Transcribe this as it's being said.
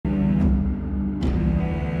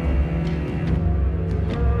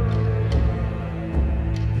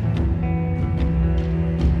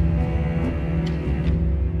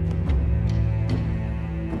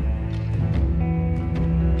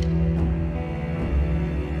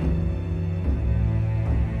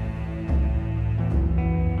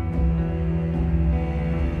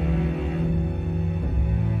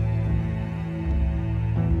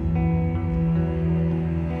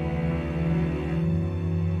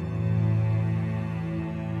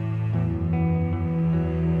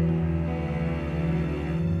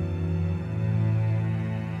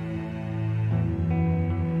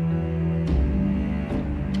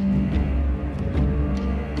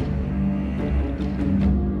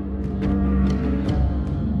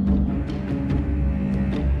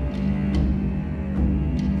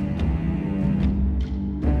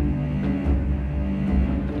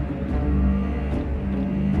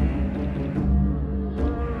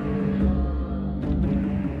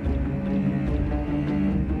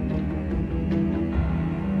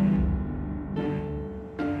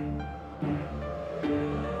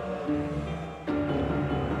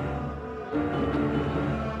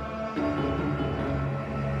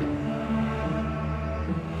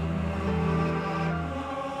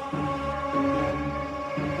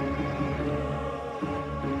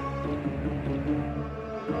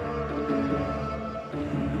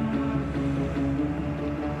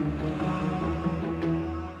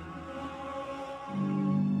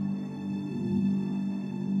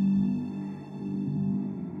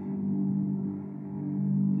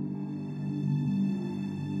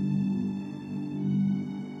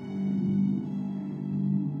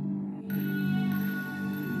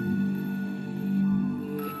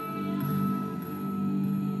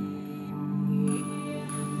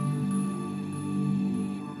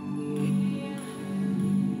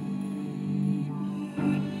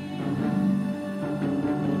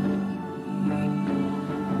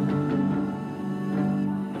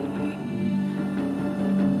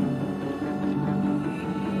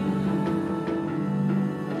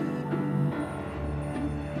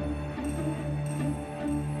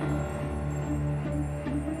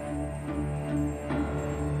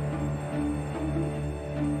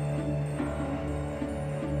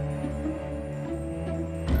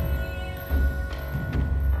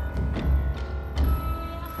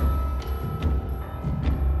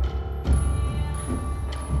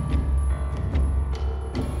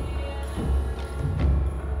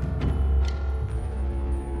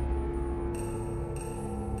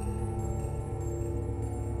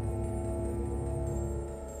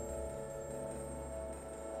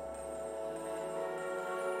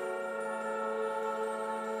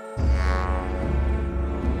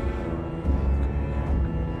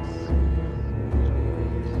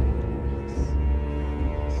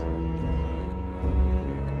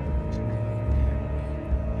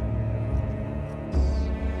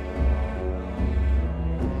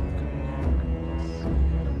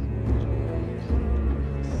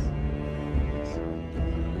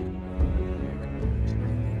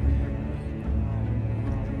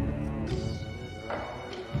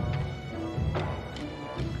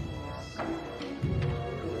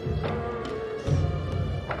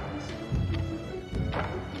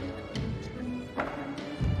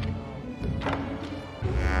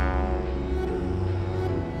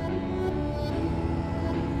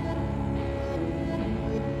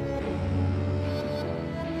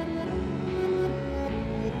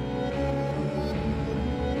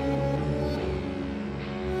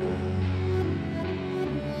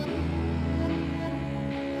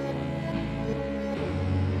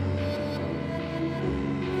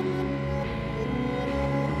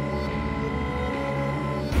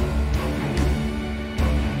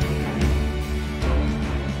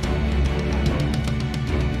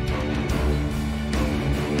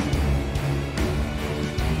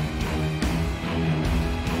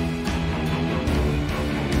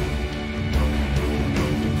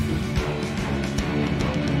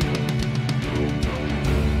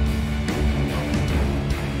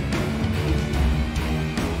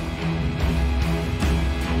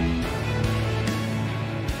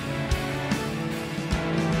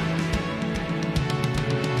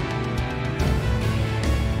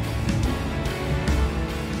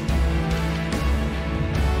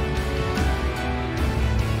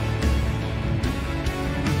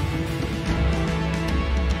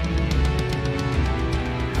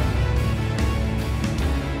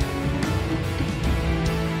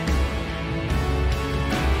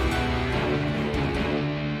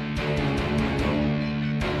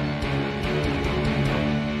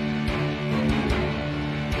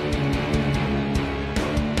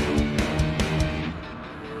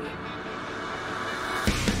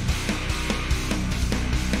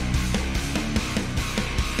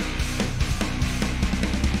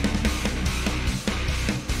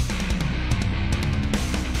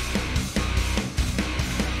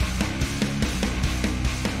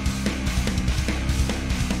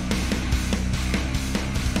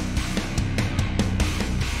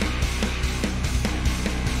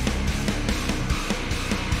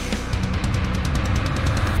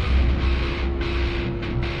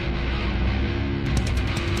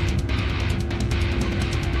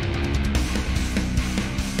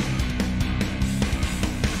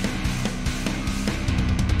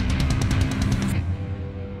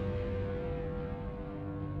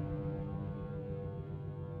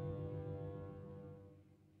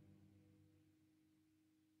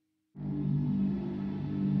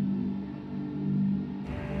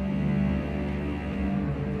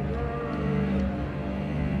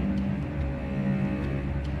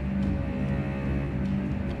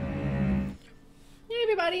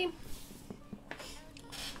everybody.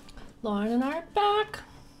 Lauren and I are back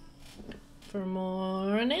for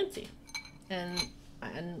more Nancy and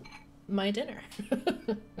my dinner.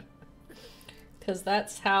 Because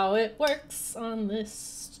that's how it works on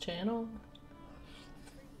this channel.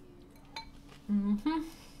 Mm-hmm.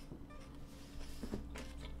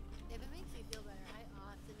 If it makes you feel better, I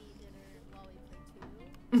often eat dinner while we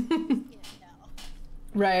play too. Can't tell.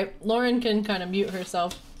 Right. Lauren can kind of mute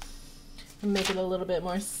herself and make it a little bit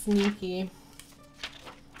more sneaky.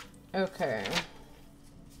 Okay.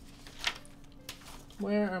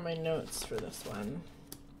 Where are my notes for this one?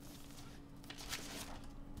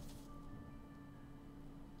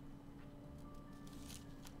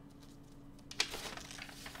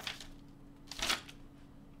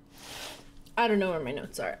 I don't know where my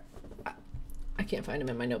notes are. I can't find them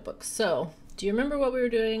in my notebook. So, do you remember what we were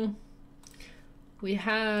doing? We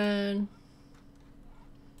had...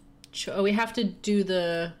 Oh, we have to do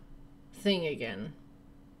the thing again.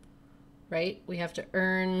 Right? We have to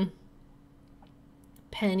earn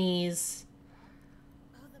pennies.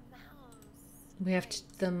 Oh, the mouse. We have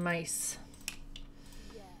to, the mice.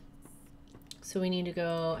 Yes. So we need to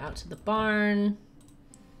go out to the barn,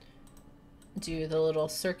 do the little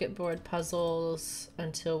circuit board puzzles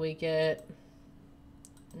until we get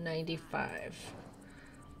 95.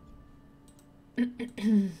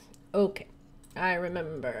 Okay, I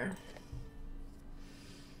remember.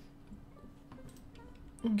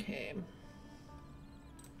 Okay.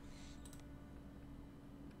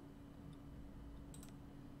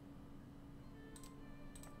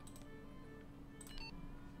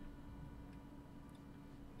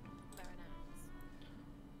 Very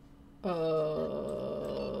nice.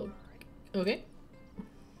 Okay.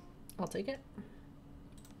 I'll take it.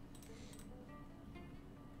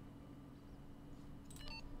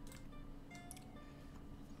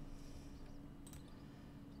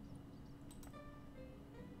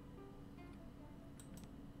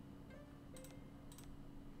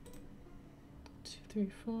 Two,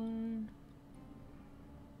 three, four.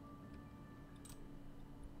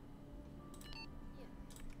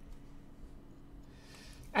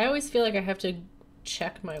 I always feel like I have to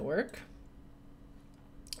check my work,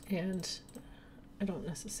 and I don't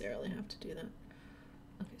necessarily have to do that.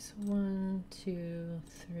 Okay, so 1, 2,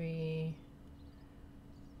 3,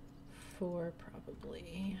 4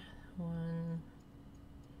 probably. 1,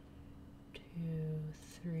 2,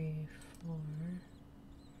 3, 4.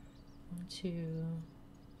 1, 2.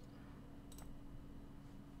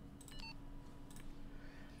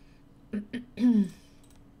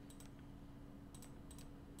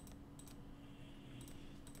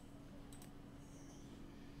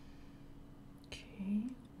 Okay,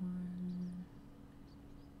 1,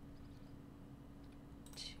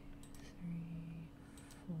 2, 3,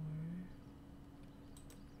 4,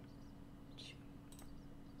 2, 2, 3,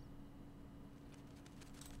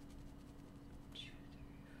 4,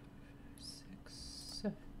 5, 6,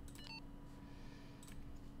 7.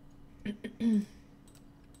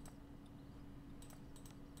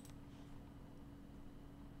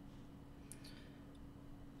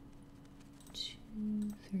 2,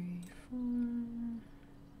 3, 4.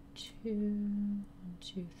 2, 1,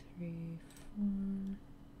 2, 3, 4. 2, 3, 4.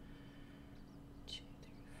 2,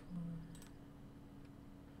 3, 4,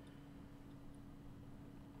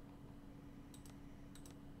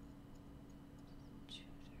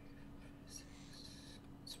 5, 6.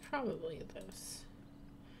 It's probably this.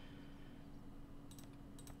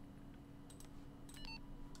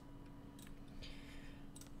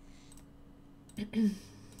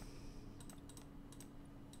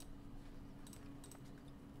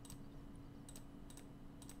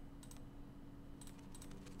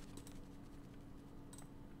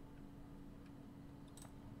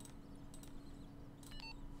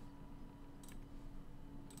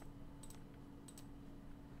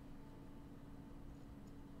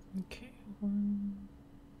 Okay, 1,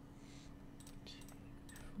 2,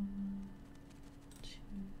 4, 2,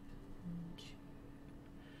 1, 2.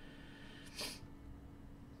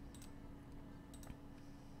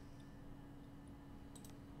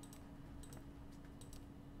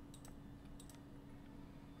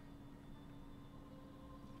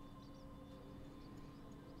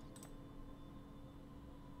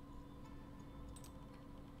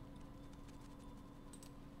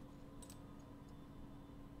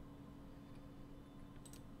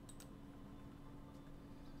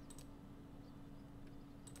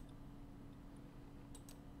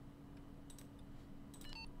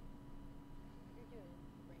 You're doing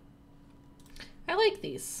great. I like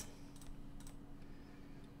these.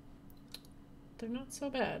 They're not so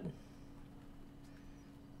bad.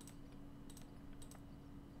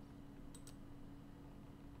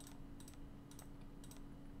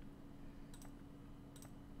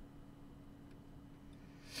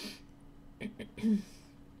 Um,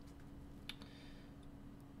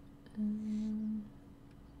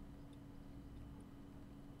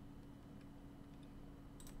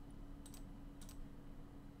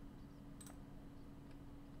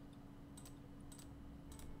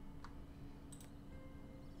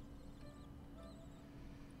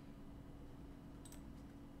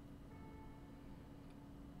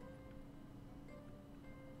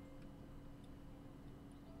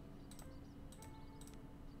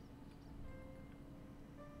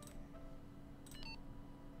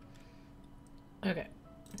 okay.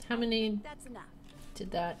 How many That's enough. did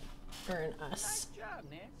that earn Nice us? job,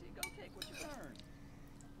 Nancy. Go take what you earned.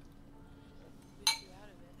 Boost you out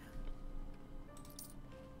of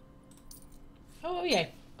it. Oh,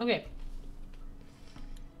 yay. Okay.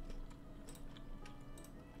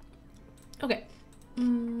 Okay.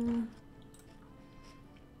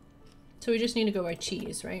 So we just need to go by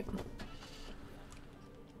cheese, right? And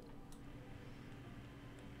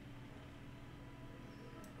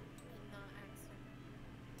not accident.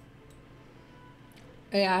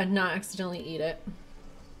 Yeah, not accidentally eat it.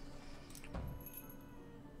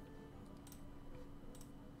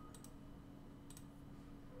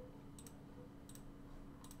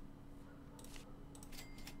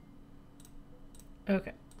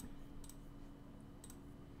 Okay.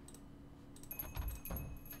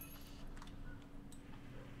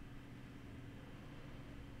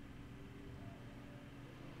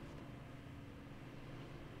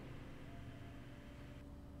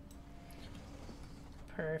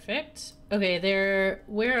 Perfect. Okay,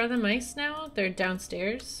 where are the mice now? They're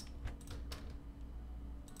downstairs.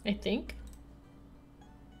 I think.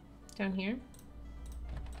 Down here.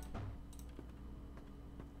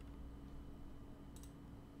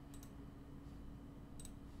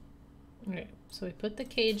 Okay, so we put the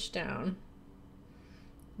cage down.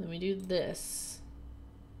 Then we do this.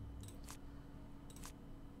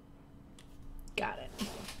 Got it.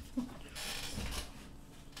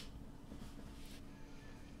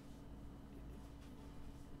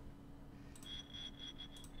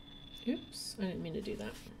 Oops, I didn't mean to do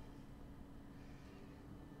that.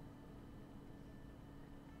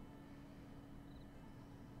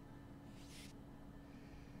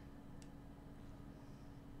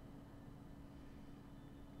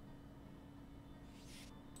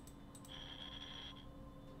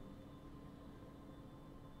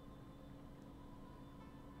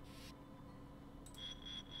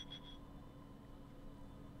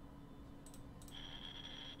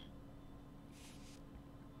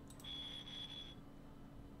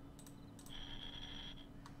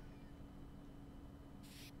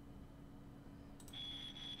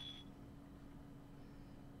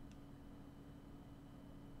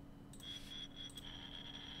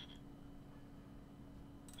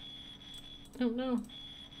 Oh no,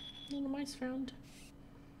 little mice found.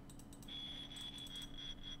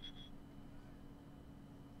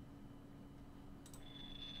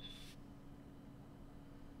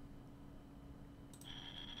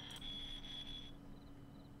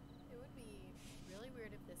 It would be really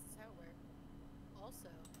weird if this is how it worked. Also,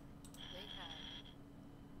 they had a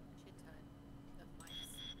shit ton of mice.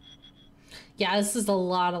 Yeah, this is a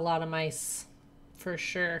lot of mice. For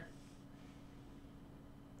sure.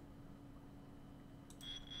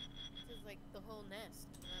 This is like the whole nest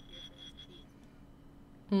would not be your friend's cheese.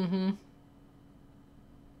 Mm-hmm.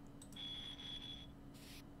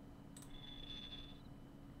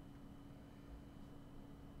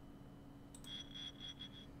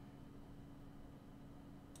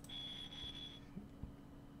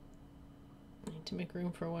 Need to make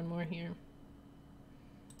room for one more here.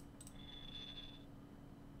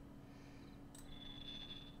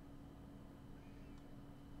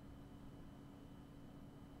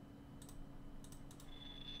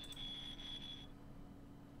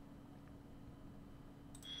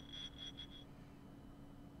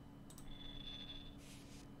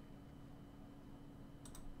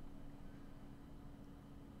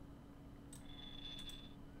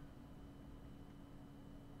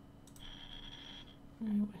 I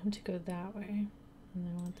want him to go that way. And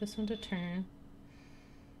I want this one to turn.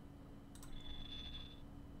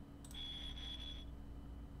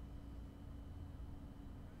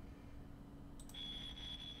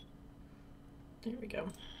 There we go.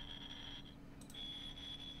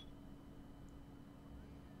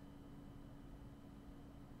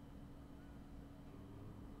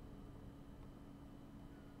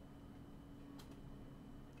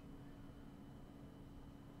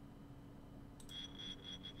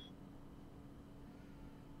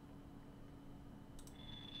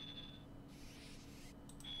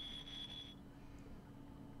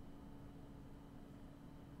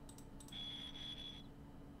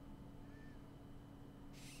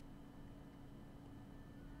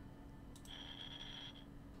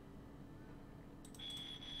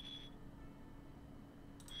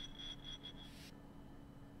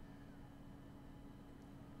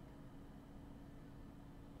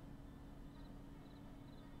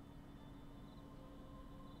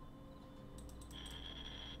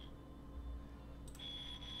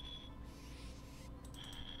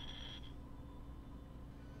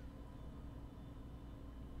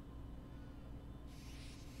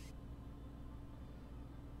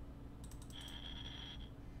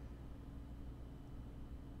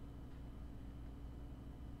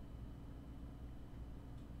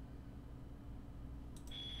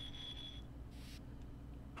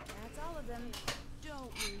 them. Don't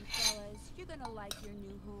worry, fellas. You're gonna like your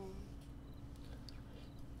new home.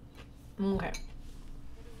 Okay.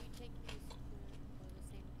 What are we taking these to the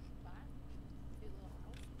same spot? To the little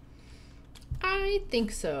house? I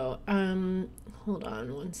think so. Hold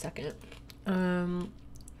on one second.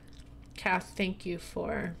 Kath, thank you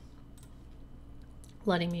for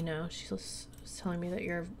letting me know. She was telling me that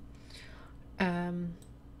your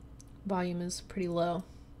volume is pretty low.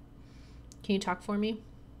 Can you talk for me?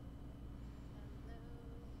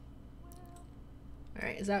 All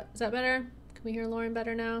right, is that better? Can we hear Lauren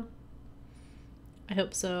better now? I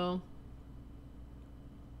hope so.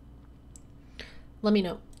 Let me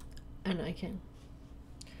know, and I can.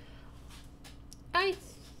 I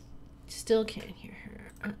still can't hear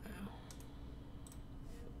her. Uh-oh.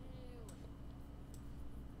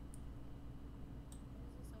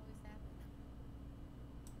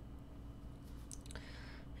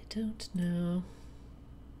 I don't know.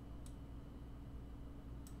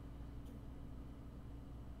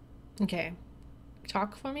 Okay,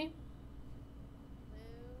 talk for me.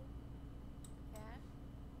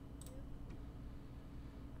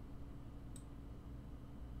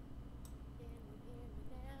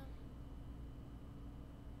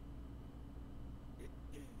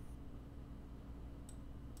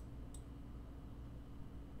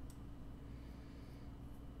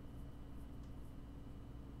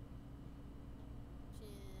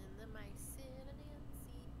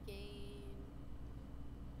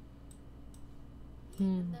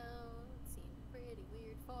 Even though it seemed pretty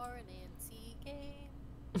weird for an antique game.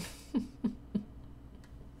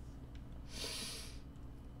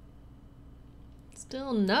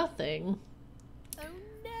 Still nothing. Oh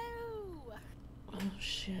no! Oh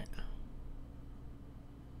shit.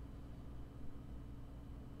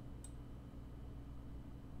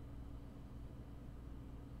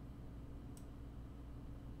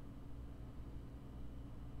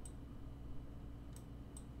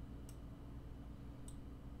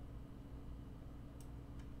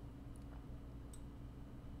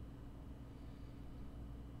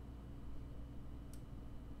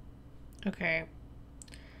 Okay.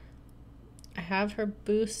 I have her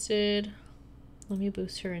boosted. Let me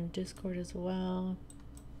boost her in Discord as well.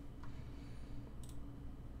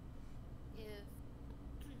 If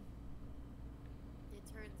it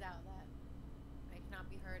turns out that I cannot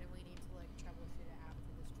be heard and we need to like troubleshoot it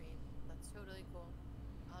after the stream, that's totally cool.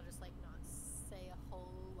 I'll just like not say a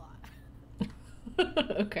whole lot.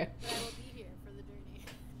 Okay. But I will be here for the journey.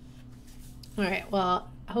 All right.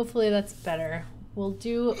 Well, hopefully that's better. We'll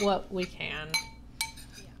do what we can.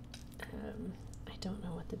 Yeah. I don't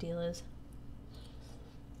know what the deal is.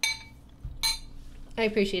 I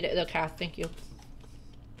appreciate it though, Kath. Thank you.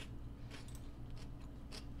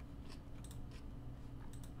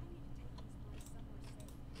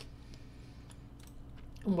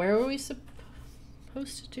 Where were we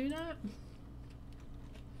supposed to do that?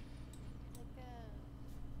 Like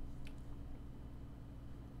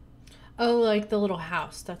Oh, like the little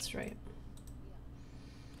house. That's right.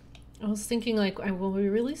 I was thinking like, will we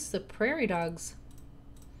release the prairie dogs?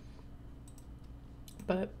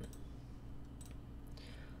 But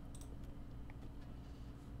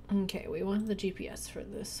okay, we want the GPS for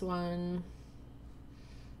this one.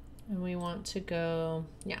 And we want to go,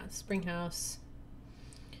 yeah, spring house.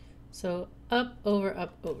 So up, over,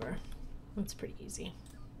 up, over. That's pretty easy.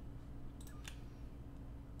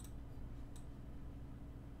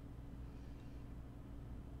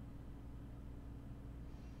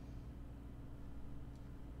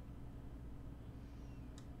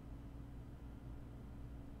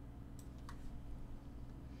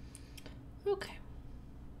 Okay.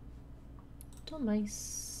 Little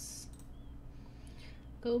mice.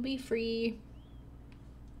 Go be free.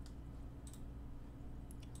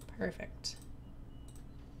 Perfect.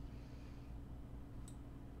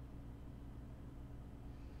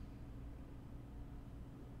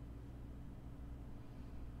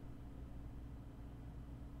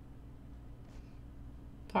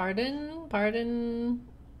 Pardon, pardon.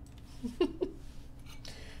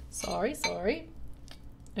 Sorry, sorry.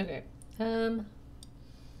 Okay. I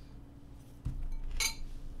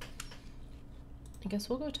guess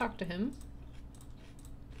we'll go talk to him.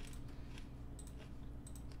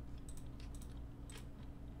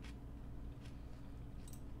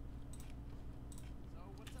 So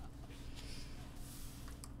what's up?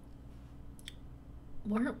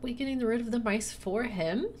 Weren't we getting rid of the mice for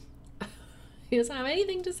him? He doesn't have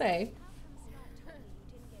anything to say. How come Scott told me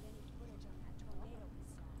you didn't get any footage on that tornado we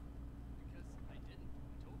saw? Because I didn't.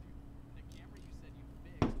 I told you. The camera you said you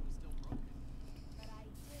fixed was still broken. But I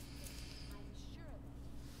did fix it. I'm sure of it.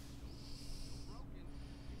 Broken?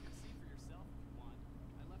 You can see for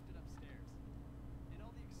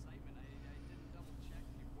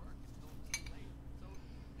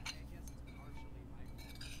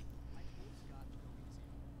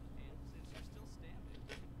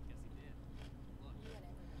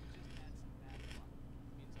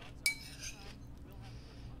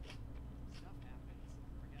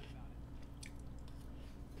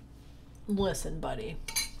Listen, buddy.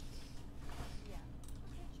 Yeah.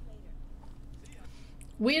 I'll catch you later.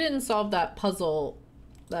 We didn't solve that puzzle,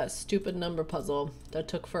 that stupid number puzzle that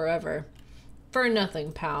took forever. For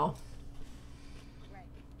nothing, pal. Right.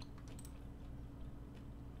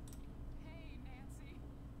 Hey, Nancy.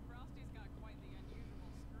 Frosty's got quite the unusual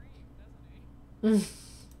scream, doesn't he? Does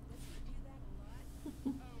he do that a lot?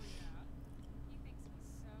 Oh, yeah. He thinks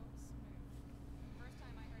he's so smooth. First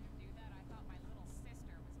time I heard him do that, I thought my little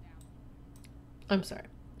sister was down. I'm sorry.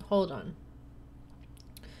 Hold on.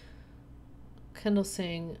 Kendall's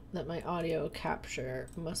saying that my audio capture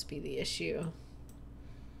must be the issue.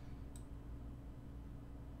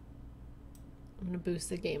 I'm gonna boost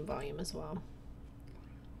the game volume as well.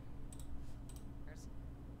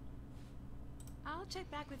 I'll check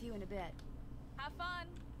back with you in a bit. Have fun.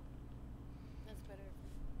 That's better.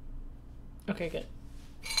 Okay, good.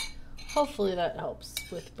 Hopefully that helps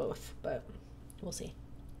with both, but we'll see.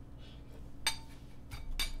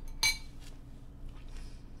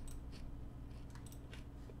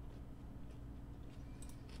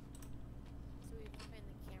 So we find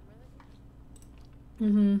the camera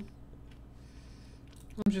then?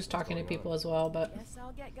 I'm just talking to people as well, but Guess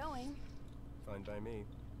I'll get going. Fine by me.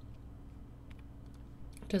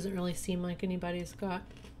 it doesn't really seem like anybody's got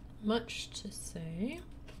much to say.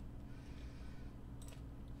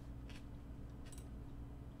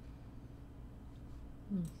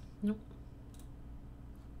 Nope.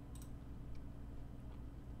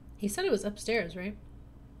 He said it was upstairs, right?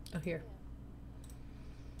 Oh, here.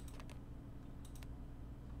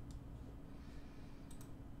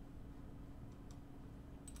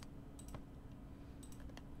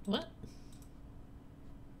 What?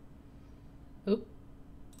 Oop.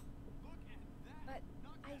 Look at that. But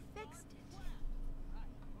Knock I that fixed barn it. flat.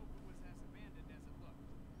 I hope it was as abandoned as it looked.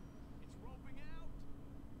 It's roping out.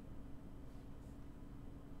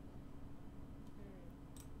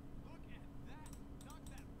 Look at that. Knock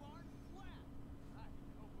that barn flat. I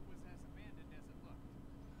hope it was as abandoned as it looked.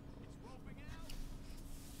 It's roping out.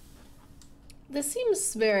 This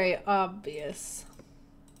seems very obvious.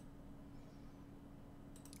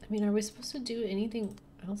 I mean, are we supposed to do anything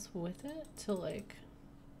else with it to, like,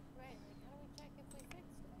 Right, like how do we check if we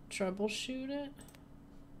fixed it? troubleshoot it?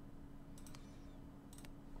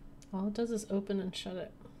 All it does is open and shut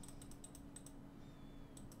it.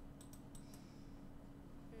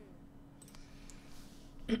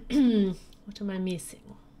 What am I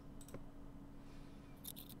missing?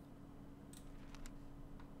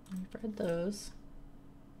 I've read those.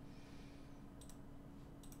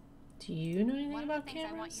 Do you know anything One of the about things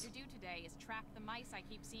I want you cameras? to do today is track the mice I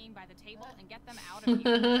keep seeing by the table and get them out of here. It's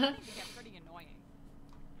starting to get pretty annoying.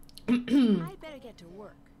 I better get to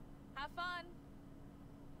work. Have fun.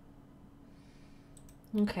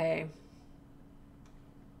 Okay.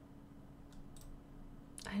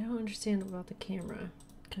 I don't understand about the camera.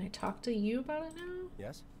 Can I talk to you about it now?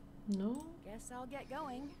 Yes? No? Guess I'll get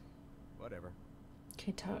going. Whatever.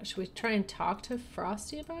 Okay, should we try and talk to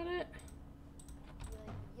Frosty about it? Be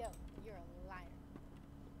like, yo, you're a liar.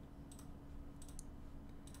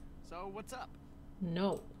 So what's up?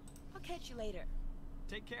 No. I'll catch you later.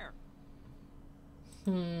 Take care.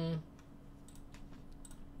 I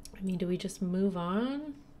mean, do we just move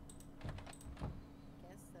on?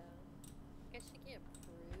 Guess so. Guess she can't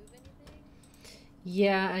prove anything.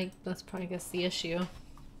 Yeah, that's probably, I guess, the issue.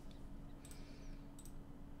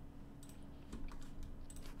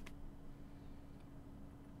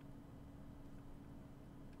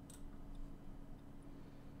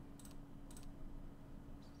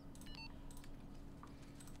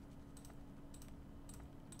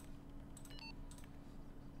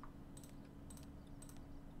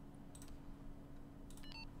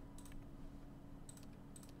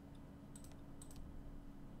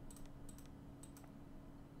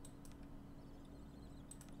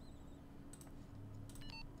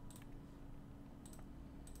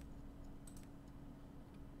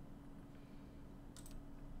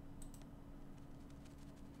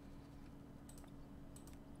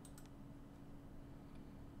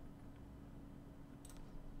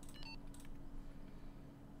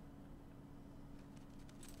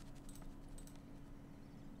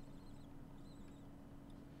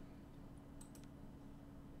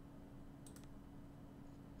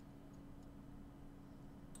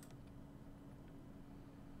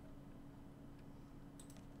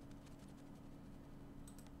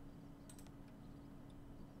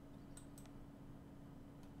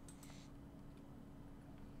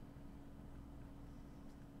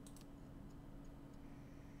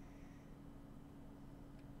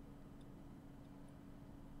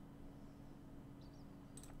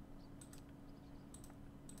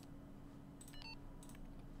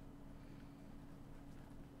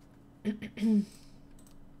 1, 2, 3.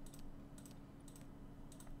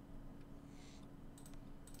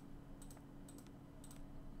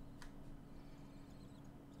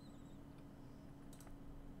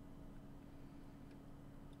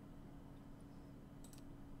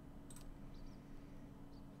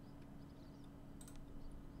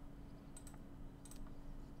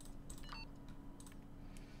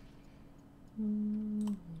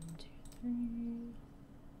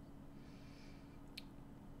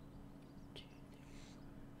 2, 3, 4,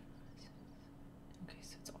 5, 6. Okay,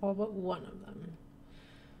 so it's all but one of them.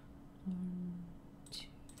 1, 2, 3,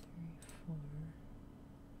 4.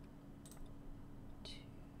 2,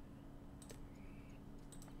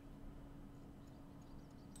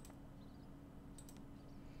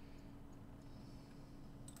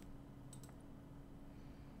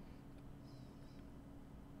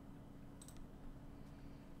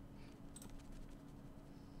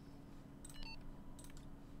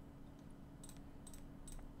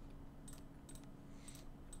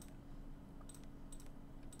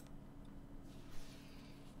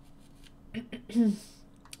 1,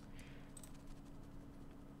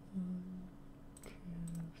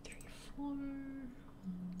 2, 3, 4. 1,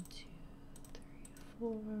 2, 3, 4.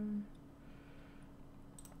 That.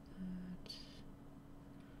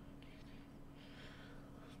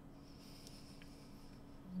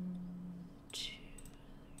 1, 2, 3,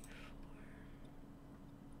 4.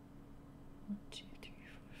 1, 2, 3, 4,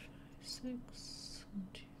 5, 6. 1,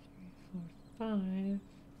 2, 3, 4, 5.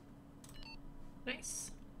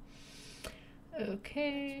 Nice.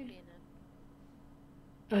 Okay. Being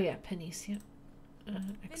Oh yeah, pennies. Yeah.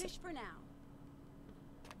 Exit. Finished for now.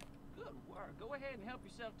 Good work. Go ahead and help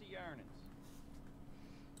yourself to your earnings.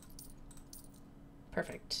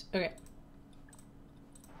 Perfect. Okay.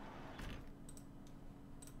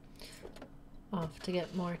 Off to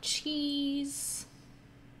get more cheese.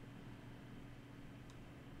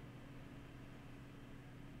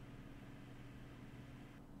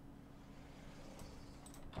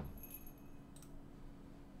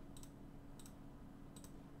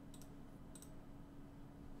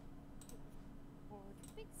 or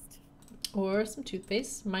fixed. Or some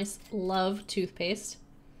toothpaste. Mice love toothpaste.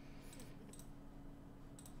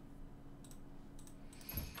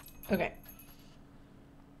 Okay.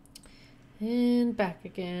 And back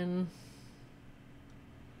again.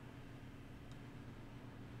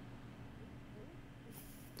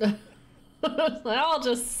 I'll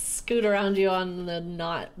just scoot around you on the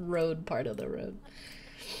not road part of the road.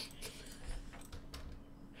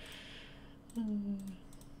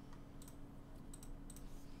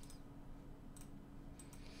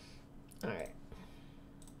 All right.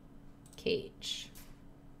 Cage.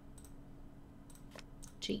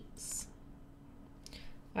 Cheeks.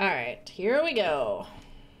 All right, here we go.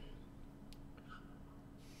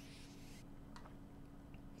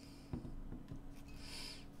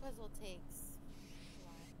 Puzzle takes a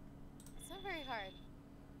while. It's not very hard,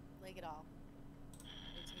 like at all. It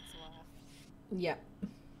takes a while. Yeah,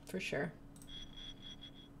 for sure.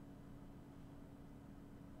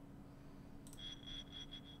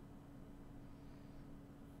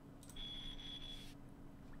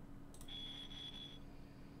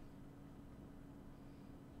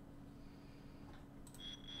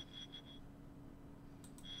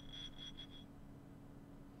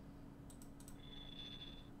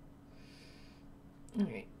 All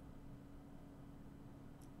right.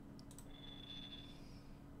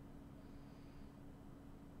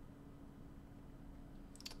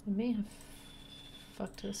 I may have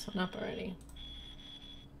fucked this one up already.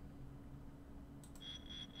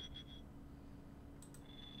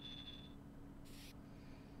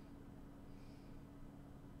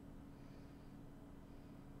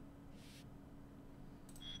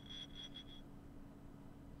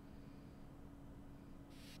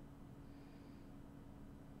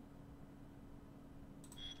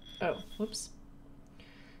 Oh, whoops.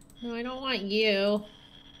 No, I don't want you.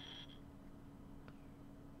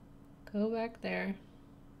 Go back there.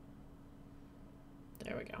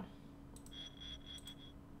 There we go.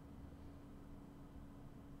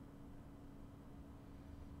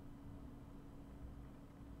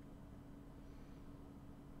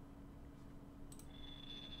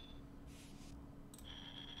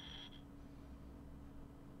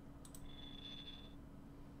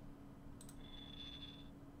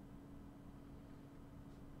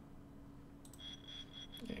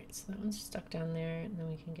 Alright, so that one's stuck down there, and then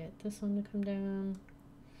we can get this one to come down.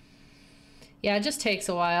 Yeah, it just takes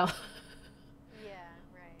a while. Yeah,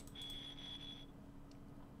 right.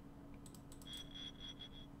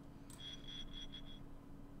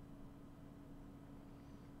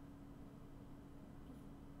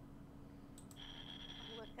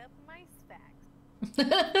 up mice facts.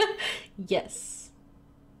 Yes.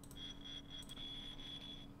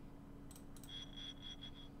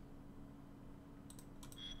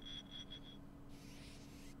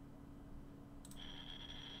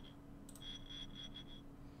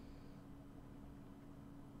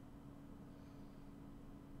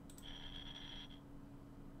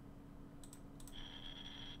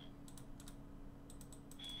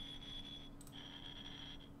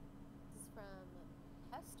 This is from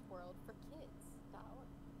Pest World for Kids.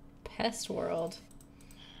 Pest World.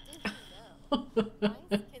 Didn't know.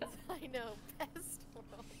 Mice kids, I know. Pest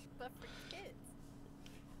World, but for kids.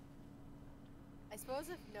 I suppose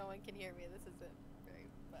if no one can hear me, this isn't very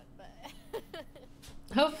but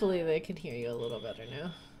Hopefully they can hear you a little better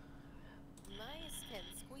now. mice can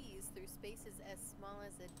squeeze through spaces as small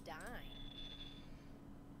as a dime.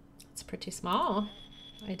 It's pretty small.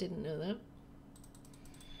 I didn't know that.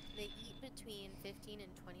 They eat between 15 and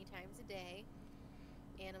 20 times a day.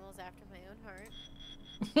 Animals after my own heart.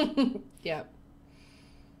 Yep.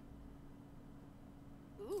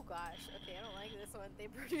 Ooh, gosh. Okay, I don't like this one. They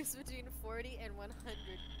produce between 40 and 100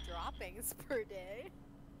 droppings per day.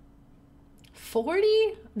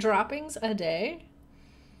 40 droppings a day?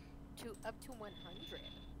 Up to 100.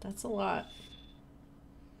 That's a lot.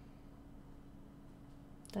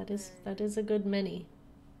 That is a good many.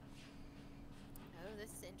 Oh,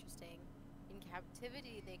 this is interesting. In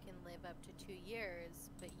captivity, they can live up to 2 years,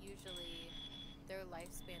 but usually their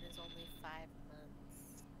lifespan is only 5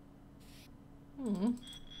 months. Hmm.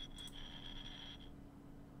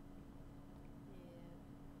 Yeah.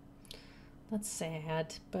 That's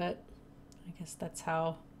sad, but I guess that's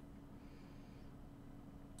how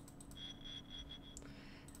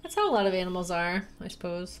a lot of animals are, I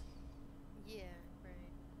suppose. Yeah, right.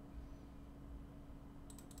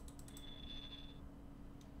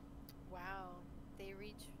 Wow. They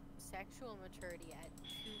reach sexual maturity at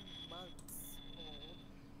 2 months old.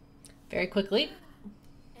 Very quickly.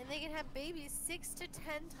 And they can have babies 6 to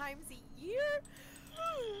 10 times a year?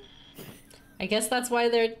 I guess that's why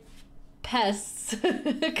they're pests,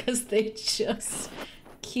 because they just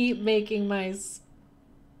keep making mice.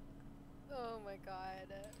 Oh my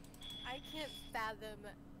god. I can't fathom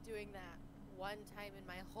doing that one time in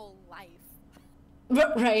my whole life.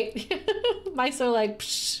 Right. Mice are like,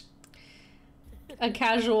 psh, a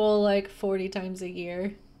casual like 40 times a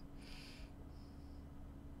year.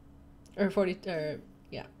 Or 40, or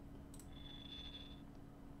yeah.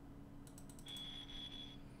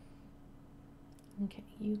 Okay,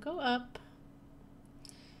 you go up.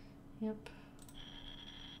 Yep.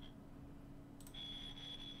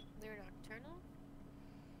 They're nocturnal?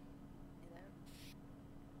 Yeah.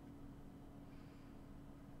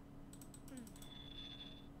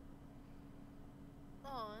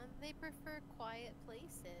 Aw, they prefer quiet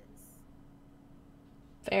places.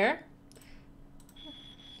 Fair.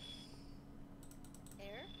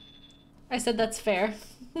 Air? I said that's fair.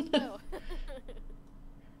 Oh.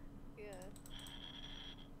 Yeah.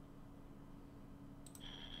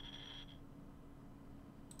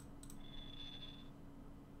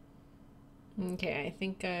 Okay, I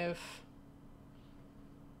think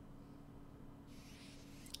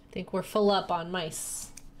we're full up on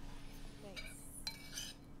mice.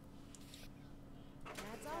 Nice.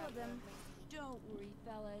 That's all of them. Don't worry,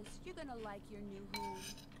 fellas. You're gonna like your new home.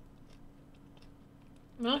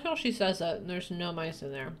 I like how she says that and there's no mice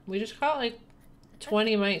in there. We just caught like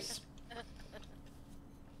 20 mice. That's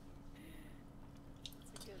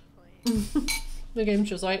a good point. The game's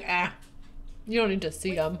just like, ah, you don't need to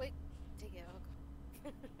see them. Wait, take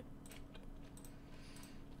it.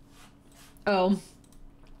 Oh,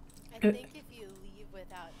 I think if you leave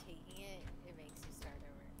without taking it, it makes you start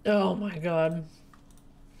over. oh my god.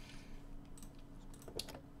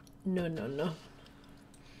 No, no, no.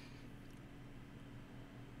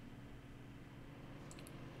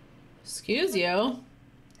 Excuse you.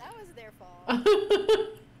 That was their fault.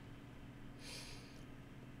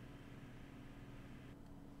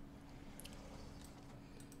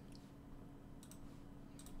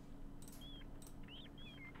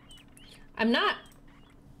 I'm not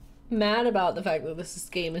mad about the fact that this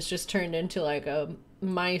game is just turned into like a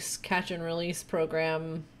mice catch and release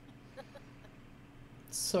program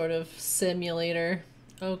sort of simulator.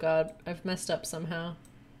 Oh god, I've messed up somehow.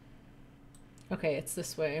 Okay, it's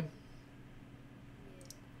this way.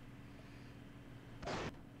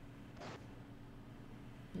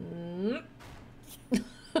 Mm.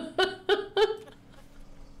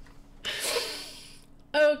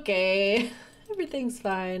 Okay, everything's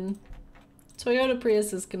fine. Toyota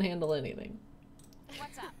Priuses can handle anything.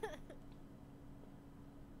 What's up?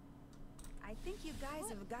 I I think you guys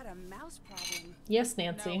have got a mouse problem. Yes, No,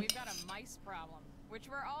 Nancy. we've got a mice problem, which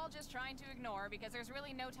we're all just trying to ignore because there's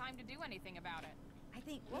really no time to do anything about it. I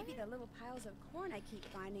think maybe the little piles of corn I keep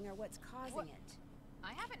finding are what's causing it.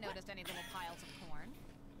 I haven't noticed any little piles of corn.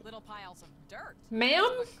 Little piles of dirt.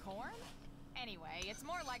 Ma'am? But corn? Anyway, it's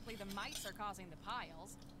more likely the mice are causing the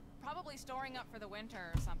piles. Probably storing up for the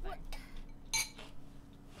winter or something.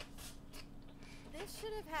 This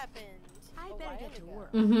should have happened. I a better while get to ago.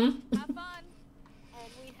 work. Mm-hmm. Have fun.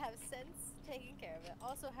 And we have since taken care of it.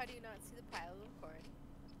 Also, how do you not see the pile of corn?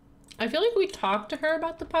 I feel like we talked to her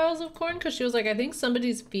about the piles of corn because she was like, I think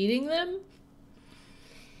somebody's feeding them.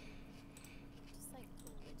 Just like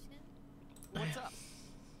glitching? What's up?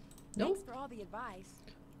 Nope. Thanks for all the advice.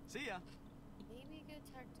 See ya. Maybe go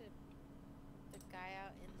talk to the guy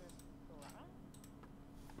out in the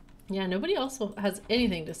garage? Yeah, nobody else has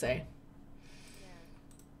anything to say. Yeah.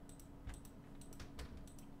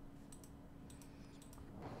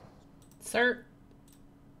 Sir,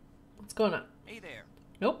 what's going on? Hey there.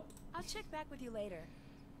 Nope. I'll check back with you later.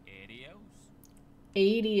 Adios.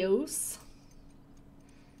 Adios.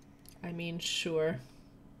 I mean, sure.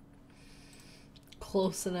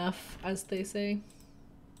 Close enough, as they say.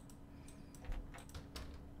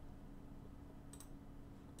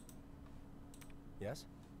 Yes?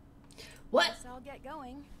 What? Guess I'll get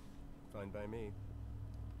going. Fine by me.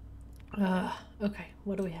 Okay,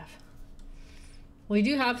 what do we have? We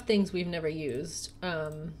do have things we've never used.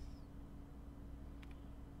 Oh,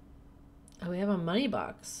 we have a money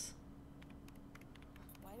box.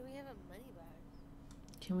 Why do we have a money box?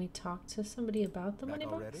 Can we talk to somebody about the Back money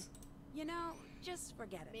already? box? You know, just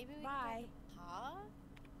forget it. Maybe we Bye. could call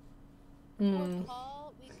Pa? Hmm.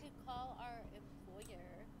 Or we could call our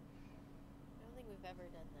employer. I don't think we've ever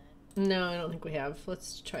done that. No, I don't think we have.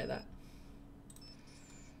 Let's try that.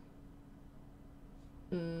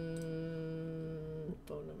 Phone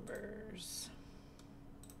numbers.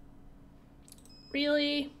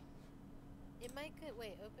 Really? It might could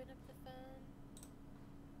wait, open up the phone.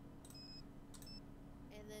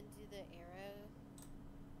 And then do the arrow.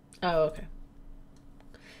 Oh, okay.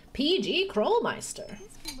 PG Krollmeister.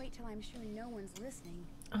 This can wait till I'm sure no one's listening.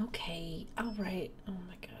 Okay, all right. Oh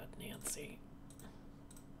my God, Nancy.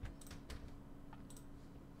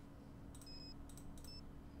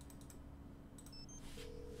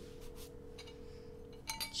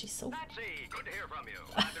 She's so. Nancy, good to hear from you.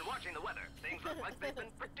 I've been watching the weather. Things look like they've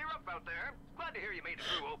been pretty rough out there. Glad to hear you made it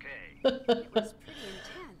through okay. It was pretty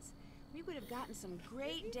intense. We would have gotten some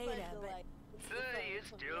great data, but You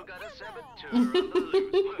still got a saboteur on the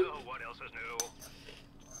loose. Well, what else is new?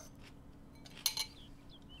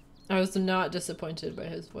 I was not disappointed by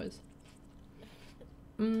his voice.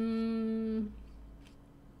 I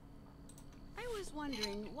was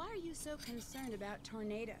wondering, why are you so concerned about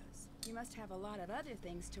tornadoes? You must have a lot of other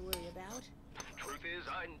things to worry about. Truth is,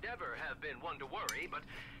 I never have been one to worry, but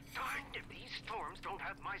darn if these storms don't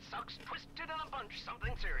have my socks twisted in a bunch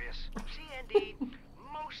something serious. See, Andy,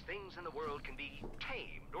 most things in the world can be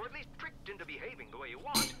tamed, or at least tricked into behaving the way you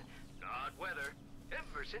want. Not weather.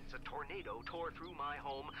 Ever since a tornado tore through my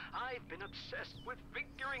home, I've been obsessed with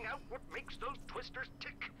figuring out what makes those twisters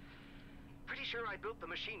tick. Pretty sure I built the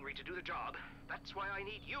machinery to do the job. That's why I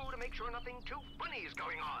need you to make sure nothing too funny is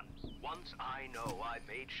going on. Once I know I've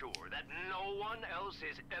made sure that no one else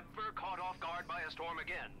is ever caught off guard by a storm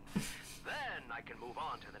again, then I can move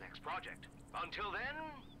on to the next project. Until then,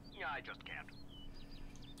 I just can't.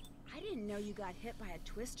 I didn't know you got hit by a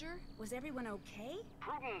twister. Was everyone okay?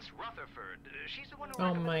 Prudence Rutherford, she's the one who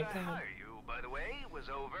Oh my recommended I God. hire you, by the way, was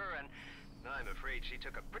over, and I'm afraid she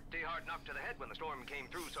took a pretty hard knock to the head when the storm came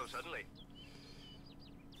through so suddenly.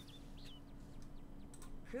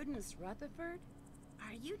 Prudence Rutherford?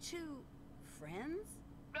 Are you two friends?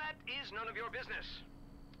 That is none of your business.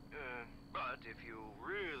 But if you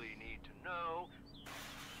really need to know...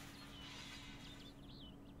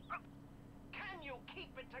 Oh, can you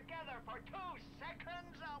keep it together for 2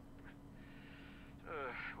 seconds?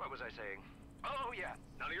 What was I saying? Oh, yeah,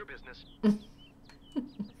 none of your business.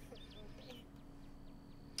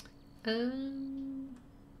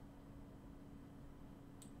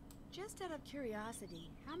 Just out of curiosity,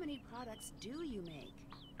 how many products do you make?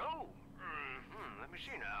 Oh, let me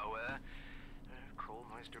see now.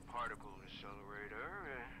 Krollmeister Particle Accelerator,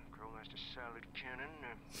 Krollmeister Salad Cannon,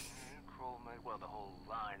 well, the whole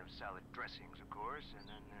line of salad dressings, of course, and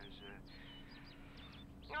then there's,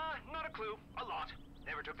 not a clue. A lot.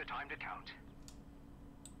 Never took the time to count.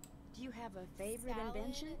 Do you have a favorite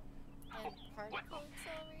invention? And particle Well,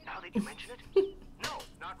 accelerator? now that you mention it, no,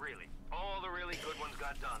 not really. All the really good ones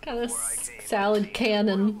got done Kind of before I came. salad See,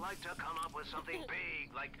 cannon. I'd like to come up with something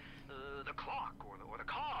big, like the clock, or the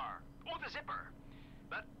car, or the zipper.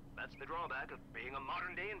 But that's the drawback of being a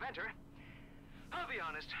modern-day inventor. I'll be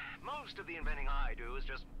honest, most of the inventing I do is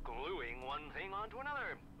just gluing one thing onto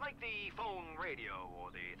another, like the phone radio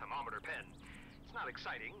or the thermometer pen. It's not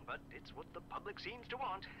exciting, but it's what the public seems to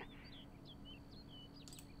want.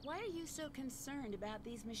 Why are you so concerned about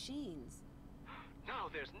these machines? Now,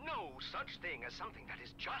 there's no such thing as something that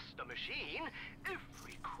is just a machine.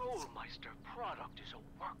 Every Krollmeister product is a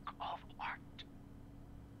work of art.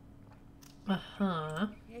 Uh-huh.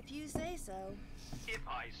 If you say so. If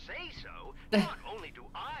I say so, not only do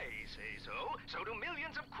I say so, so do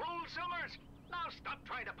millions of Kroll Summers. Now stop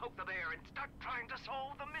trying to poke the bear and start trying to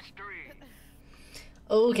solve the mystery.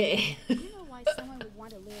 Okay. Do you know why someone would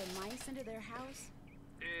want to lure mice into their house?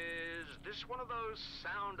 Is this one of those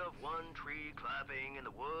sound of one tree clapping in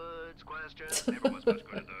the woods questions? Never was much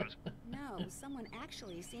good at those. No, someone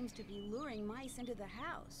actually seems to be luring mice into the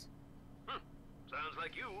house. Sounds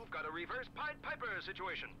like you've got a reverse Pied Piper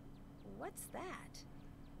situation. What's that?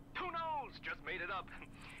 Who knows? Just made it up.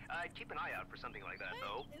 I'd keep an eye out for something like that,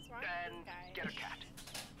 though. What is wrong with And this guy? get a cat.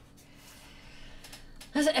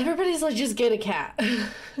 Everybody's like, just get a cat.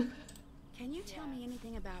 Can you tell me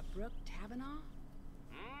anything about Brooke Tavenaugh?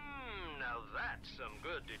 Now that's some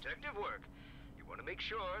good detective work. You want to make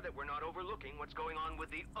sure that we're not overlooking what's going on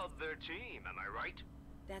with the other team, am I right?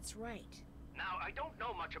 That's right. Now, I don't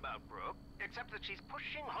know much about Brooke, except that she's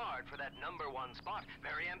pushing hard for that #1 spot.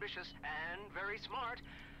 Very ambitious and very smart.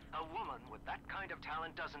 A woman with that kind of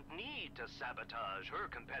talent doesn't need to sabotage her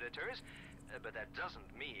competitors, but that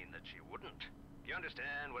doesn't mean that she wouldn't. You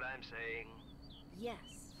understand what I'm saying? Yes.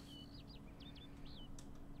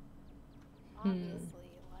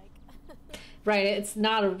 Obviously, like. Right, it's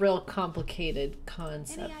not a real complicated Any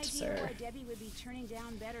concept, idea sir. why Debbie would be turning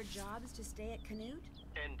down better jobs to stay at Canute?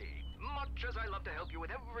 Indeed. Much as I love to help you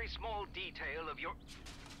with every small detail of your...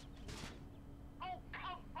 Oh,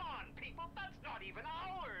 come on, people! That's not even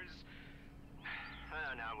ours!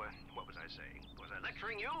 Now, what was I saying? Was I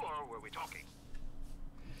lecturing you, or were we talking?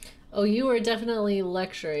 Oh, you were definitely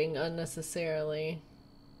lecturing unnecessarily.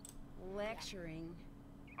 Lecturing.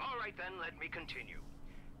 All right, then, let me continue.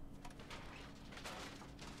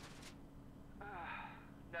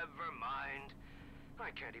 Never mind. I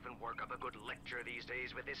can't even work up a good lecture these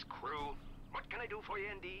days with this crew. What can I do for you,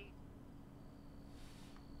 ND?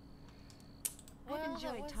 Well, I've that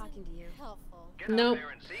enjoyed wasn't talking to you. Helpful. Get Nope. out there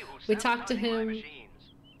and see who's We talked to sabotaging my him. machines.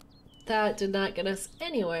 That did not get us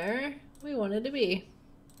anywhere we wanted to be.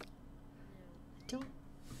 I don't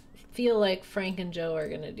feel like Frank and Joe are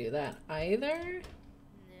going to do that either.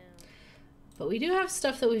 No. But we do have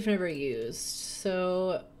stuff that we've never used.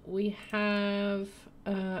 So we have,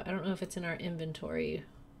 I don't know if it's in our inventory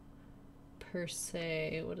per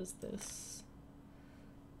se. What is this?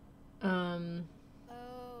 Oh.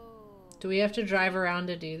 Do we have to drive around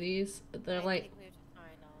to do these? They're I like, think we have to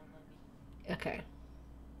find all of them. okay.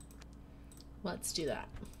 Let's do that.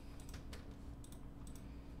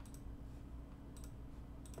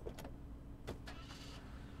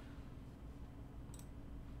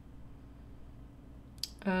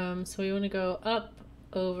 So we want to go up,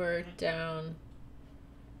 over, down.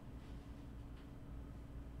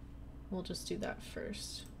 We'll just do that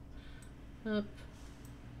first. Up,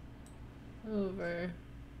 over,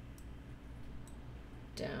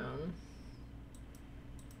 down.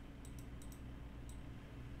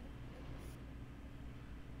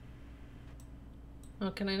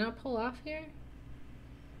 Oh, can I not pull off here?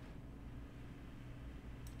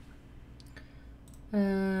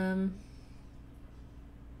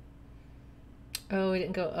 Oh, we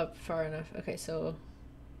didn't go up far enough. Okay, so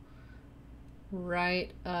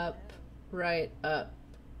right up, right up.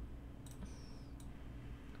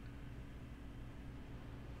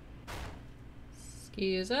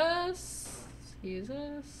 Excuse us. Excuse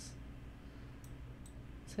us.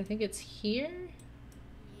 So I think it's here.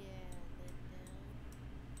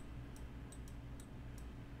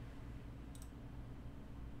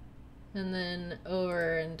 Yeah, And then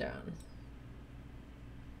over and down.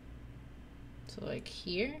 So like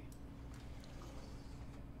here.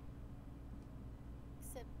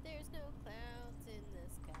 except there's no clouds in the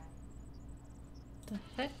sky. The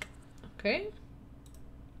heck? Okay.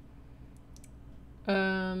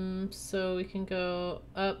 So we can go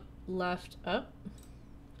up, left, up.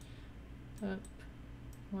 Up,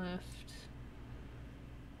 left,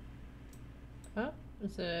 up.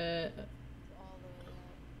 Is it? All the way up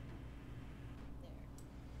there.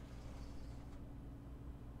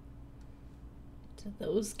 Do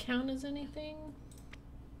those count as anything?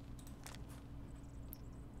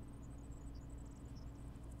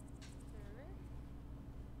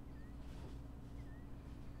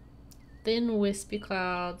 Thin wispy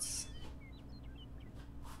clouds.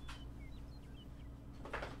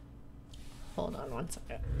 Hold on one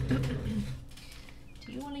second.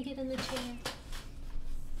 Do you want to get in the chair?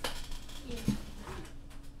 Yeah.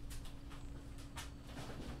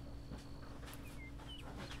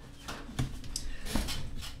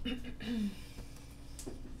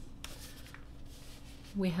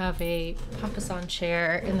 We have a Papasan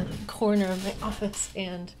chair in the corner of my office,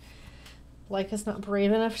 and Leica's not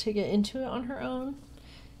brave enough to get into it on her own,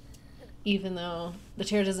 even though the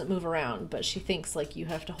chair doesn't move around, but she thinks like you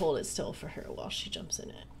have to hold it still for her while she jumps in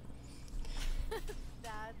it.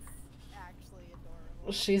 That's actually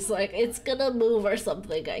adorable. She's like, it's gonna move or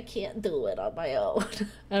something, I can't do it on my own.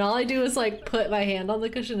 And all I do is like put my hand on the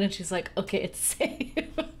cushion, and she's like, okay, it's safe.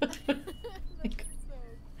 Like, So cute.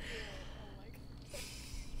 Oh my god.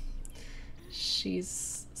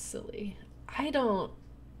 she's silly. I don't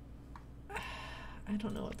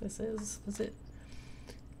know what this is. Is it?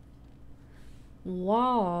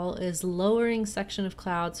 Wall is lowering section of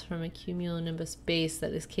clouds from a cumulonimbus base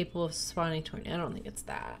that is capable of spawning tornado. I don't think it's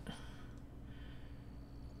that.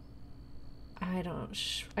 I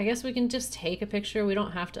guess we can just take a picture. We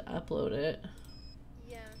don't have to upload it.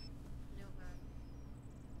 Yeah. No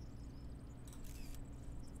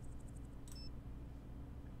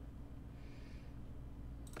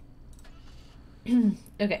harm.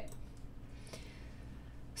 Okay.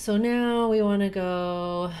 So now we want to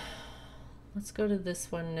go, let's go to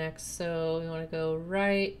this one next. So we want to go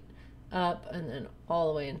right, up, and then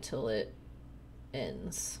all the way until it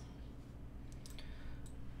ends.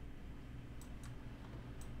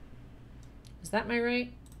 Is that my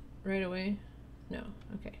right away? No,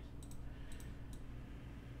 okay.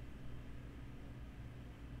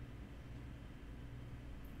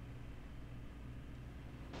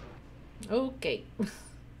 Okay.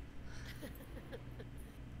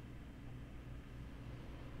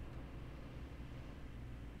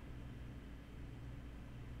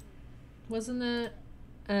 Wasn't that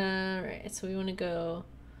right? So we want to go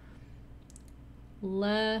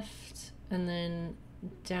left and then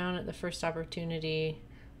down at the first opportunity,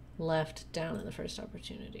 left, down at the first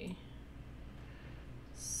opportunity.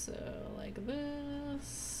 So like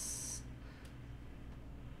this,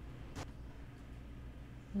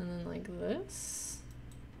 and then like this,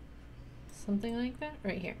 something like that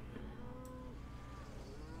right here.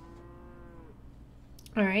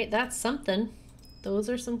 All right, that's something. Those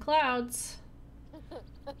are some clouds.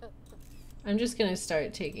 I'm just gonna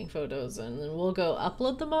start taking photos, and then we'll go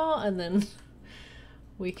upload them all, and then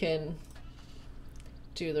we can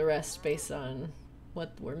do the rest based on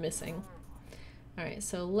what we're missing. All right,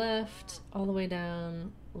 so left, all the way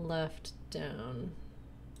down, left, down.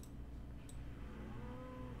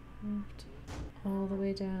 Left, all the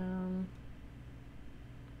way down.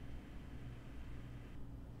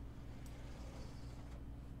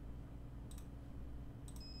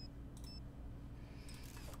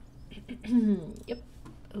 Yep.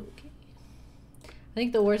 Okay. I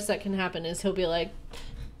think the worst that can happen is he'll be like,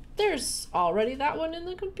 there's already that one in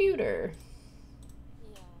the computer.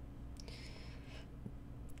 Yeah.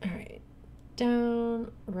 All right. Down,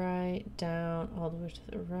 right, down, all the way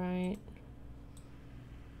to the right.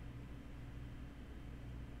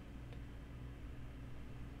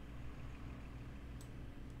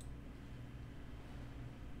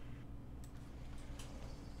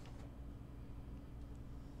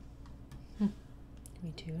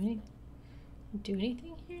 Can we do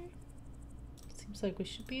anything here? Seems like we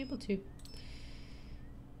should be able to.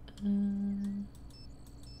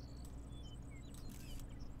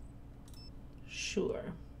 Sure.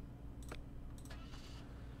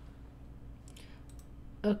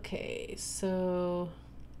 Okay, so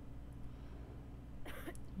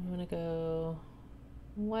I'm gonna go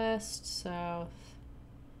west, south,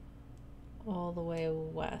 all the way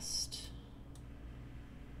west.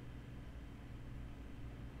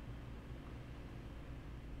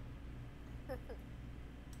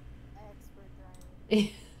 Expert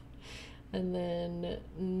driving. And then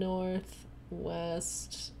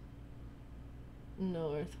northwest,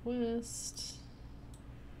 northwest.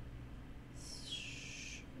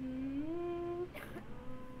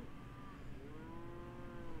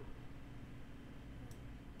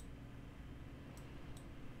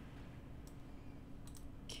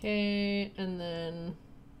 Okay, and then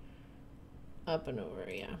up and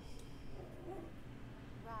over, yeah.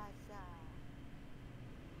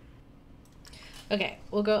 Okay,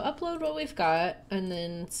 we'll go upload what we've got and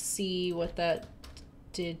then see what that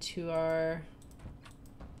did to our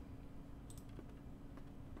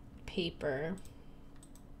paper.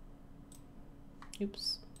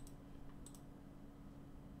 Oops.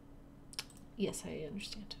 Yes, I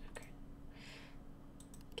understand. Okay.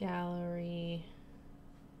 Gallery.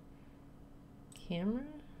 Camera.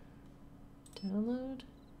 Download.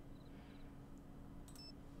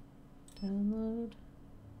 Download.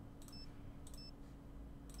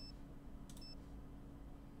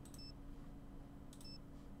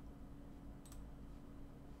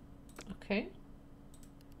 Okay.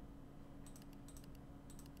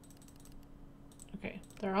 Okay,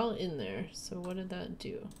 they're all in there. So what did that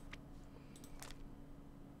do?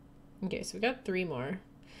 Okay, so we got 3 more.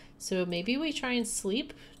 So maybe we try and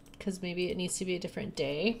sleep, because maybe it needs to be a different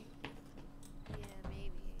day. Yeah,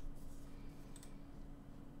 maybe.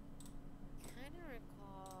 Kind of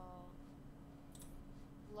recall,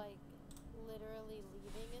 like, literally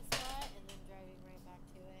leaving a spot and then driving right back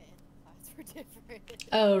to it, and the clouds were different.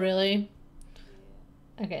 Oh, really?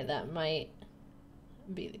 Yeah. Okay, that might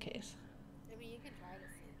be the case. I mean, you can try to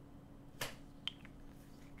see.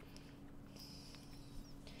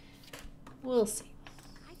 We'll see.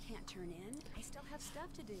 I can't turn in. I still have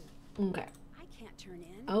stuff to do. Okay. I can't turn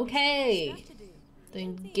in. Okay. I still have stuff to do.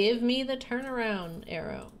 Then give me the turnaround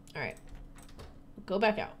arrow. All right. Go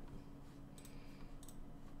back out.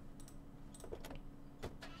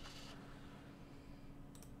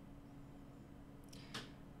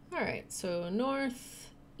 All right. So north,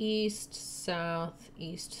 east, south,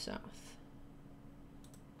 east, south.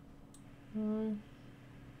 North,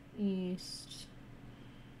 east,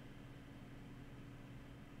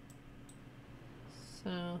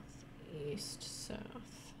 south, east,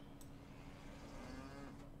 south.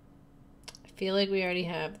 I feel like we already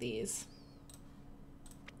have these.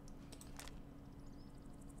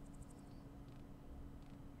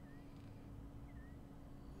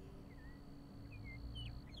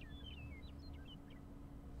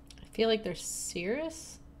 I feel like they're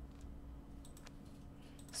Cirrus.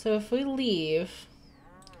 So if we leave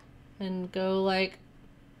and go like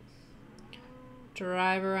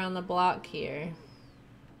drive around the block here.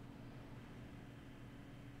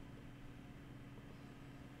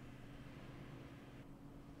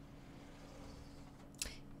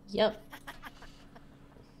 Yep.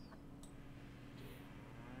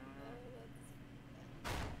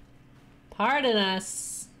 Pardon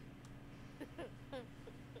us.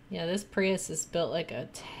 Yeah, this Prius is built like a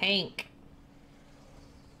tank.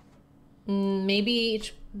 Maybe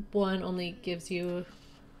each one only gives you...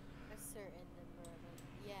 A certain number of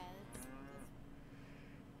them. Yeah, that's...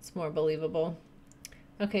 It's more believable.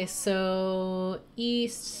 Okay, so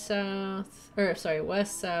east, south... Or, sorry,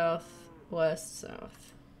 west, south, west,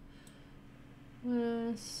 south.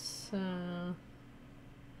 West, south...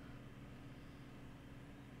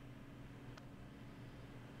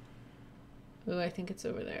 Ooh, I think it's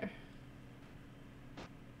over there.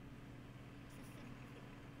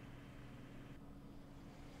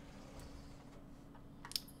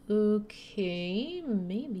 Okay,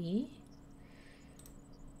 maybe.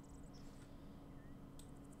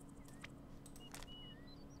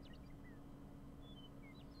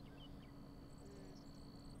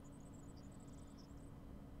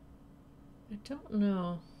 I don't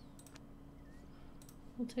know.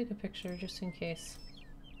 We'll take a picture just in case.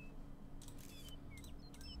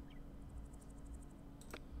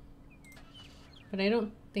 But I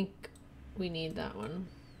don't think we need that one.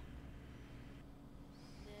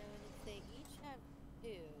 No, and if they each have 2,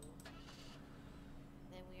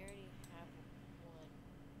 then we already have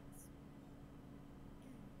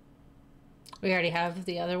 1. We already have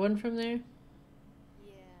the other one from there?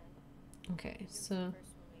 Yeah. Okay, This is so... the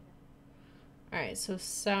first one we got. Alright, so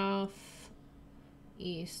south,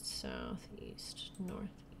 east, south, east,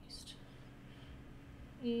 northeast.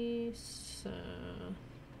 East, south...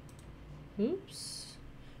 Oops.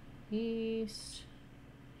 East.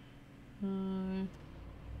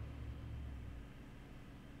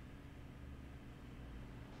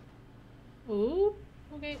 Ooh.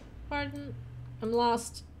 Okay, pardon. I'm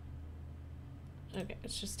lost. Okay,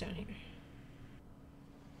 it's just down here.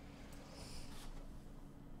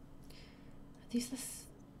 Are these this?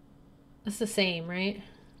 It's the same, right?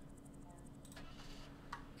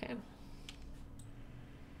 Okay.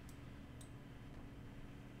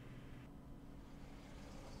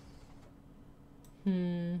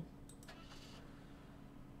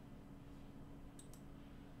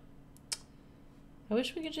 I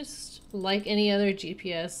wish we could just, like any other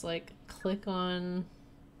GPS, like click on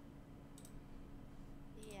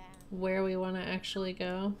where we want to actually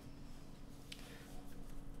go.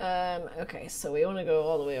 Okay, so we want to go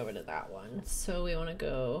all the way over to that one. So we want to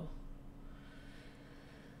go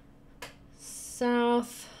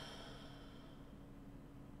south.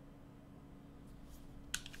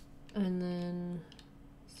 And then,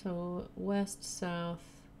 so west, south,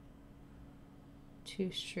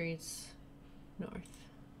 2 streets north.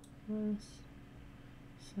 West,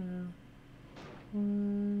 south,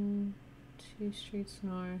 1, 2 streets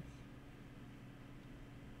north.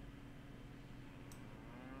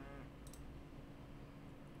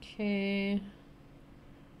 Okay.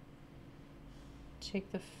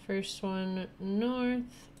 Take the first one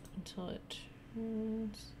north until it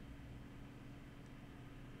turns.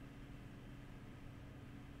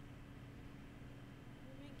 I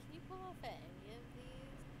mean, can you pull off at any of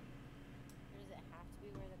these? Or does it have to be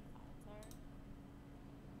where the clouds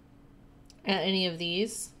are? At any of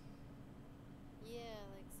these? Yeah,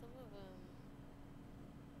 like some of them.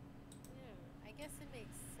 Yeah, I guess it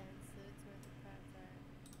makes sense that it's where the clouds are.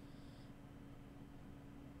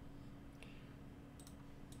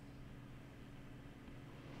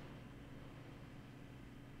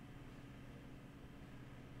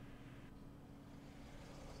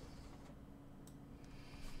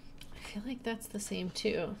 I feel like that's the same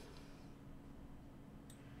too.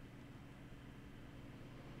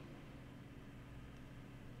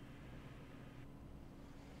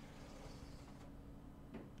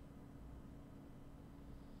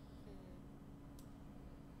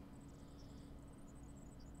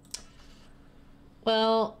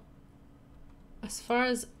 Well, as far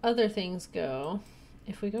as other things go,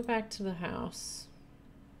 if we go back to the house,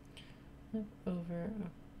 up, over,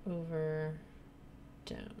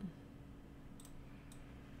 down.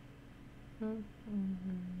 Up, over.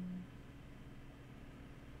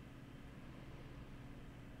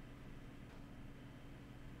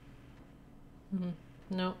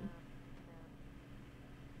 Nope.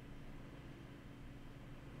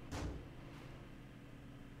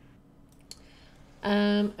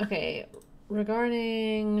 Okay,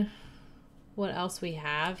 regarding what else we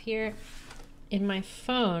have here, in my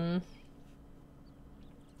phone,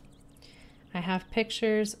 I have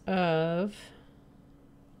pictures of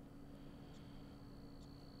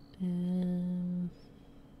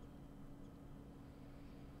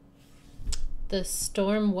the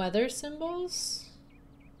storm weather symbols.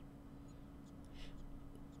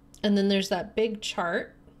 And then there's that big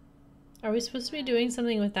chart. Are we supposed to be doing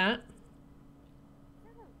something with that?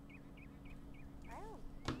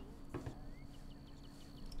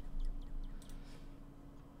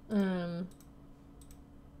 I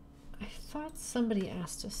thought somebody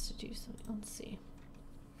asked us to do something. Let's see.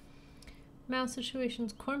 Mouse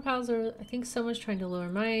situations. Corn pals are, I think someone's trying to lure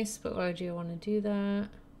mice, but why would you want to do that?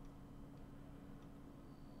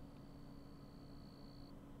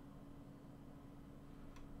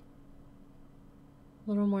 A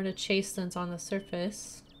little more to chase than's on the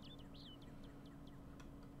surface.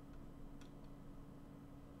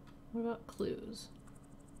 What about clues?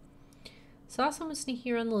 Saw someone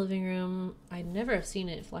sneaking around the living room. I'd never have seen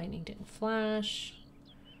it if lightning didn't flash.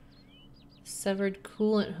 Severed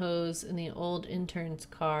coolant hose in the old intern's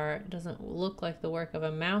car. It doesn't look like the work of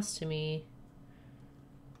a mouse to me.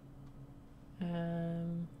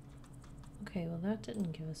 Okay, well that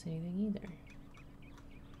didn't give us anything either.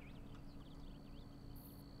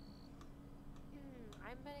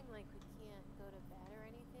 I'm betting like we can't go to bed or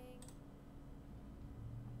anything.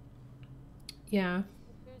 Yeah.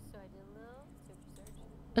 So I did a little search.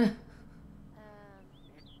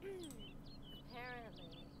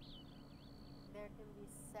 Apparently, there can be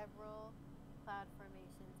several cloud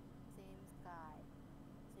formations, same sky.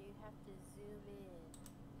 So you have to zoom in.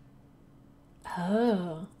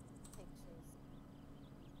 Oh. Pictures.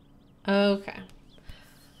 Okay.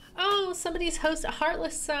 Oh, somebody's host a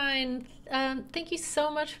heartless sign. Thank you so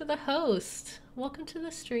much for the host. Welcome to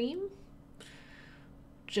the stream.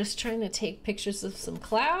 Just trying to take pictures of some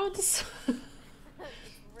clouds. Real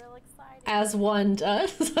exciting. As one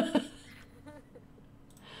does.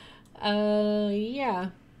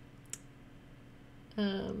 Yeah.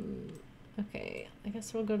 Okay, I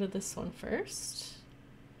guess we'll go to this one first.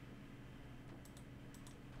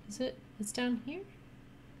 It's down here?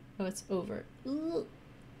 Oh, it's over. Ooh.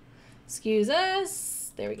 Excuse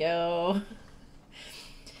us. There we go.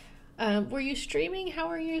 Were you streaming? How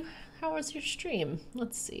are you? How was your stream?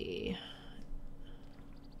 Let's see.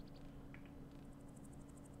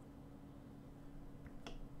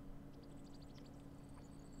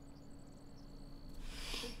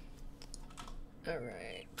 All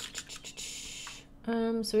right.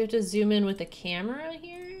 So we have to zoom in with the camera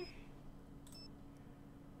here.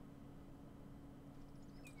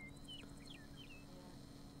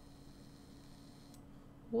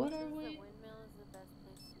 What are Says the we? windmill is the best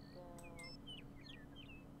place to go.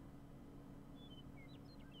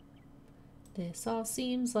 This all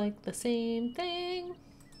seems like the same thing.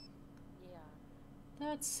 Yeah.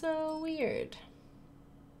 That's so weird.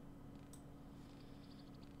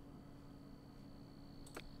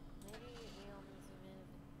 Maybe we only zoom in if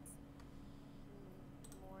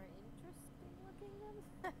it's more interesting looking than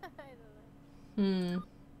I don't know. Hmm.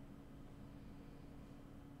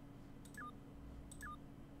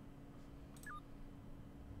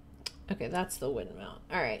 Okay, that's the windmill.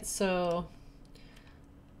 All right, so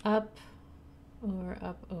up, over,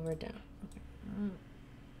 down. Okay.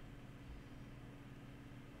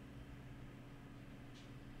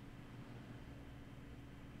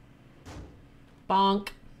 Bonk.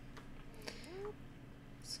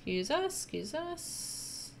 Excuse us, excuse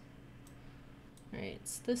us. All right,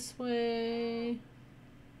 it's this way.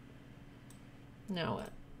 Now what?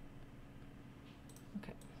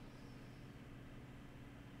 Okay.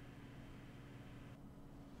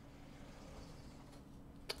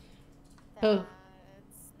 Oh.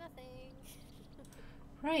 That's nothing.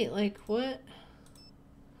 Right, like what?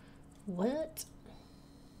 What?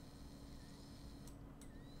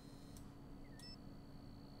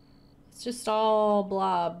 It's just all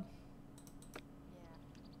blob.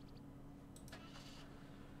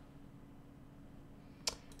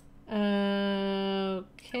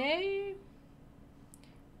 Okay.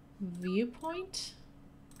 Viewpoint.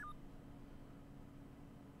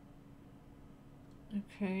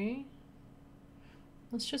 Okay.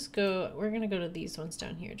 Let's just go, we're gonna go to these ones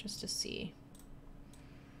down here just to see.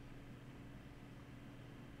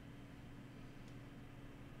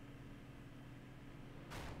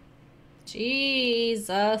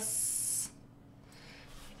 Jesus.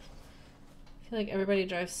 I feel like everybody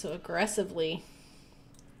drives so aggressively.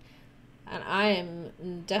 And I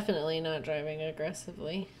am definitely not driving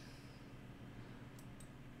aggressively.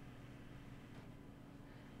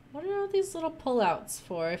 What are all these little pullouts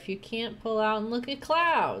for if you can't pull out and look at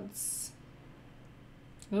clouds?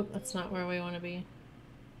 Oh, that's not where we want to be.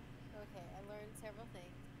 Okay, I learned several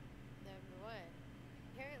things. Number one,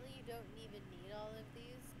 apparently you don't even need all of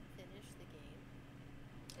these to finish the game.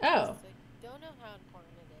 Oh. So I don't know how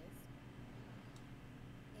important it is.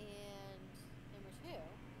 And number two,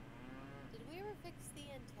 did we ever fix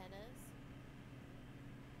the antennas?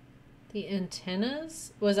 The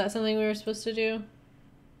antennas? Was that something we were supposed to do?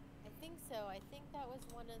 I think so. I think that was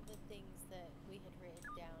one of the things that we had written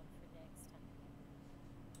down for next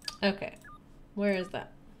time. Okay. Where is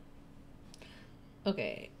that?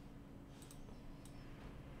 Okay.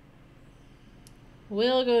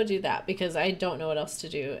 We'll go do that because I don't know what else to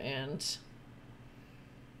do and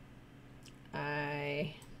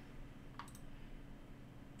I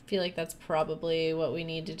feel like that's probably what we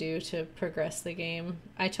need to do to progress the game.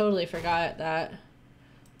 I totally forgot that.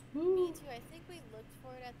 Me Woo. too. I think we looked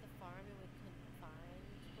for it at the farm and we couldn't find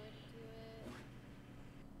where to do it.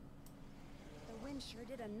 The wind sure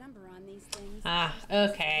did a number on these things. Ah,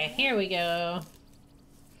 okay. Here we go.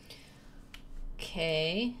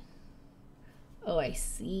 Okay. Oh, I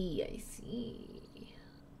see. I see.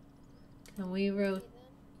 Can we rotate?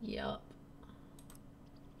 Yup.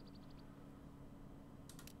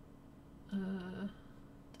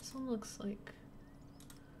 This one looks like.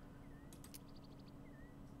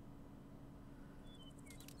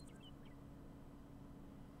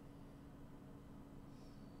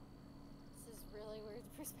 This is really weird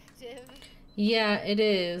perspective. Yeah, it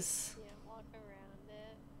is. Can't walk around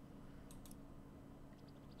it.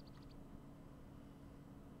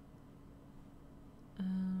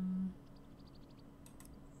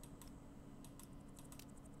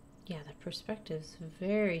 Yeah, the perspective's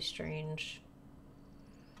very strange.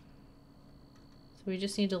 So we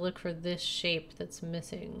just need to look for this shape that's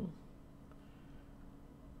missing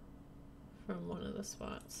from one of the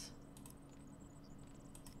spots.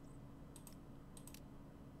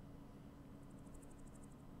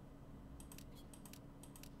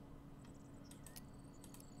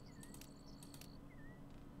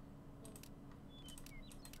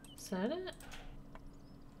 Is that it?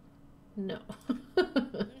 No.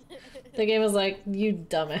 The game was like, you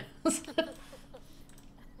dumbass.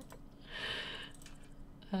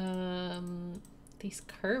 These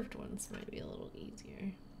curved ones might be a little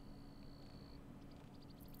easier.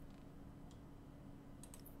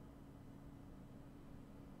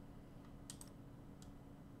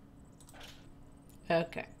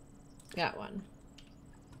 Okay, got one.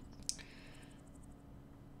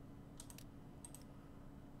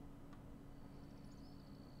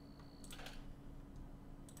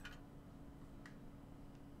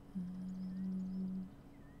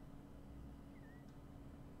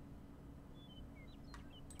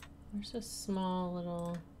 Where's a small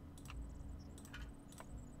little...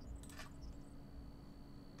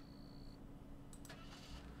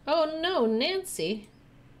 Oh no, Nancy!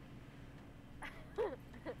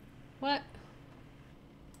 What?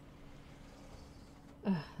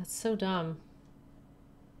 Ugh, that's so dumb.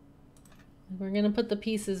 We're gonna put the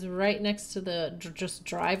pieces right next to the just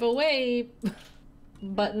drive away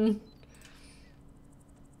button.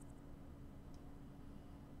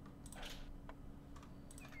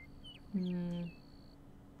 Hmm.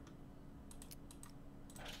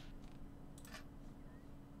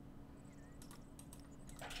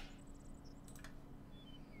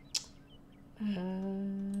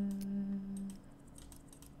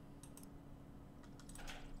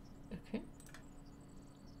 Okay.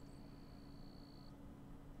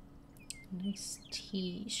 Nice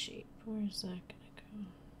T shape. Where's that gonna go?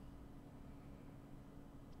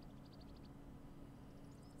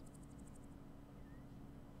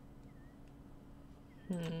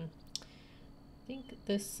 I think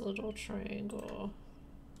this little triangle.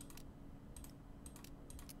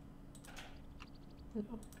 No.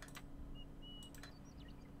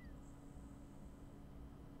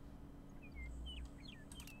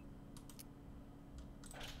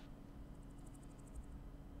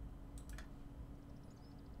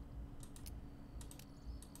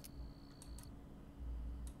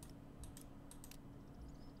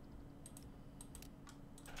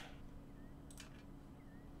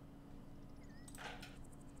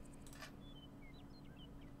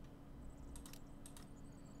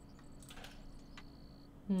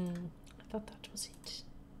 I thought that was it.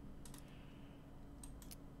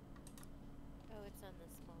 Oh, it's on the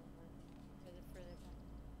small one. Or the further back.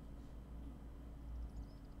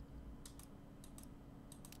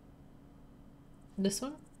 This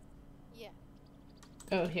one? Yeah.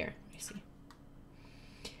 Oh, here. I see.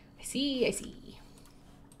 I see, I see.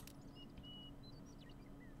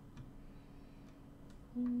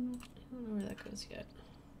 I don't know where that goes yet.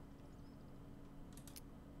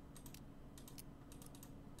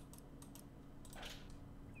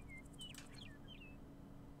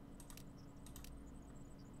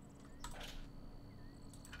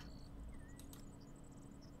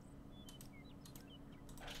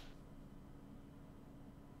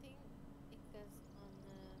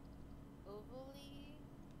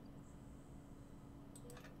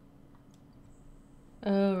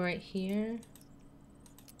 Oh, right here.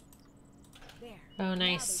 There. Oh, Now they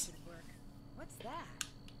nice. should work. What's that?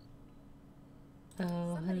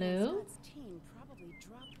 Oh, Somebody in hello? Scott's team probably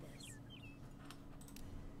dropped this.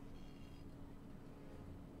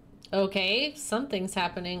 Okay, something's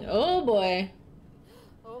happening. Oh boy.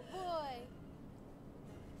 Oh boy.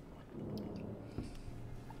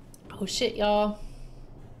 Oh shit, y'all.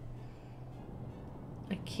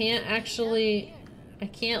 I can't actually... I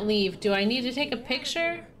can't leave. Do I need to take a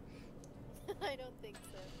picture? I don't think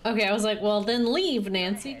so. Okay, I was like, well, then leave,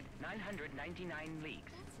 Nancy. 999 leagues.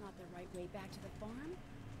 That's not the right way back to the farm.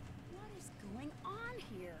 What is going on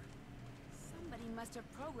here? Somebody must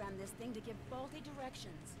have programmed this thing to give faulty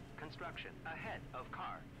directions. Construction ahead of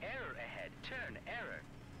car. Error ahead. Turn error.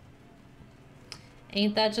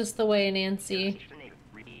 Ain't that just the way, Nancy? Destination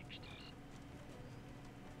reached.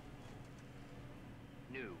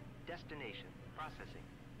 New destination processing.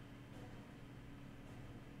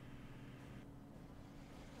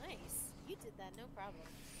 Nice. You did that, no problem.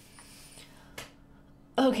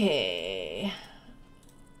 Okay.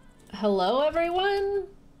 Hello, everyone?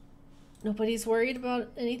 Nobody's worried about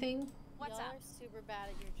anything? What's Y'all up? are super bad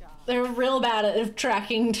at your job. They're real bad at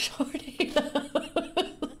tracking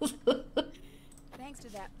tornadoes. Thanks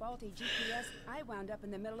to that faulty GPS, I wound up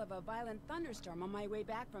in the middle of a violent thunderstorm on my way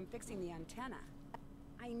back from fixing the antenna.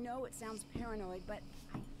 I know it sounds paranoid, but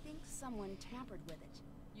I think someone tampered with it.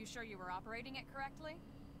 You sure you were operating it correctly?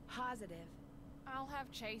 Positive. I'll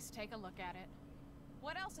have Chase take a look at it.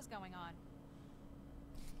 What else is going on?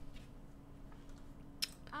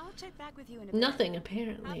 I'll check back with you in a bit. Nothing, Have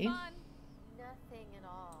apparently. fun. Nothing at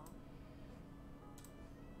all.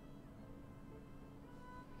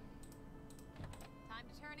 Time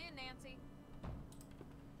to turn in, Nancy.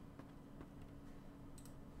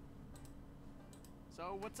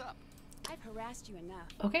 So, what's up? I've harassed you enough.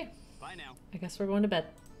 Okay, Bye now. I guess we're going to bed.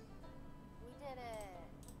 We did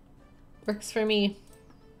it. Works for me.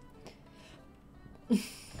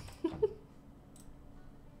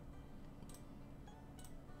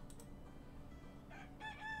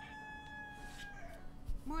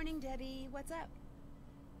 Morning, Debbie. What's up?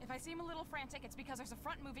 If I seem a little frantic, it's because there's a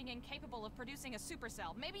front moving in capable of producing a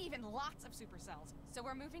supercell, maybe even lots of supercells. So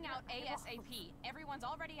we're moving out ASAP. Everyone's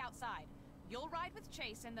already outside. You'll ride with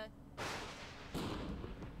Chase in the...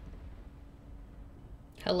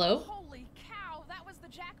 Hello? Holy cow, that was the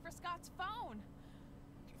jack for Scott's phone.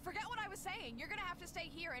 Forget what I was saying. You're gonna have to stay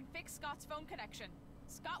here and fix Scott's phone connection.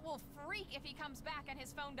 Scott will freak if he comes back and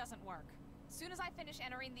his phone doesn't work. As soon as I finish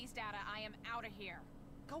entering these data, I am out of here.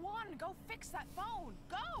 Go on, go fix that phone.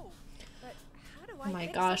 Go! But how do Oh I my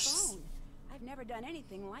fix gosh. the phone? I've never done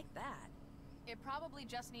anything like that. It probably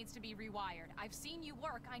just needs to be rewired. I've seen you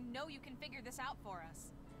work. I know you can figure this out for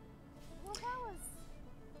us. Well, that was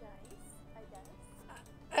nice, I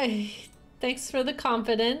guess. Thanks for the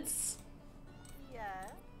confidence.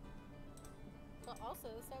 Yeah. But also,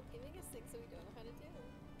 stop giving us things that we don't know how to do.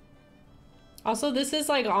 Also, this is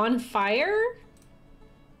like on fire?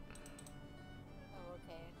 Oh,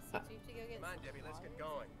 okay. So do you have to go get Come on, some Debbie, let's get water?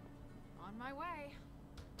 going. On my way.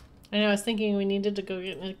 I know, I was thinking we needed to go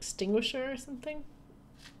get an extinguisher or something.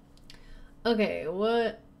 Okay,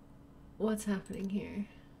 what's happening here?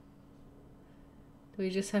 Do we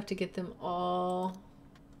just have to get them all?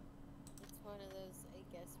 It's one of those, I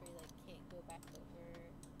guess, where you like can't go back over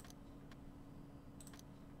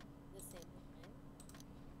the same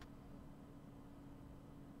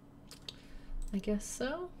line. I guess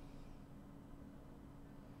so.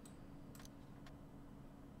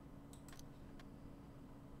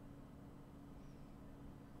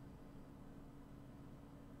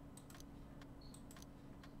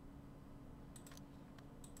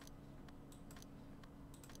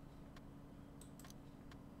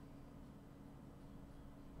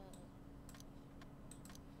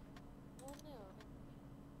 Well,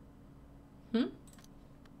 no. Hmm?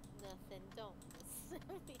 Nothing. Don't listen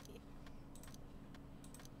to me.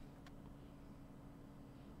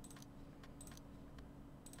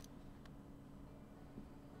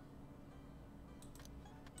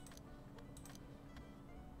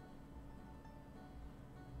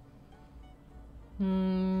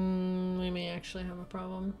 We may actually have a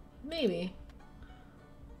problem. Maybe.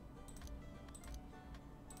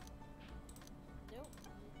 Nope,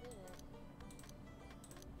 you didn't.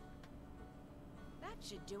 That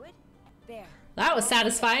should do it. There. That was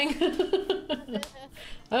satisfying.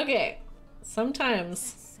 Okay. Sometimes.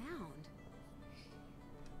 Sound.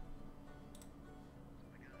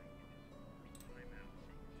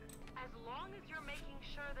 As long as you're making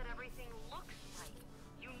sure that everything looks right,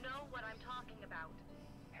 you know what I'm talking about.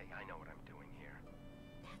 Hey, I know what I'm doing here.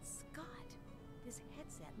 That's Scott. This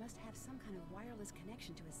headset must have some kind of wireless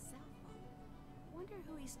connection to his cell phone. Wonder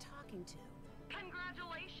who he's talking to.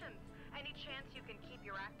 Congratulations! Any chance you can keep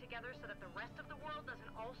your act together so that the rest of the world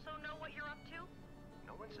doesn't also know what you're up to?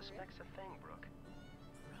 No one suspects a thing, Brooke.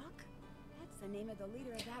 Brooke? That's the name of the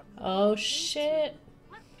leader of that. Oh rebel shit.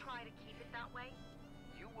 Let's try to keep it that way.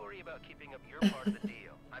 You worry about keeping up your part of the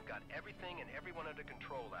deal. I've got everything and everyone under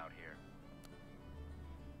control out here.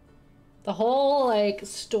 The whole like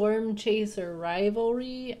storm chaser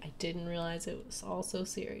rivalry, I didn't realize it was all so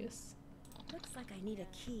serious. Looks like I need a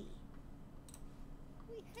key.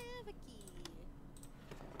 We have a key.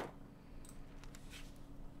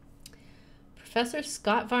 Professor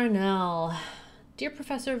Scott Varnell. Dear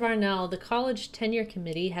Professor Varnell, the college tenure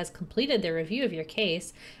committee has completed their review of your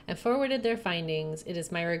case and forwarded their findings. It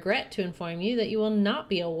is my regret to inform you that you will not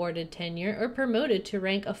be awarded tenure or promoted to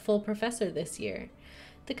rank a full professor this year.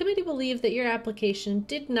 The committee believed that your application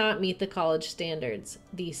did not meet the college standards.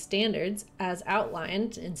 These standards, as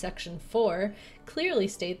outlined in Section 4, clearly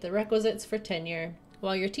state the requisites for tenure.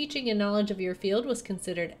 While your teaching and knowledge of your field was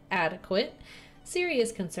considered adequate,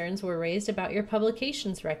 serious concerns were raised about your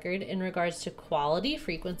publications record in regards to quality,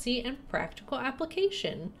 frequency, and practical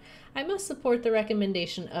application. I must support the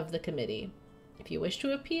recommendation of the committee. If you wish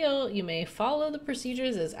to appeal, you may follow the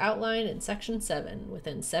procedures as outlined in Section 7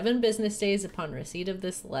 within 7 business days upon receipt of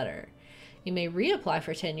this letter. You may reapply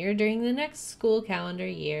for tenure during the next school calendar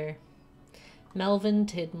year. Melvin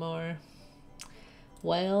Tidmore.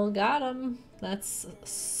 Well, got him. That's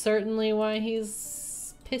certainly why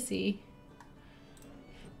he's pissy.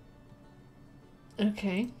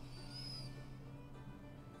 Okay.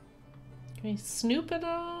 Can we snoop it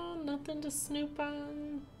on? Nothing to snoop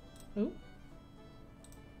on. Ooh.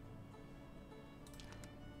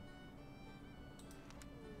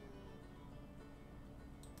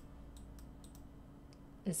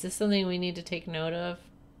 Is this something we need to take note of?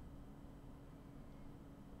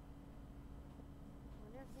 I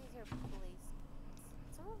wonder if these are placements.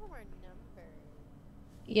 Some of them are numbered.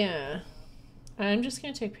 Yeah. I'm just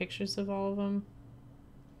going to take pictures of all of them.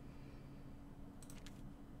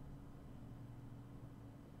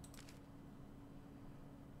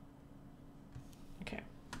 Okay.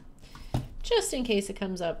 Just in case it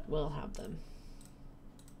comes up, we'll have them.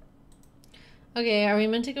 Okay, are we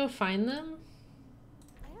meant to go find them?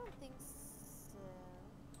 I don't think so.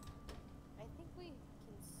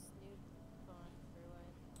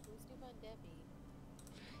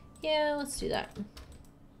 Yeah, let's do that.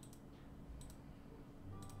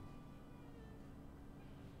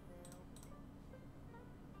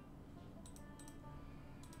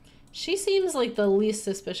 She seems like the least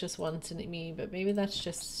suspicious one to me, but maybe that's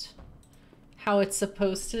just how it's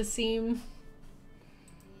supposed to seem.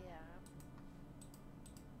 Yeah.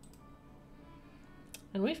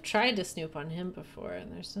 And we've tried to snoop on him before,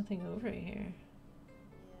 and there's nothing over here.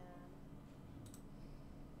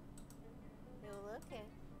 Yeah. Well, okay.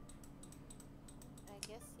 I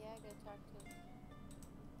guess, yeah, go talk to him.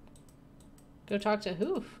 Go talk to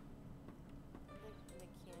who? The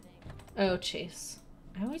mechanic. Oh, Chase.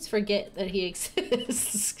 I always forget that he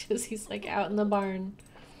exists because he's like out in the barn.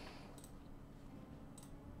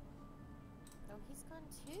 Oh, he's gone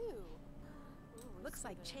too. Ooh, Looks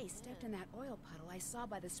like Chase stepped in that oil puddle I saw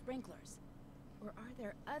by the sprinklers. Or are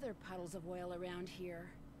there other puddles of oil around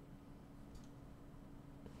here?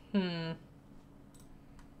 Is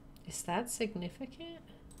that significant?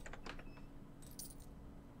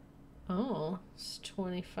 Oh, it's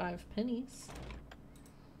 25 pennies.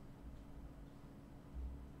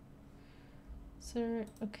 Is there,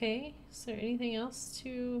 okay, is there anything else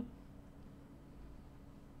to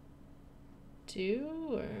do,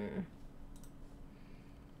 or? I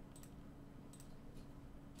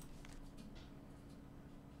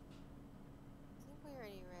think we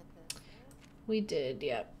already read this, right? We did,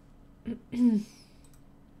 yep. Yeah,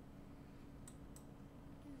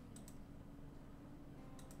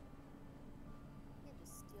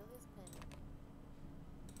 just steal his pen.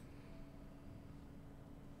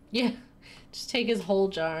 Yeah, just take his whole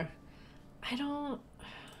jar. I don't... Are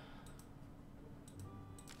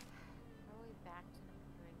we back to number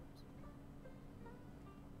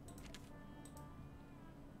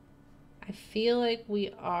 2? I feel like we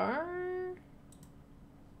are...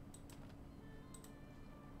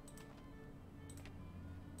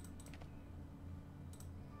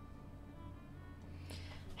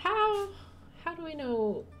 How do we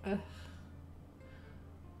know?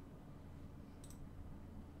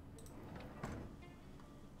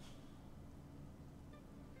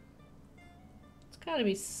 It's got to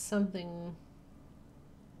be something.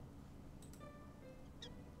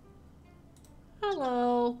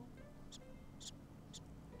 Hello.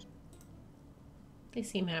 They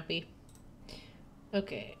seem happy.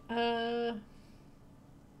 Okay. Try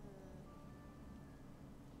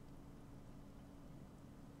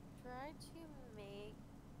to make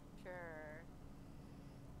sure.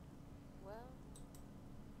 Well,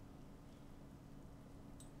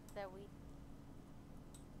 that we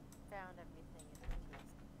found everything in the chest.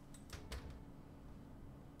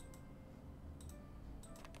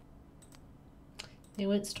 They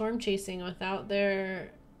went storm chasing without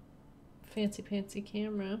their fancy pantsy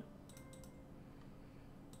camera.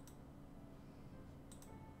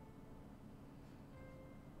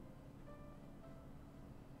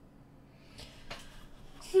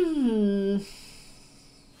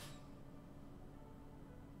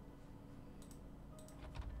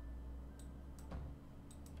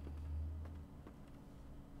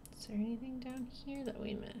 Is there anything down here that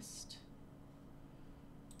we missed?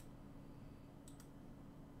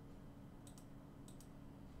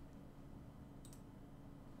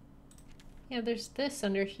 Yeah, there's this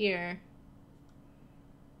under here,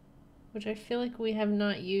 which I feel like we have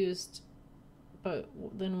not used, but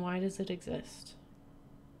then why does it exist?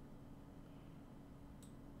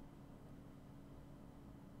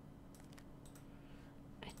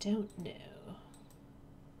 I don't know.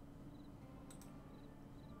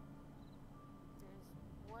 There's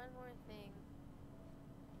one more thing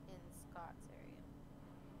in Scott's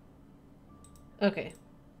area. Okay,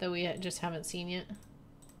 that we just haven't seen yet.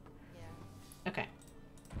 Yeah. Okay.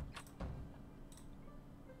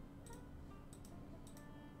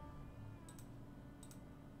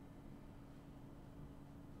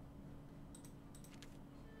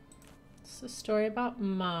 It's a story about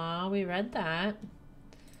Ma. We read that.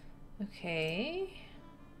 Okay.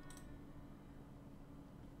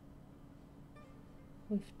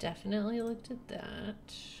 We've definitely looked at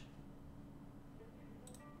that.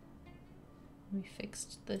 We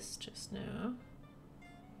fixed this just now.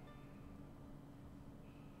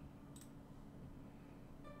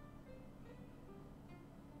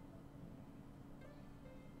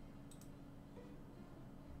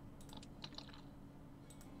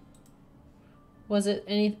 Was it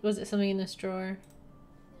something in this drawer?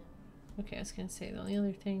 No. Okay, I was gonna say the only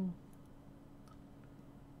other thing.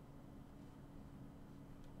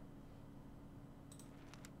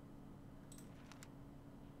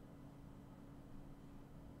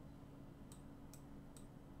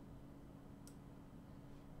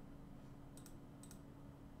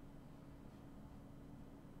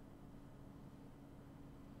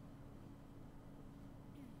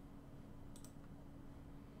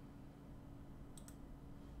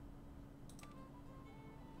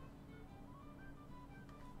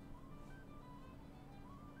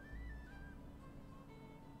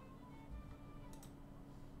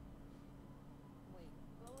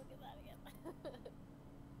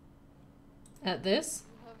 At this?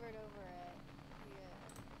 You hovered over it.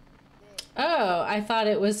 Yeah. Oh, I thought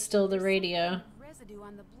it was still the radio. Residue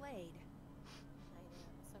on the blade. I know.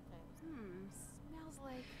 Sometimes. Smells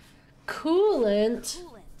like Coolant.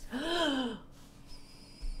 coolant.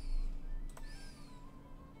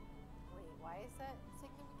 Wait, why is that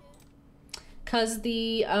significant? Cause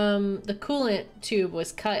the coolant tube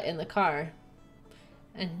was cut in the car,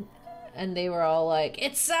 and they were all like,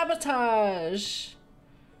 "It's sabotage."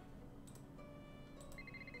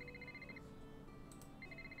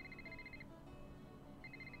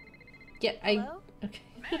 Yeah, Hello? okay.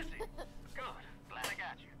 Nancy! Good. Glad I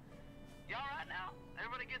got you. You alright now?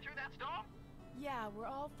 Everybody get through that storm? Yeah, we're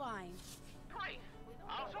all fine. Great. We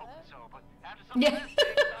don't I was know hoping that. so, but after some Yeah. of this, I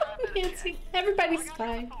better Nancy, check. everybody's I got you on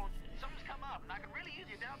fine. the phone. Something's come up, and I could really use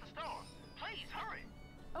you down at the store. Please, hurry.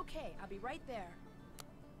 Okay, I'll be right there.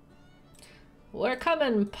 We're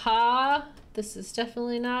coming, Pa. This is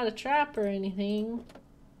definitely not a trap or anything.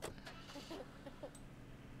 I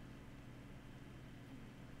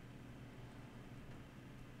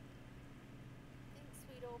think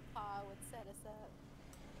sweet old Pa would set us up.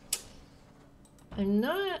 I'm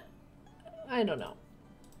not. I don't know.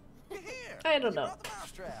 You're here. I don't You know. brought the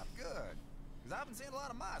mousetrap. Good. Because I've been seeing a lot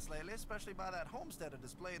of mice lately, especially by that homesteader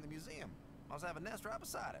display in the museum. Must have a nest right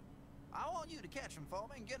beside it. I want you to catch them for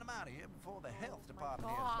me and get them out of here before the health department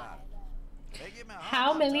hears about it. They give me a How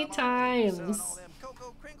hard many time already for selling times? all them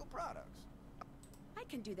Cocoa Kringle products. I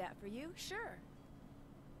can do that for you, sure.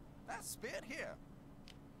 That spit here.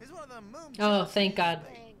 He's one of them moon. Oh, thank God.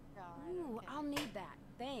 Thank God. Ooh, Okay. I'll need that.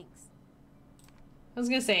 Thanks. I was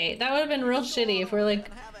gonna say, that would have been real shitty if we're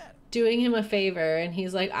like doing him a favor and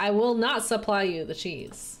he's like, I will not supply you the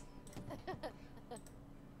cheese.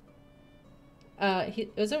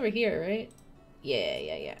 It was over here, right?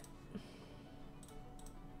 Yeah.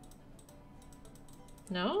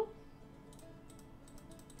 No?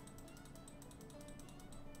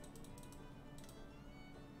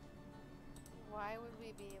 Why would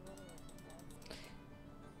we be able to?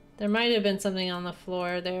 There might have been something on the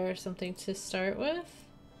floor there or something to start with.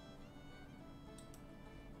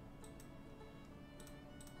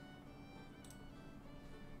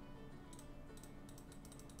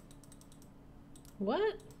 What?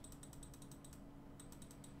 It's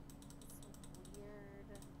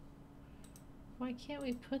weird. Why can't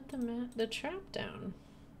we put the trap down?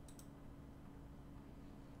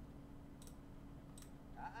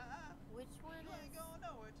 Which one You ain't is going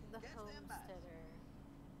nowhere till the you catch them mice. homesteader?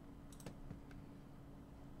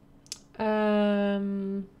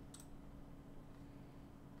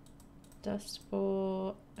 Dust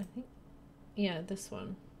bowl, I think, yeah, this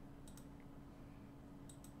one.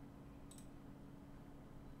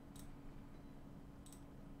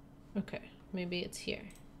 Okay, maybe it's here.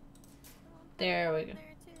 There we go.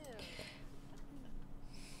 There too.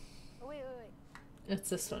 Oh, wait. It's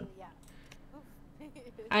this one. Yeah.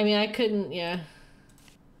 I mean, I couldn't, yeah.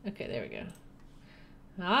 Okay, there we go.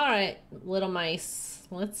 All right, little mice,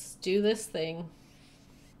 let's do this thing.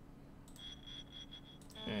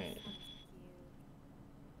 All right.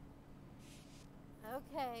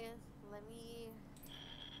 Okay, let me.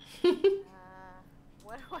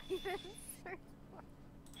 What do I even search for?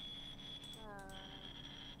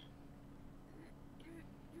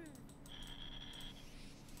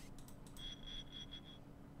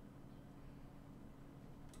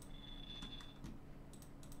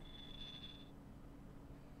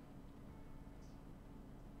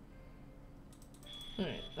 All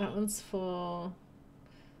right, that one's full.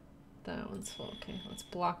 That one's full. Okay, let's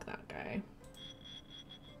block that guy.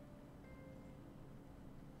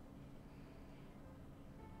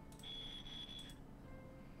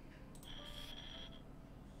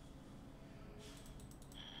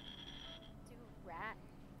 Do rat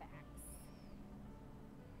facts.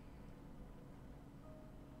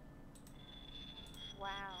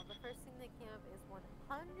 Wow, the first thing that came up is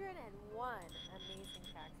 101 amazing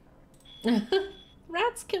facts.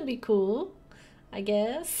 Rats can be cool, I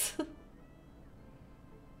guess.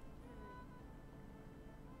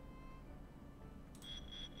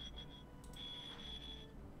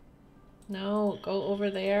 No, go over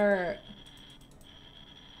there. I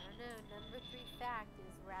don't know. Number 3 fact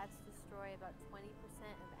is rats destroy about 20%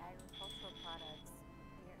 of agricultural products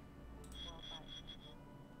here worldwide.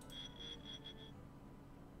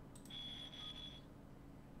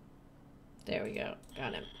 There we go.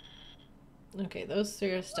 Got him. Okay, those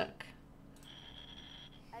three are stuck.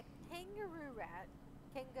 A kangaroo rat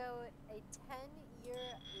can go a 10-year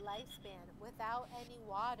lifespan without any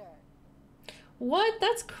water. What?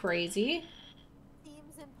 That's crazy.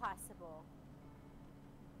 Seems impossible.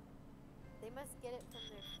 They must get it from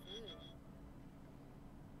their food.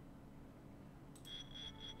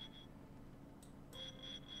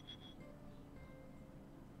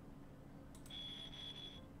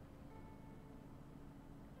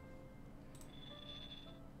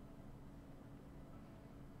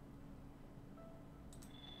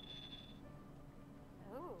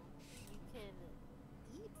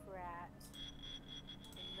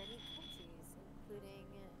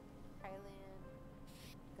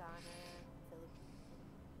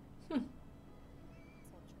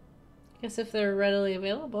 Guess if they're readily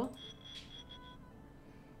available.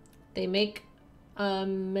 They make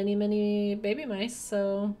many baby mice,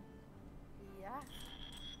 so Yeah.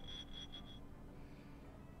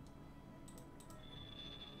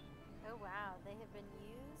 Oh wow, they have been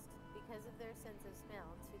used because of their sense of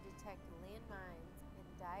smell to detect landmines and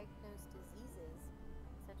diagnose diseases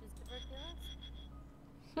such as tuberculosis.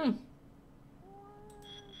 hmm.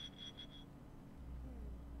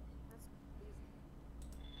 That's crazy.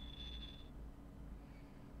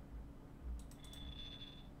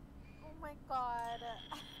 Oh my god.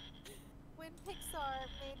 When Pixar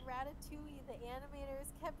made Ratatouille, the animators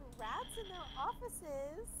kept rats in their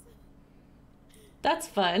offices That's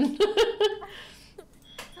fun. to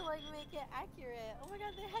like make it accurate. Oh my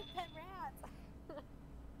god, they had pet rats.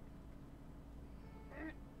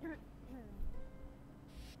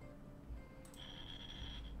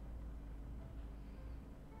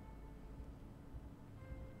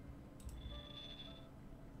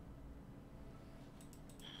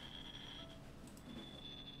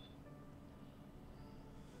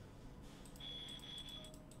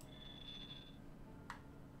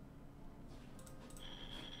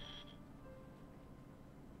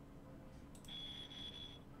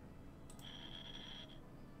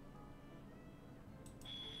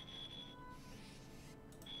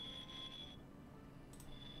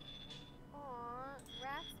 Aw,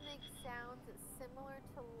 rats make sounds similar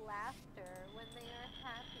to laughter when they are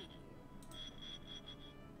happy.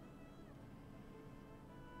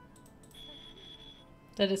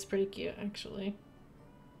 That is pretty cute, actually.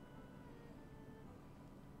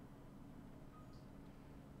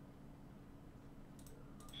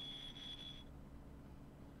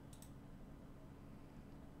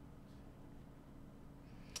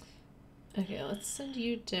 Okay, let's send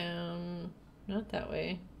you down. Not that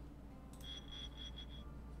way.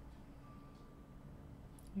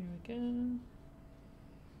 Here we go.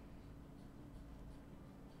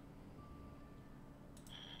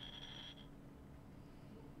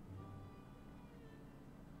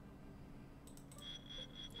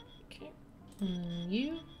 Okay, and then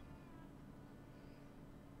you. I'm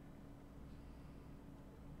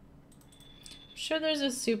sure there's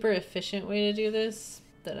a super efficient way to do this,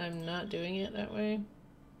 that I'm not doing it that way.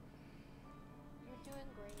 You're doing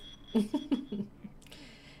great.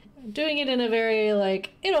 I'm doing it in a very,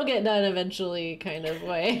 like, it'll get done eventually kind of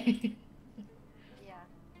way. Yeah,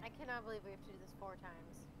 I cannot believe we have to do this 4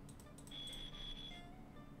 times.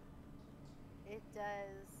 It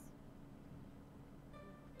does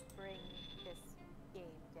bring this game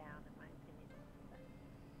down, in my opinion.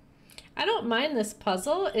 I don't mind this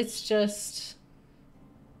puzzle, it's just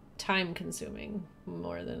time consuming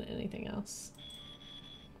more than anything else.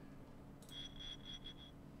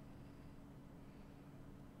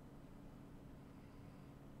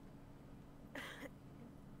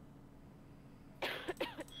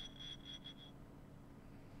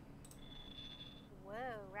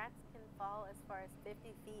 Whoa, rats can fall as far as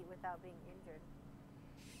 50 feet without being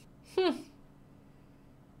injured.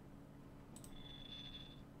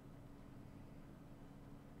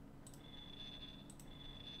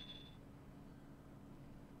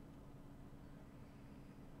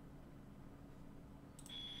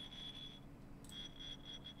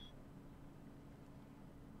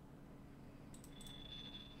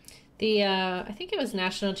 The I think it was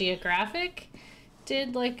National Geographic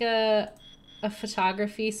did like a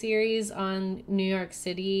photography series on New York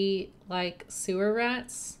City, like sewer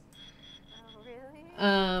rats. Oh, really?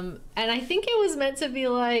 And I think it was meant to be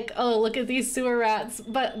like, oh, look at these sewer rats,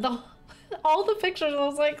 but all the pictures, I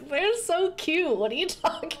was like, they're so cute. What are you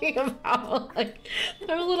talking about? Like,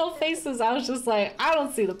 their little faces, I was just like, I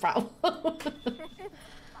don't see the problem.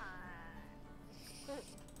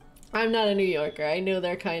 I'm not a New Yorker. I know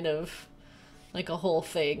they're kind of like a whole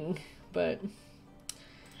thing, but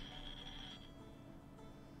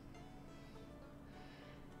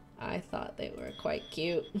I thought they were quite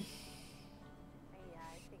cute. Yeah,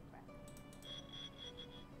 I think that.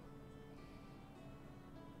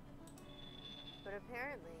 But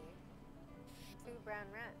apparently, 2 brown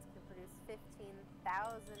rats can produce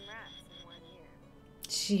 15,000 rats in 1 year.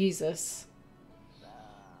 Jesus.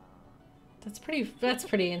 That's pretty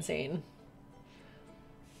insane.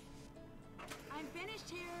 I'm finished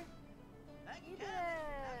here. You did it!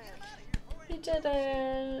 You did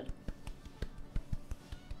it.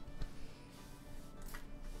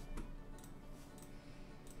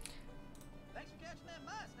 Thanks for catching that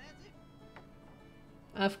mice, Nancy.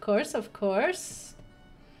 Of course, of course.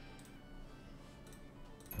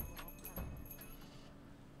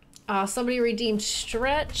 Somebody redeemed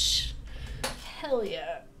Stretch. Hell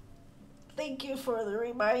yeah. Thank you for the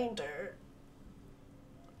reminder.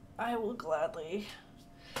 I will gladly.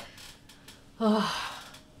 Oh,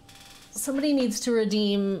 somebody needs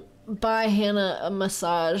to buy Hannah a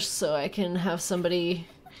massage so I can have somebody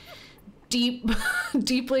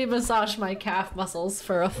deeply massage my calf muscles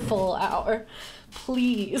for a full hour.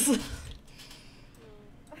 Please.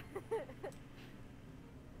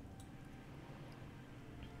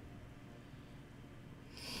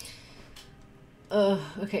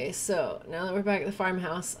 Okay, so now that we're back at the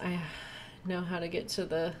farmhouse, I know how to get to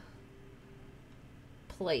the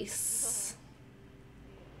place.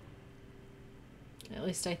 At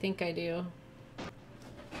least I think I do.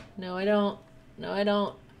 No, I don't. No, I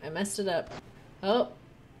don't. I messed it up. Oh.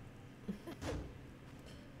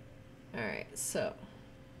 Alright, so.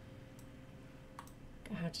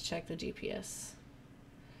 I have to check the GPS.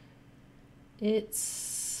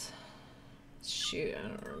 It's... Shoot, I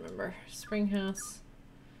don't remember. Spring house.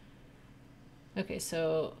 Okay,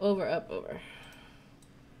 so over, up, over.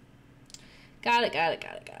 Got it, got it,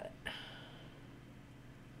 got it, got it.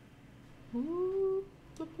 Ooh.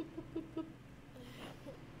 Boop, boop, boop, boop, boop.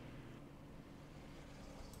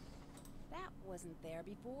 That wasn't there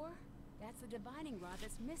before. That's the divining rod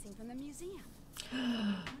that's missing from the museum. I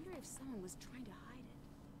wonder if someone was trying to hide it.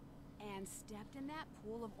 And stepped in that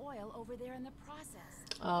pool of oil over there in the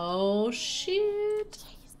process. Oh, shit.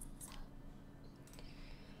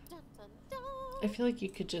 Dun, dun, dun. I feel like you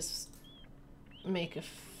could just make a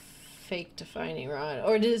fake defining rod.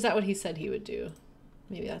 Or is that what he said he would do?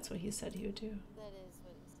 Maybe that's what he said he would do. That is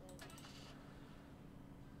what he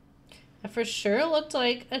said. That for sure looked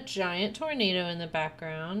like a giant tornado in the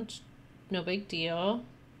background. No big deal.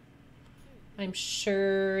 I'm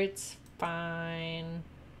sure it's fine.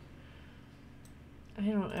 I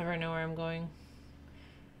don't ever know where I'm going.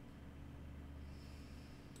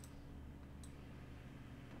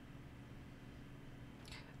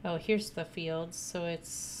 Oh, here's the fields, so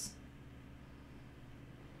it's...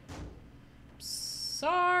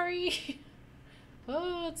 Sorry!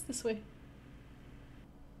 Oh, it's this way.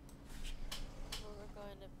 Well, we're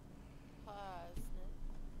going to pause it.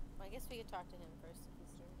 Well, I guess we could talk to him first if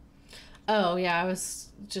he's here. Oh, yeah, I was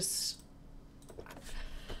just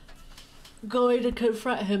going to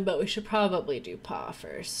confront him, but we should probably do Pa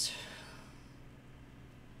first.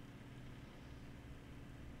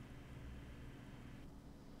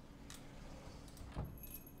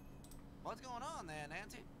 What's going on there,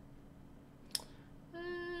 Nancy?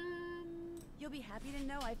 You'll be happy to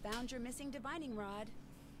know I found your missing divining rod.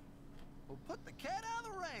 Well, put the cat out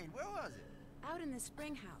of the rain. Where was it? Out in the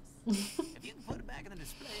spring house. If you can put it back in the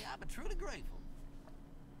display, I'll be truly grateful.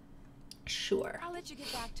 Sure. I'll let you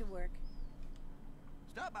get back to work.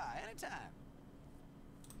 Stop by anytime.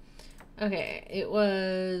 Okay, it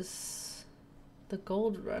was the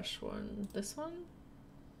Gold Rush one. This one?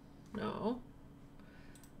 No.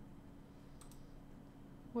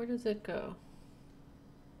 Where does it go?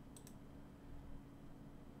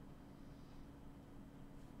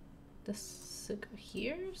 Does it go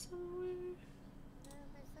here somewhere?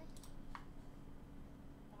 There's like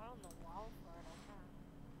on the wall for it, I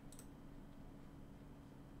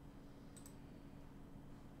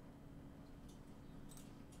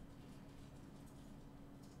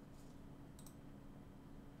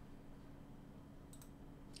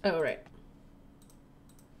thought. Oh, right.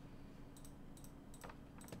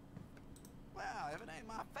 Wow, Evan ain't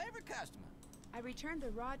my favorite customer. I returned the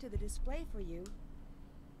rod to the display for you.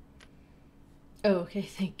 Oh, okay,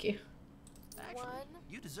 thank you. Actually,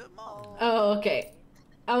 you deserve more. Oh, okay.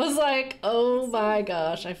 I was like, oh my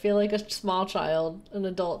gosh, I feel like a small child, an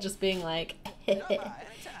adult just being like, Stop by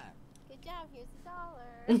anytime. Good job, here's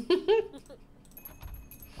 $1.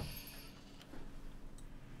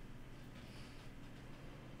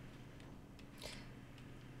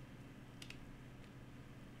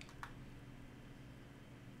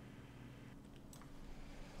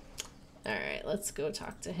 Alright, let's go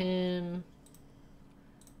talk to him.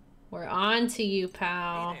 We're on to you,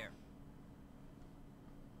 pal. Hey there.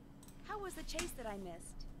 How was the chase that I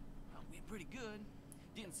missed? Well, we're pretty good.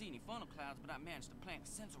 Didn't see any funnel clouds, but I managed to plant a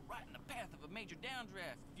sensor right in the path of a major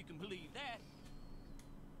downdraft, if you can believe that.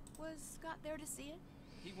 Was Scott there to see it?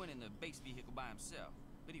 He went in the base vehicle by himself,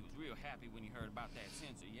 but he was real happy when he heard about that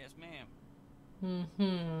sensor. Yes, ma'am.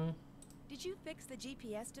 Mm-hmm. Did you fix the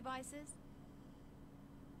GPS devices?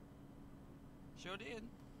 Sure did.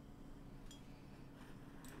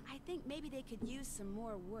 I think maybe they could use some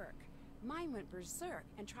more work. Mine went berserk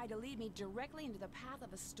and tried to lead me directly into the path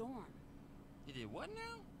of a storm. It did what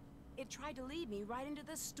now? It tried to lead me right into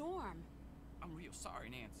the storm. I'm real sorry,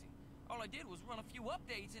 Nancy. All I did was run a few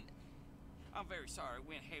updates and... I'm very sorry it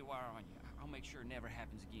went haywire on you. I'll make sure it never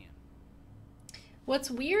happens again. What's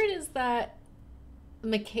weird is that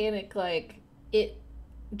mechanic, like, it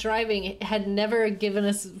driving had never given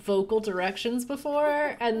us vocal directions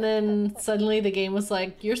before, and then suddenly the game was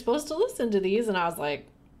like, you're supposed to listen to these, and I was like,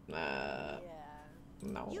 no.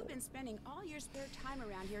 You've been spending all your spare time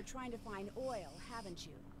around here trying to find oil, haven't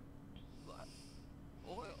you? What?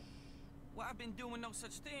 Oil? Well, I've been doing no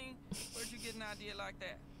such thing. Where'd you get an idea like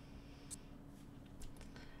that?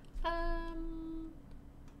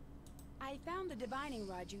 I found the divining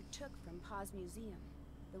rod you took from Pa's museum.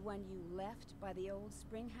 The one you left by the old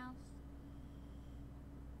spring house.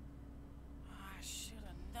 I should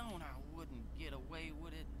have known I wouldn't get away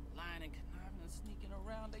with it. Lying and conniving and sneaking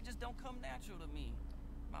around, they just don't come natural to me.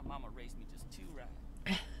 My mama raised me just too right.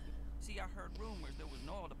 See, I heard rumors there was an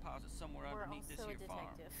oil deposit somewhere underneath this here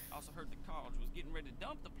farm. I also heard the college was getting ready to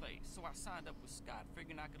dump the place, so I signed up with Scott,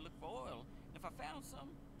 figuring I could look for oil. And if I found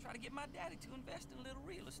some, try to get my daddy to invest in a little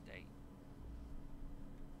real estate.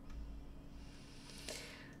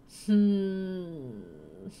 And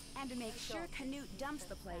to make sure Canute dumps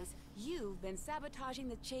the place, you've been sabotaging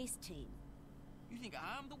the chase team. You think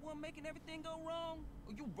I'm the one making everything go wrong?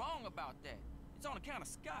 Well, you're wrong about that. It's on account of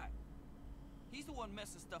Scott. He's the one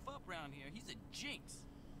messing stuff up around here. He's a jinx.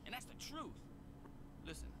 And that's the truth.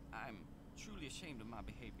 Listen, I'm truly ashamed of my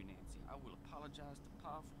behavior, Nancy. I will apologize to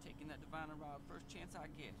Pa for taking that divining rod first chance I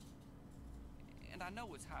get. And I know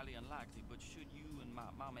it's highly unlikely, but should you and my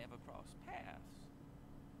mama ever cross paths?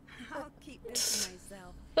 I'll keep this to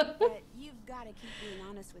myself, but you've got to keep being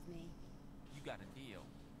honest with me. You got a deal.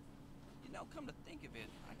 You know, come to think of it,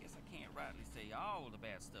 I guess I can't rightly say all the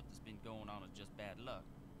bad stuff that's been going on is just bad luck.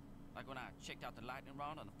 Like when I checked out the lightning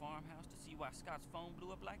rod on the farmhouse to see why Scott's phone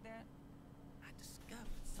blew up like that, I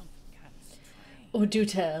discovered something kind of strange. Oh, do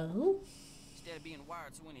tell. Instead of being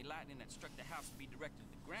wired so any lightning that struck the house would be directed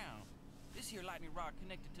to the ground, this here lightning rod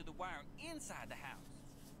connected to the wire inside the house.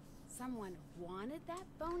 Someone wanted that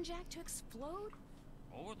bone jack to explode?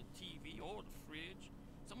 Or the TV, or the fridge.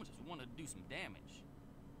 Someone just wanted to do some damage.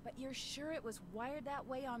 But you're sure it was wired that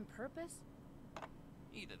way on purpose?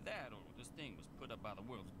 Either that, or this thing was put up by the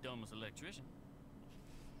world's dumbest electrician.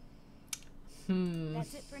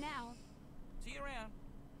 That's it for now. See you around.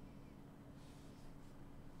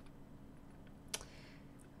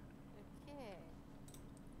 Okay.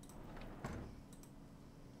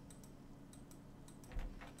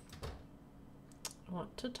 I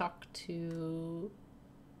want to talk to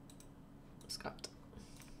Scott.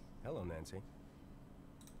 Hello, Nancy.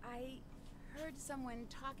 I heard someone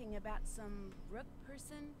talking about some Brooke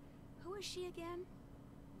person. Who is she again?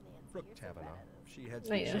 Brooke Taverner. She heads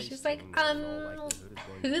I know, she's like,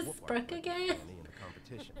 who's Brooke again? In the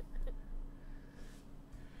competition.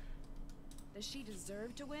 Does she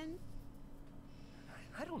deserve to win?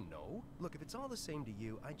 I don't know. Look, if it's all the same to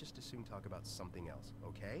you, I just as soon talk about something else,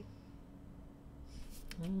 okay?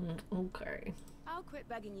 Okay. I'll quit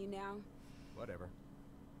bugging you now. Whatever.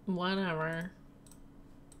 Whatever.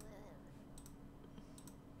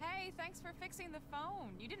 Hey, thanks for fixing the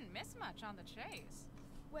phone. You didn't miss much on the chase.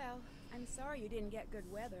 Well, I'm sorry you didn't get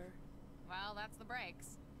good weather. Well, that's the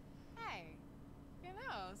breaks. Hey, you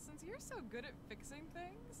know, since you're so good at fixing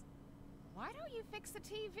things, why don't you fix the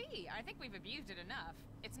TV? I think we've abused it enough.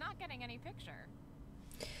 It's not getting any picture.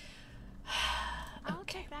 I'll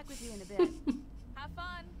check back with you in a bit. Have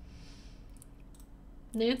fun.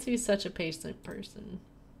 Nancy's such a patient person.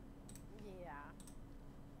 Yeah.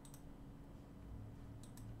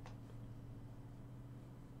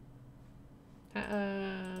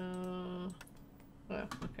 Oh,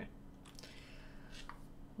 okay.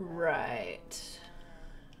 Right.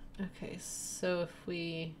 Okay, so if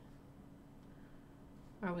we...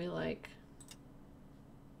 Are we like...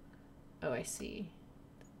 Oh, I see.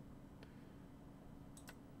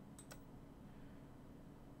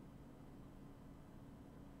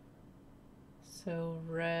 So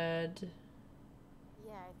red.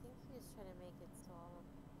 Yeah, I think he was trying to make it so all of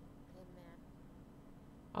them match.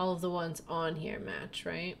 All of the ones on here match,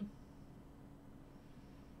 right?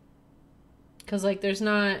 Because, like, there's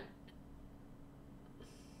not...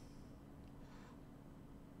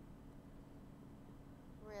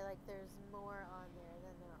 Where, like, there's more on there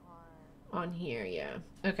than there are... On here, yeah.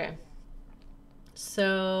 Okay.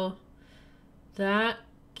 So, that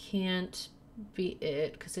can't be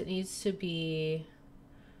it, because it needs to be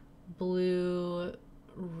blue,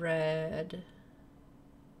 red...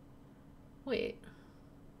 Wait.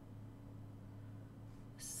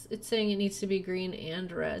 It's saying it needs to be green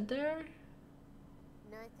and red there?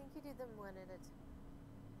 No, I think you do them one at a time.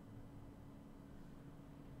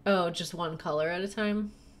 Oh, just one color at a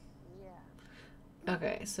time? Yeah.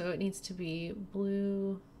 Okay, so it needs to be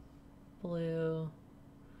blue, blue,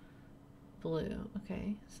 blue.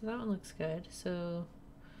 Okay, so that one looks good. So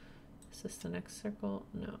is this the next circle?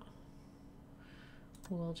 No.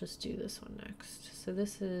 We'll just do this one next. So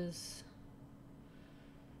this is,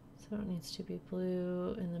 so it needs to be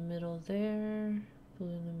blue in the middle there, blue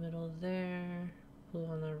in the middle there, blue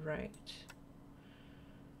on the right.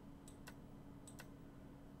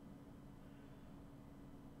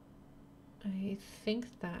 I think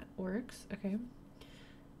that works. Okay.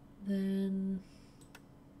 Then,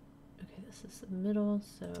 okay, this is the middle,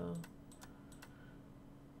 so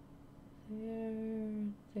there.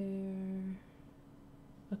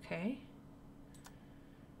 Okay.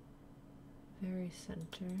 Very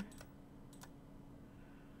center.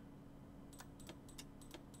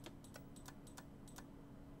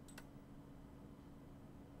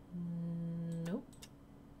 Nope.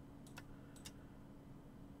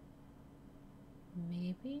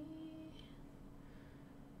 Maybe.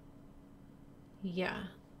 Yeah,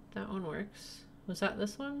 that one works. Was that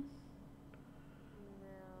this one? No.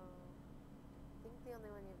 I think the only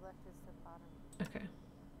one you've left is the bottom. Okay.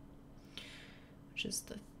 Which is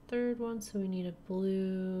the third one, so we need a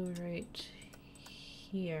blue right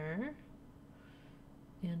here.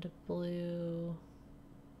 And a blue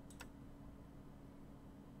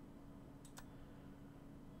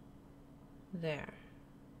there.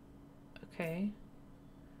 Okay.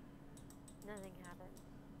 Nothing happened.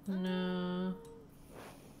 No.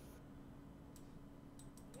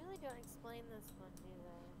 Really don't explain this one, do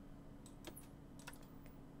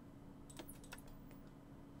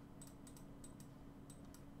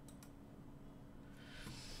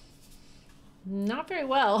they? Not very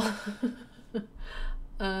well. You have to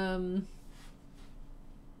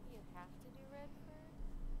do red first?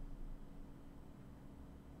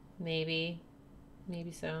 Maybe.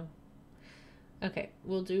 Maybe so. Okay,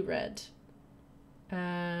 we'll do red.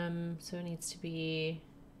 So it needs to be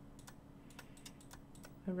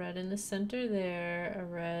a red in the center there, a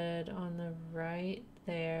red on the right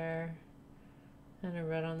there, and a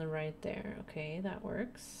red on the right there. Okay, that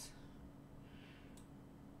works.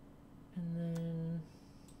 And then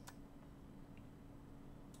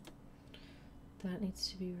that needs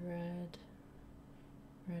to be red.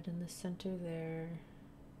 Red in the center there.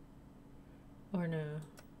 Or no,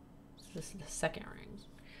 so this is the second ring.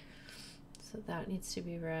 So that needs to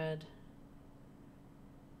be red.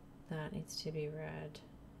 That needs to be red.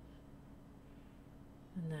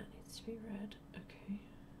 And that needs to be red. Okay.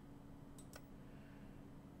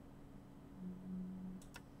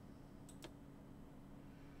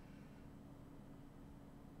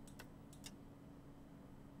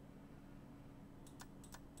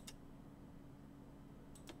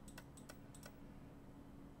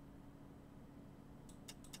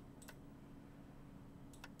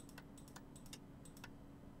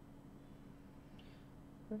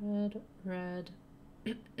 Red, red,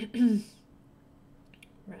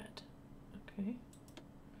 red. Okay.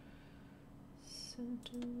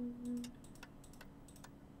 Center.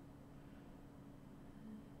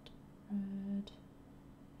 Red.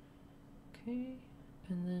 Okay.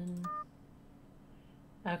 And then.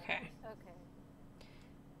 Okay. Okay.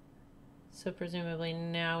 So presumably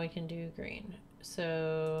now we can do green.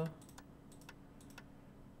 So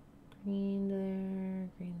green there,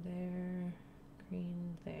 green there.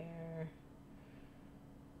 Green there.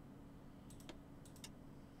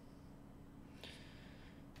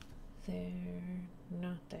 There,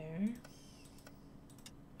 not there.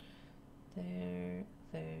 There,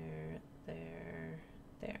 there,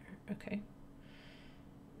 there. Okay.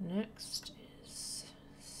 Next is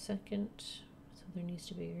second. So there needs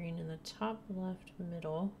to be green in the top left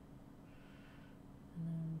middle.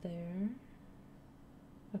 And then there.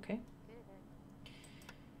 Okay.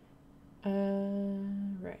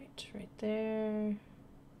 Right there,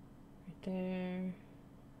 right there,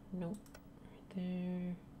 nope, right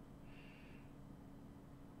there,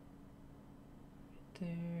 right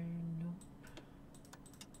there, nope,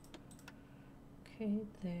 okay,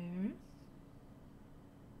 there.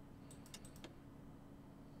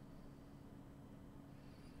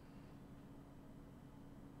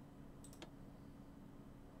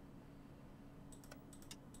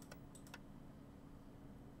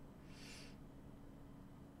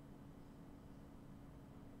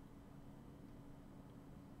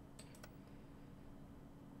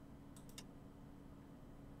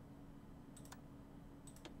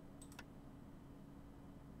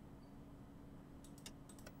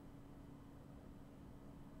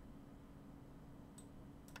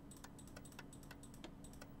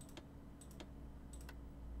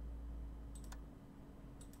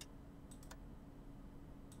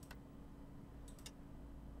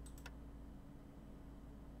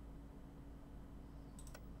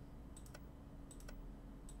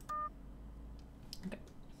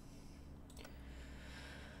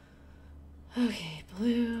 Okay,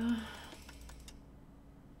 blue.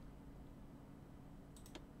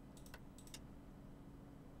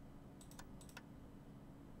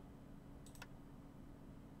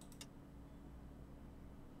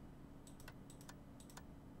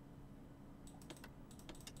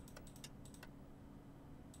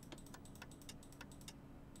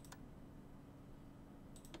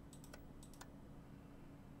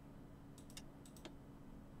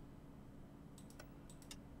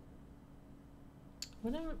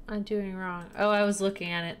 What am I doing wrong? Oh, I was looking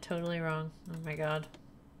at it totally wrong. Oh my god.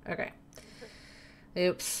 Okay.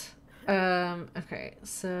 Oops. Okay,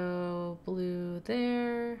 so blue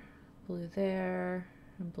there,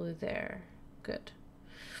 and blue there. Good.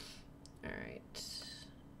 Alright.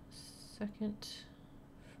 Second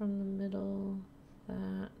from the middle,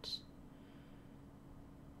 that.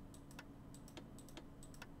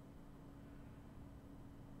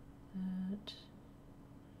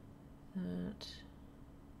 That.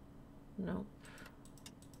 Nope.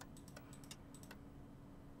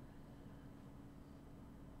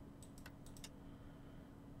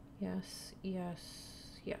 Yes,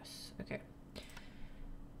 yes, yes. Okay.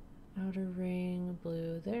 Outer ring,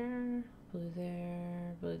 blue there, blue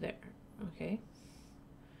there, blue there. Okay.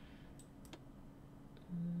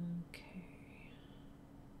 Okay.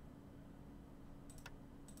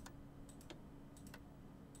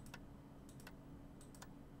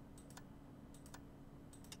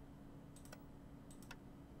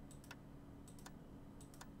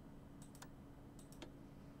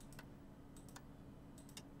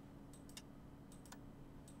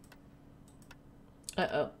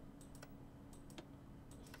 Uh-oh.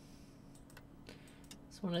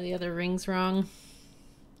 Is one of the other rings wrong?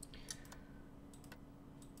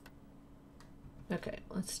 Okay,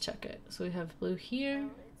 let's check it. So we have blue here. Oh,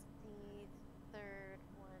 it's the third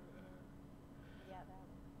one in. Yeah, that one.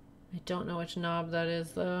 I don't know which knob that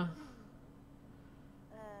is, though.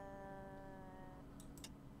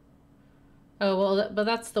 Oh, well, but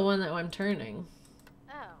that's the one that I'm turning.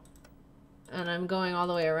 Oh. And I'm going all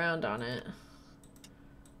the way around on it.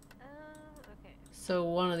 Okay. So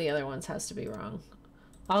one of the other ones has to be wrong.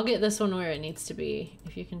 I'll get this one where it needs to be,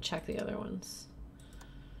 if you can check the other ones.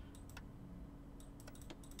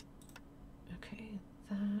 Okay,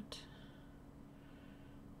 that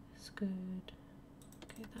is good.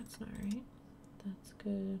 Okay, that's not right. That's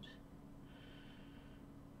good.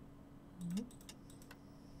 Nope.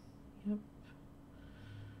 Yep.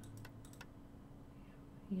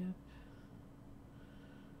 Yep.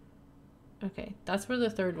 Okay, that's where the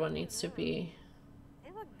third one needs to be. They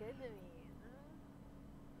look good to me.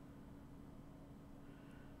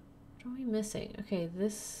 What are we missing? Okay,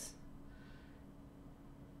 this...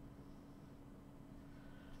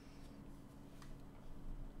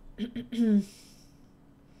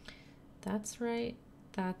 That's right.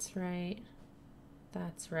 That's right.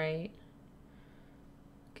 That's right.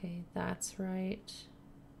 Okay, that's right.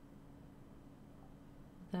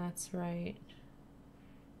 That's right.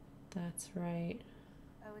 That's right.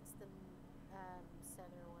 Oh, it's the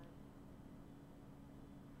center one.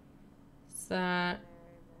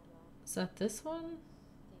 Is that this one?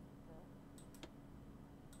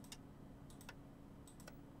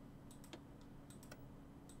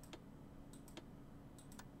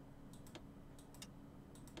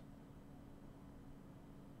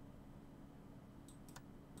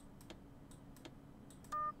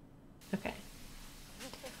 Okay.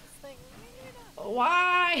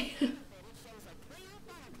 Why?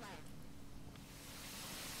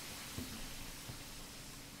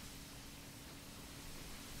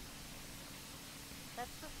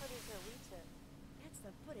 That's the footage that we took. That's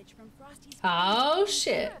the footage from Frosty's. Oh,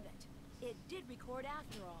 shit. It did record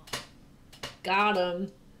after all. Got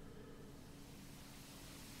him.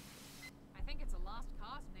 I think it's a lost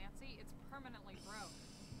cause, Nancy. It's permanently broke.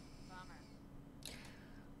 Bummer.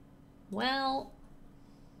 Well,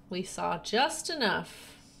 we saw just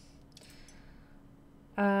enough.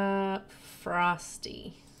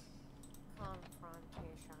 Frosty.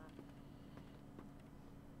 Confrontation.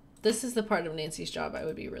 This is the part of Nancy's job I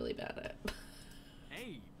would be really bad at.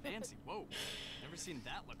 Hey, Nancy, whoa. Never seen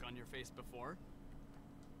that look on your face before.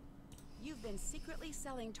 You've been secretly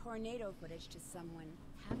selling tornado footage to someone,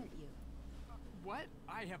 haven't you? What?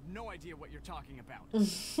 I have no idea what you're talking about.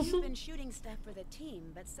 You've been shooting stuff for the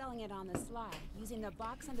team, but selling it on the sly, using the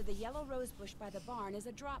box under the yellow rose bush by the barn as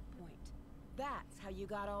a drop point. That's how you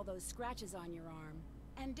got all those scratches on your arm.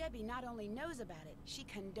 And Debbie not only knows about it, she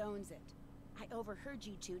condones it. I overheard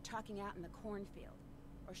you two talking out in the cornfield.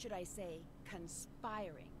 Or should I say,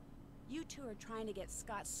 conspiring. You two are trying to get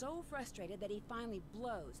Scott so frustrated that he finally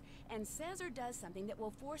blows and says or does something that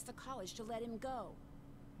will force the college to let him go.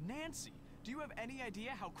 Nancy, do you have any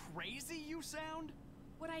idea how crazy you sound?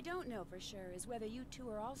 What I don't know for sure is whether you two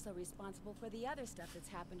are also responsible for the other stuff that's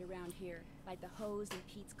happened around here, like the hose in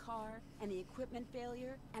Pete's car, and the equipment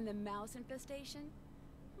failure, and the mouse infestation.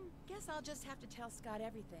 Guess I'll just have to tell Scott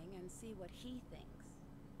everything and see what he thinks.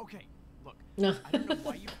 Okay, look, No. I don't know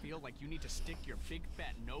why you feel like you need to stick your big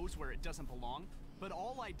fat nose where it doesn't belong, but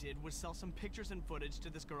all I did was sell some pictures and footage to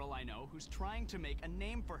this girl I know who's trying to make a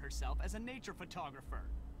name for herself as a nature photographer.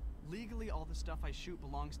 Legally, all the stuff I shoot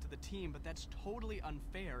belongs to the team, but that's totally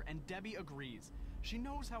unfair, and Debbie agrees. She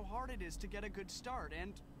knows how hard it is to get a good start,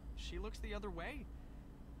 and she looks the other way.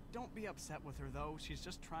 Don't be upset with her, though. She's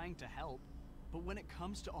just trying to help. But when it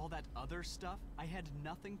comes to all that other stuff, I had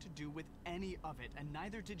nothing to do with any of it, and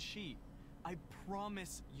neither did she. I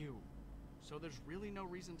promise you. So there's really no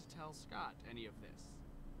reason to tell Scott any of this,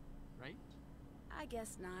 right? I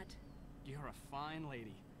guess not. You're a fine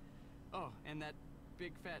lady. Oh, and that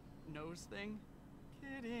big fat nose thing?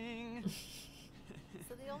 Kidding.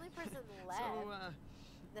 So the only person left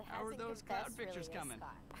that how are hasn't those cloud confessed pictures really is coming?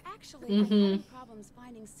 Scott. Actually, I'm having problems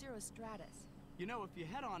finding Cirrostratus. You know, if you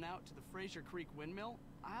head on out to the Fraser Creek windmill,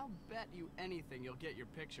 I'll bet you anything you'll get your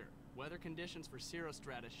picture. Weather conditions for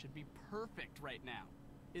Cirrostratus should be perfect right now.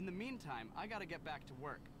 In the meantime, I gotta get back to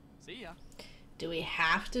work. See ya. Do we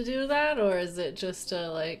have to do that, or is it just a,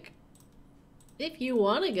 like, if you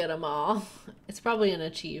want to get them all? It's probably an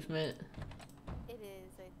achievement. It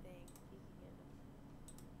is, I think. You can get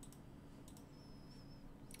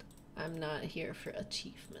 'em. I'm not here for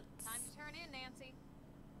achievements. Time to turn in, Nancy.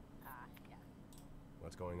 Yeah.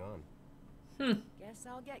 What's going on? Guess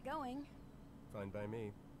I'll get going. Fine by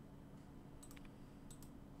me.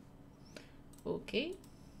 Okay.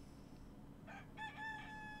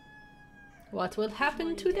 What will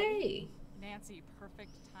happen today? Nancy,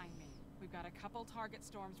 perfect timing. We've got a couple target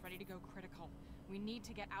storms ready to go critical. We need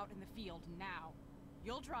to get out in the field now.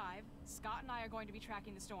 You'll drive. Scott and I are going to be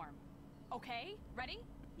tracking the storm. Okay? Ready?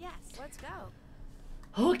 Yes, let's go.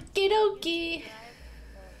 Okie dokie.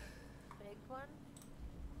 The big one?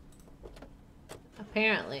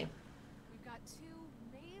 Apparently. We've got 2,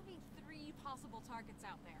 maybe 3 possible targets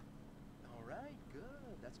out there. All right,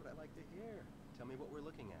 good. That's what I like to hear. Tell me what we're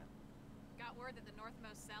looking at. Got word that the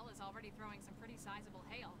northmost cell is already throwing some pretty sizable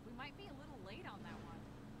hail. We might be a little late on that one.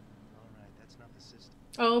 All right, that's not the system.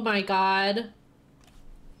 Oh my god.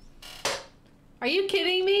 Are you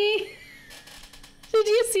kidding me? Did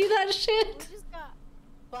you see that shit? We just got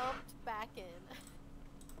bumped back in.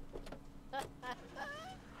 All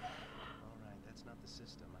right, that's not the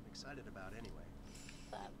system I'm excited about anyway.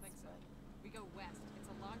 I don't think so. We go west. It's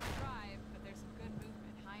a long drive, but there's some good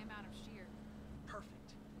movement, high amount of shear.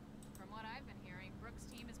 Perfect. From what I've been hearing, Brooks'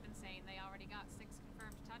 team has been saying they already got 6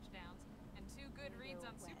 confirmed touchdowns and 2 good reads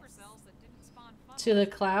on supercells that didn't spawn funnels. To the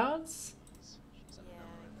clouds? She's on the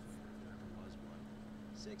number if there ever was one.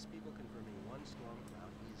 6 people confirming 1 storm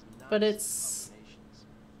cloud is not But it's... combinations.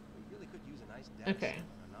 We really could use a nice data Okay. set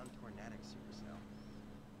on a non-tornadic supercell.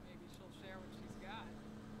 Maybe she'll share what she's got.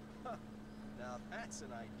 Huh. Now that's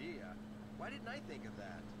an idea. Why didn't I think of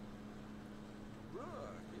that? Look,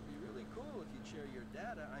 it'd be really cool if you'd share your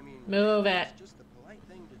data. I mean, Move it. it's just the polite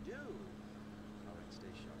thing to do. All right,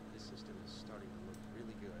 stay sharp. This system is starting to look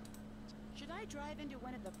really good. Should I drive into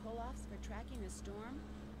one of the pull-offs for tracking a storm?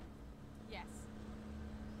 Yes.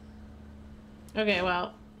 Okay,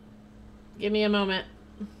 well, give me a moment.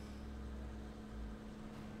 Look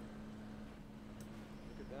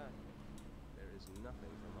at that. There is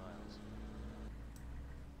nothing for miles.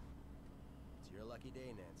 It's your lucky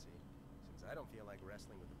day, Nancy. Since I don't feel like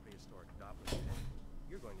wrestling with the prehistoric Doppler today,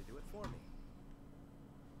 you're going to do it for me.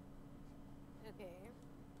 Okay.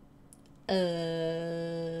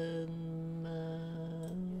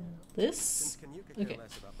 This? Since Kanu could care Okay.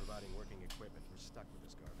 less about providing working equipment, we're stuck with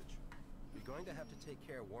this garbage. You're going to have to take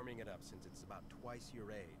care warming it up since it's about twice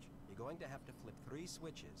your age. You're going to have to flip 3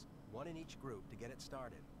 switches, 1 in each group, to get it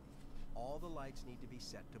started. All the lights need to be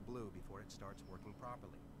set to blue before it starts working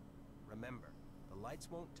properly. Remember, the lights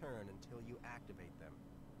won't turn until you activate them.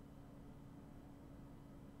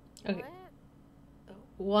 Okay.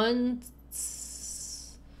 What?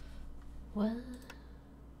 What?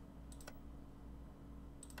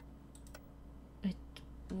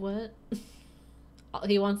 What?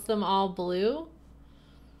 He wants them all blue?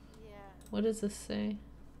 Yeah. What does this say?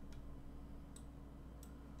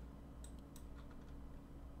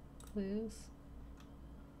 Clues?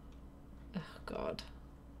 Oh, God.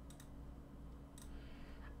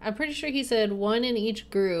 I'm pretty sure he said 1 in each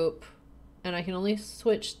group and I can only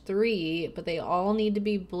switch 3, but they all need to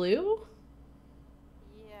be blue?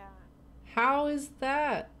 Yeah. How is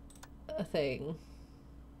that a thing?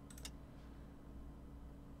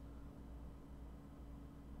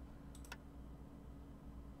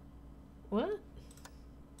 What?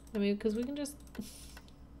 I mean, because we can just...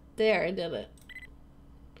 There, I did it.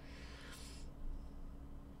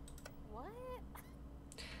 What?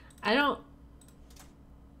 I don't...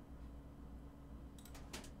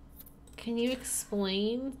 Can you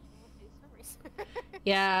explain?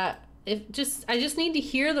 Yeah, I just need to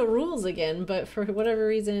hear the rules again, but for whatever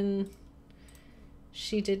reason,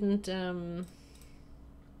 she didn't, Trying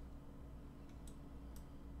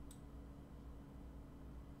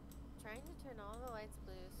to turn all the lights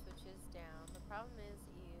blue, switches down. The problem is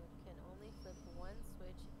you can only flip one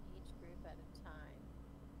switch each group at a time.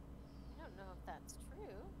 I don't know if that's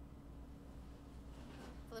true.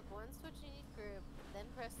 Flip one switch in each group, then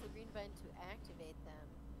press the green button to activate them.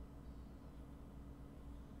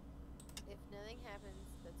 If nothing happens,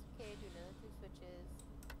 that's okay. Do another 2 switches.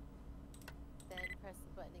 Then press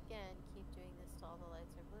the button again. Keep doing this till all the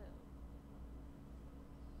lights are blue.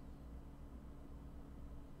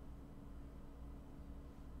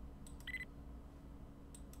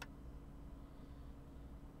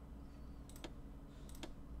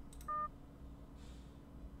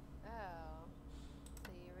 Oh. So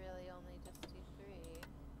you really only just do 3.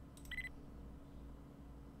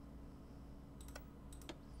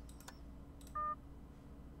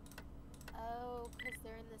 Oh, because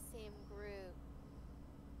they're in the same group.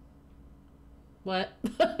 what?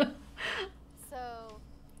 So,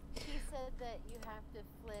 he said that you have to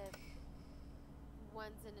flip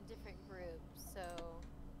ones in a different group, so...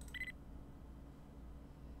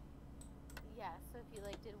 Yeah, so if you,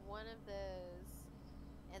 like, did one of those,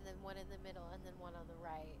 and then one in the middle, and then one on the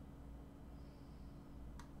right.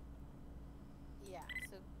 Yeah,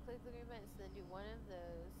 so click the green button, so then do one of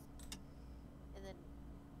those, and then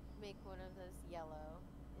make one of those yellow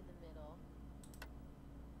in the middle,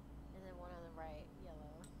 and then one on the right,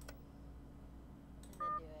 yellow, and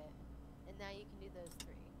then do it. And now you can do those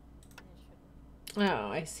 3. And it should...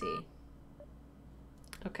 Oh, I see.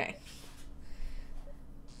 Okay.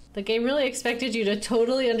 The game really expected you to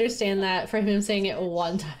totally understand that from him saying it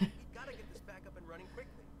one time. Gotta get this back up and running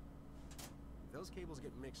quickly. If those cables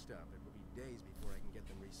get mixed up, it will be days before I can get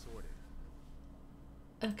them resorted.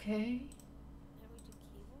 Okay. How do we do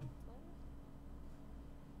cables?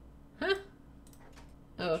 What? Huh?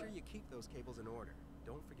 Oh. Make sure you keep those cables in order.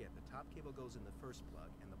 Don't forget, the top cable goes in the first plug,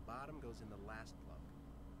 and the bottom goes in the last plug.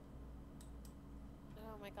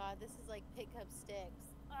 Oh my god, this is like pick up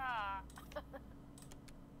sticks. Ah!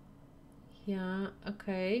 Yeah,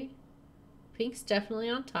 okay. Pink's definitely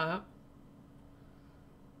on top.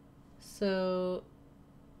 So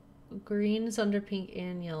green is under pink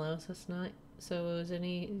and yellow, so it's not... So is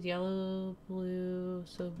any yellow, blue...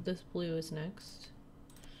 So this blue is next.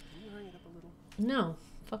 Can you hurry it up a little? No,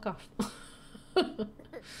 fuck off. And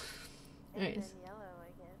Alright. then yellow,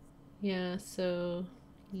 I guess. Yeah, so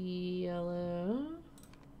yellow.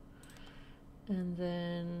 And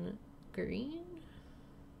then green.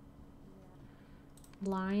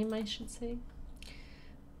 Lime, I should say.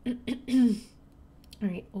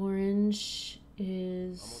 Alright, orange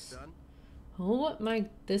is... Almost done? Oh my,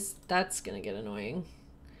 that's gonna get annoying.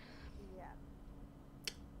 Yeah.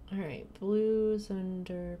 Alright, blue's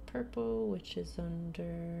under purple, which is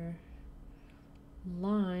under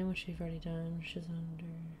lime, which we've already done, which is under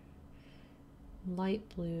light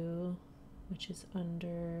blue, which is under...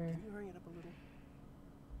 Can you hurry it up a little?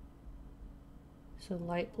 So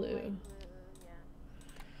light blue. Light blue,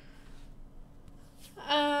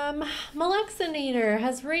 yeah. Malexinator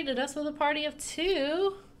has rated us with a party of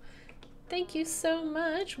 2. Thank you so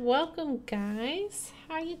much. Welcome, guys.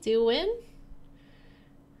 How you doing?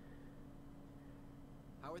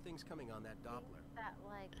 How are things coming on that Doppler? That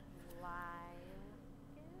like lime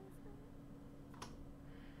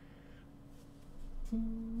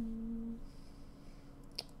is.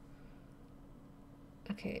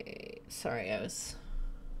 Okay, sorry, I was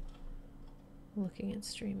looking at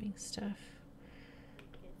streaming stuff.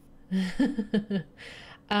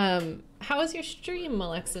 How was your stream,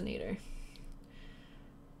 Malexinator?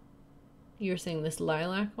 You were saying this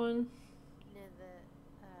lilac one? No, the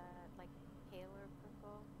like paler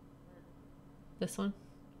purple. This one?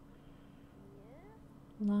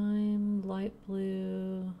 Yeah. Lime, light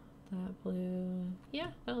blue, that blue.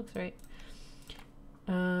 Yeah, that looks right.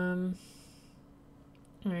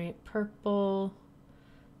 Alright, purple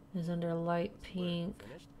is under light pink,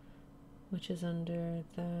 which is under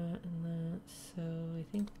that and that. So I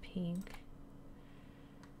think pink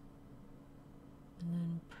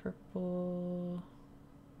purple.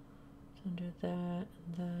 Under that,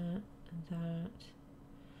 and that, and that,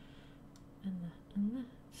 and that, and that.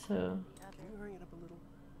 So. Can you hurry it up a little?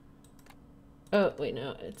 Oh, wait,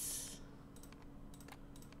 no, it's.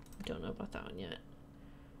 I don't know about that one yet.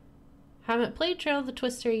 Haven't played Trail of the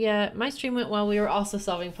Twister yet. My stream went while we were also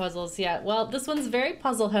solving puzzles. Yeah, well, this one's very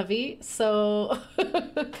puzzle heavy, so.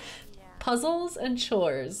 Puzzles and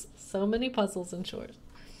chores. So many puzzles and chores.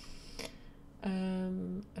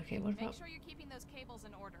 Okay, what about... Make sure you're keeping those cables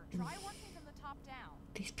in order. Try working from the top down.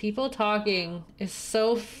 These people talking is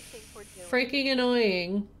so freaking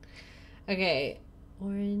annoying. Okay,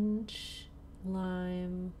 orange,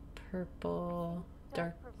 lime, purple,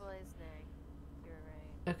 dark purple is neg. You're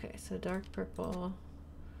right. Okay, so dark purple.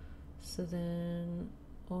 So then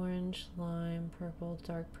orange, lime, purple,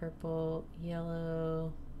 dark purple,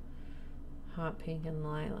 yellow, hot pink, and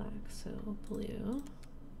lilac. So blue.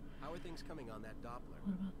 How are things coming on that Doppler?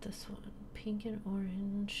 What about this one? Pink and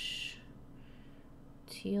orange,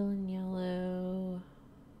 teal and yellow,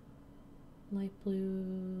 light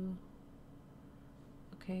blue.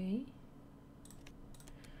 Okay.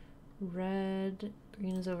 Red,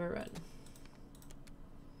 green is over red.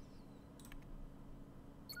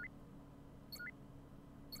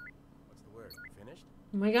 What's the word? Finished?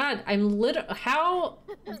 Oh my god, I'm how?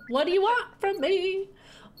 What do you want from me?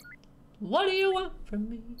 What do you want from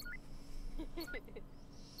me?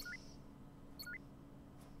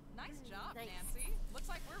 Nice job, Nancy. Looks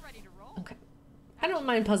like we're ready to roll. Okay. I don't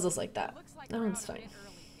mind puzzles like that. Looks like That we're one's out a fine. bit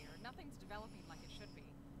early here. Nothing's developing like it should be.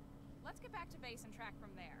 Let's get back to base and track from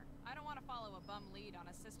there. I don't want to follow a bum lead on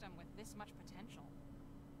a system with this much potential.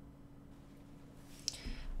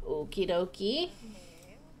 Okie dokie.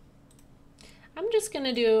 I'm just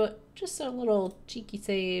gonna do just a little cheeky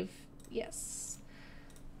save. Yes.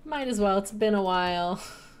 Might as well. It's been a while.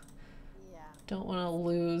 Yeah. Don't want to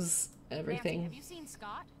lose everything. Nancy, have you seen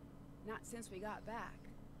Scott? Not since we got back.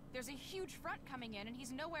 There's a huge front coming in and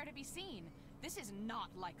he's nowhere to be seen. This is not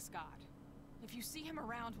like Scott. If you see him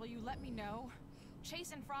around, will you let me know?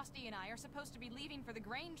 Chase and Frosty and I are supposed to be leaving for the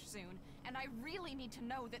Grange soon, and I really need to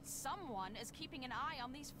know that someone is keeping an eye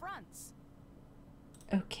on these fronts.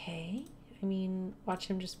 Okay. I mean, watch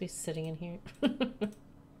him just be sitting in here.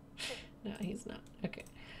 No, he's not. Okay.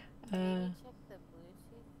 Maybe check the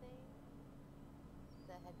Bluetooth thing?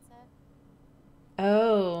 The headset?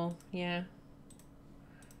 Oh, yeah.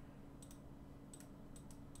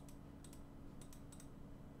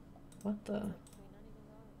 What the?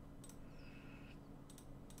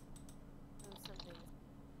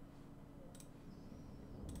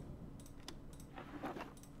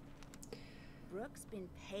 Brooke's been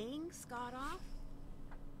paying Scott off?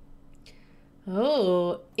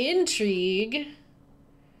 Oh, intrigue.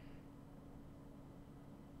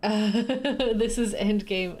 This is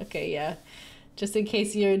endgame. Okay, yeah. Just in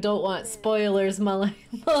case you don't want spoilers,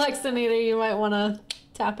 Malexinator, you might want to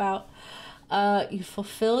tap out. You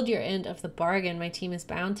fulfilled your end of the bargain. My team is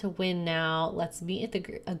bound to win now. Let's meet at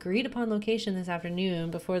the agreed upon location this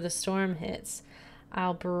afternoon before the storm hits.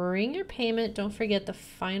 I'll bring your payment. Don't forget the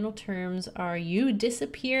final terms are you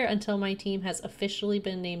disappear until my team has officially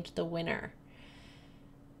been named the winner.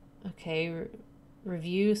 Okay,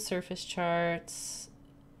 review surface charts.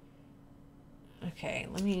 Okay,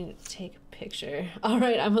 let me take a picture. All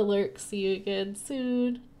right, I'm alert. See you again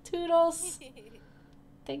soon. Toodles.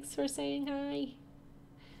 Thanks for saying hi.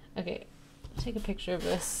 Okay, take a picture of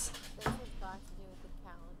this. This has got to do with the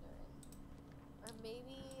calendar. Or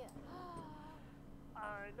maybe...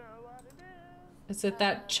 I know what it is. Is it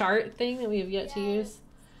that chart thing that we have yet to use?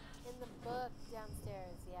 In the book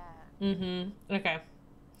downstairs, yeah. Mm-hmm. Okay.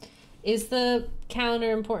 Is the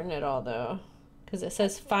calendar important at all, though? Because it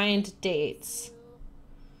says find dates.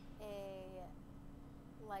 A,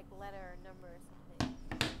 like, letter or number or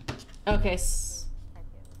something. Okay.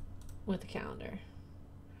 With the calendar.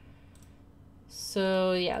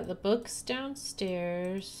 So, yeah, the book's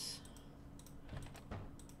downstairs.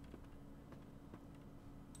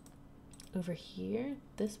 Over here?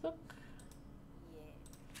 This book?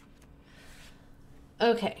 Yeah.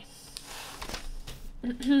 Okay.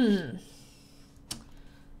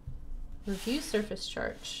 Review surface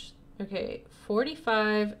charge. Okay,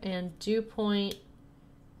 45 and dew point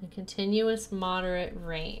and continuous moderate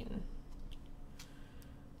rain.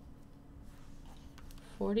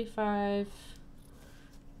 45.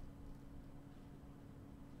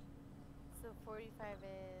 So 45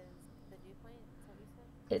 is the dew point? Is that what you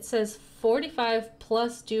said? It says 45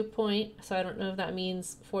 plus dew point, so I don't know if that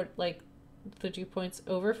means the dew point's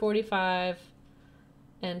over 45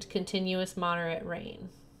 and continuous moderate rain.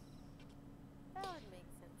 That would make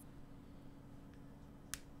sense.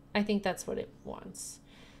 I think that's what it wants.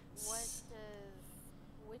 Which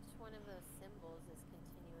one of those symbols is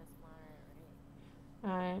continuous moderate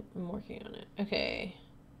rate? I'm working on it. Okay.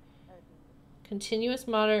 Continuous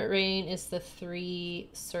moderate rain is the 3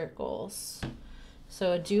 circles.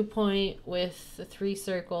 So a dew point with the 3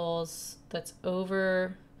 circles that's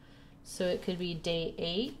over, so it could be day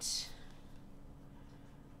 8.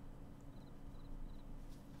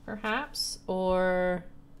 Perhaps, or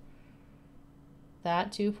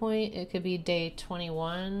that dew point, it could be day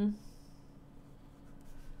 21,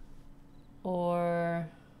 or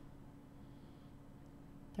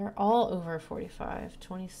they're all over 45,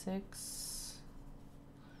 26.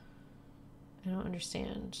 I don't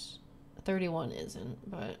understand. 31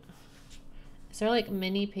 isn't, but is there like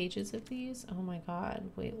many pages of these? Oh my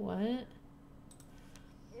god, wait, what? Is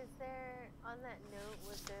there, on that note,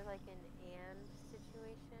 was there like an and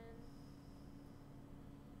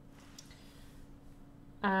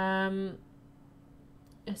situation?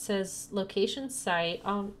 It says location site.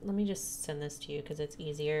 Let me just send this to you because it's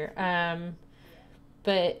easier.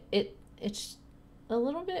 But it's a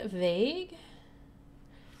little bit vague.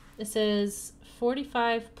 It says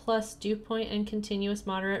 45 plus dew point and continuous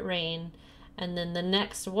moderate rain, and then the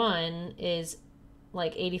next one is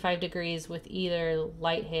like 85 degrees with either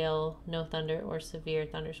light hail, no thunder, or severe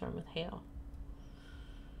thunderstorm with hail.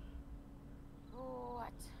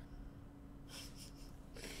 What?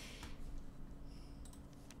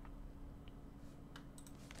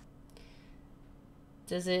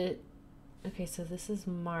 Does it... Okay, so this is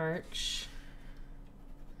March.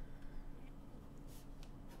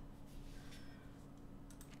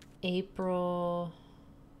 April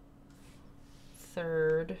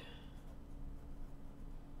 3rd.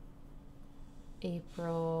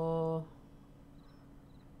 April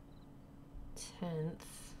 10th.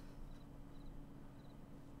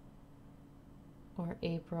 Or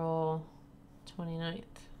April 29th.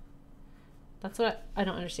 That's what I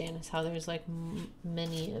don't understand, is how there's like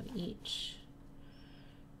many of each.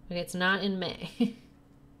 Okay, it's not in May.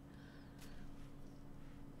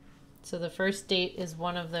 So the first date is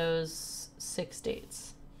one of those 6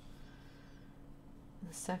 dates.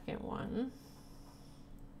 The second one.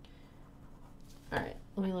 All right,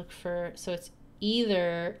 let me look for, so it's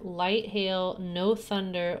either light hail, no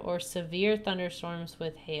thunder, or severe thunderstorms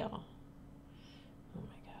with hail. Oh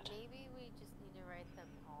my god. Maybe we just need to write them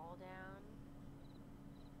all down.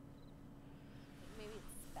 Maybe it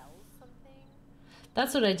spells something.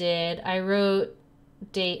 That's what I did. I wrote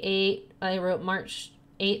day 8. I wrote March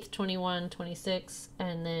 8th, 21, 26,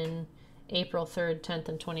 and then April 3rd, 10th,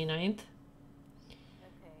 and 29th. Okay,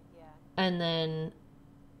 yeah. And then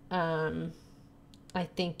I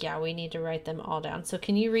think, yeah, we need to write them all down. So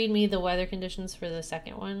can you read me the weather conditions for the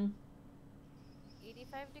second one?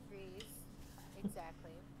 85 degrees,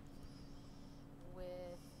 exactly,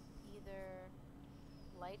 with either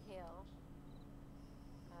light hail,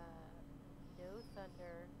 no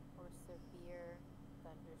thunder, or severe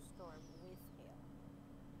thunderstorm with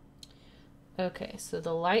hail. Okay, so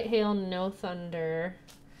the light hail, no thunder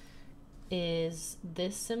is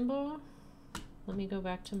this symbol. Let me go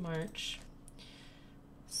back to March.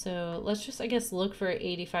 So let's just, I guess, look for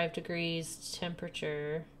 85 degrees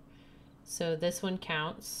temperature. So this one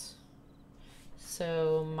counts.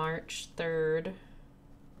 So March 3rd.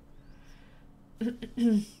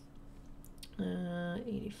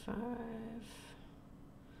 85.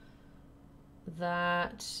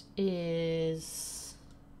 That is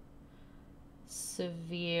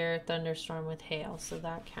severe thunderstorm with hail. So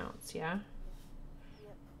that counts, yeah?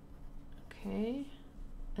 Yep. Okay.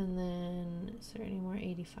 And then, is there any more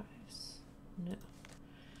 85s? No.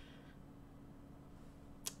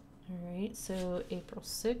 All right, so April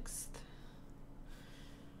 6th.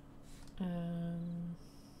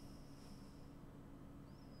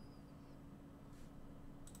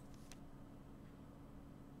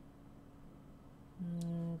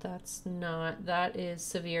 That's not, that is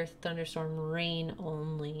severe thunderstorm rain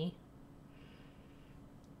only.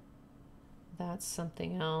 That's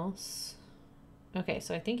something else. Okay,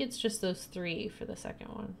 so I think it's just those 3 for the second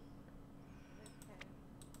one. Okay.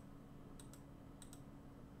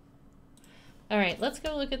 All right, let's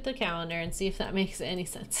go look at the calendar and see if that makes any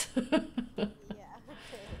sense. Yeah, okay.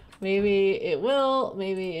 Maybe it will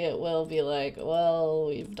be like, well,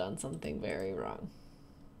 we've done something very wrong.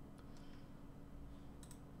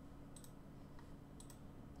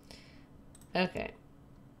 Okay.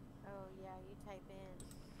 Oh, yeah, you type in.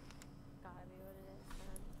 Gotta be what it is,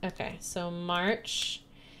 man. Okay, so March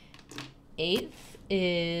 8th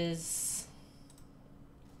is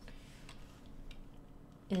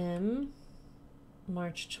M.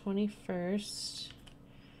 March 21st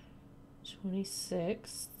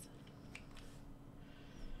 26th.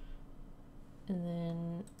 And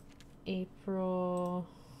then April.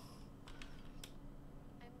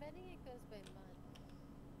 I'm betting it goes by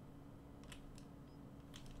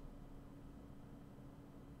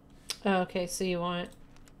month. Okay, so you want,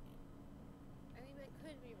 I mean, I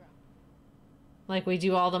could be wrong. like, we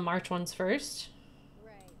do all the March ones first?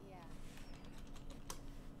 Right, yeah.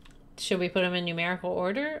 Should we put them in numerical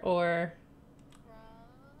order, or?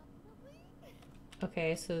 Probably.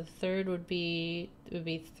 Okay, so the third would be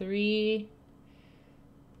 3.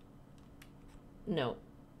 No,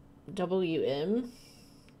 WM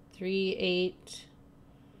 3/8.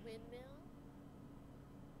 Windmill?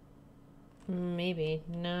 Maybe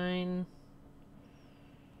 9.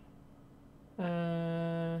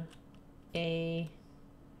 A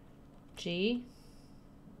G.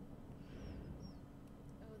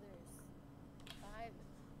 Oh, there's 5.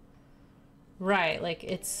 Right, like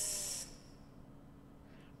it's.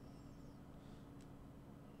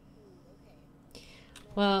 Okay.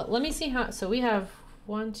 Well, let me see how. So we have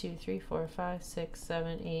 1, 2, 3, 4, 5, 6,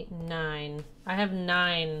 7, 8, 9. I have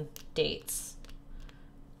 9 dates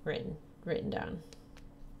written down.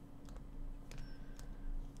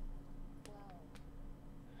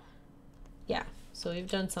 Yeah, so we've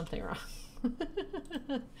done something wrong. Okay,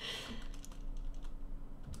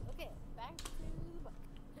 back to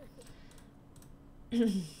the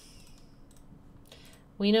book.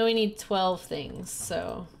 We know we need 12 things,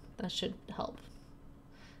 so that should help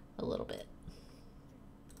a little bit.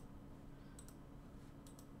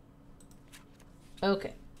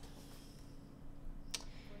 Okay.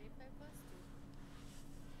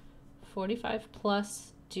 45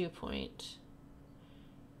 plus dew point.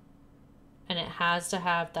 And it has to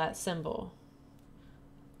have that symbol.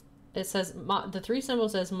 It says, the 3 symbol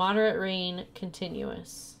says moderate rain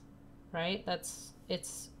continuous, right?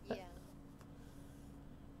 It's. Yeah.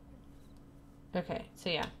 Okay, so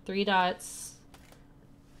yeah, 3 dots,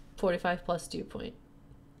 45 plus dew point.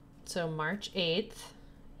 So March 8th,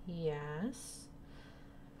 yes.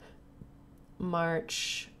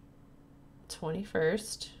 March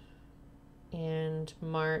 21st and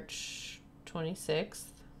March 26th,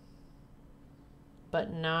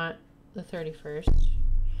 but not the 31st.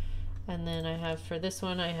 And then I have, for this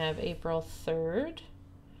one, I have April 3rd,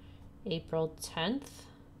 April 10th,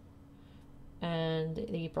 and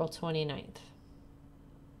April 29th.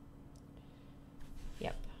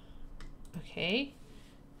 Yep. Okay.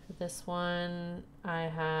 For this one, I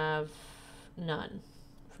have none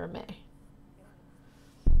for May.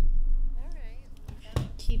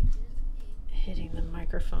 Keep hitting the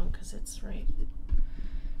microphone because it's right.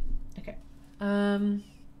 Okay. So then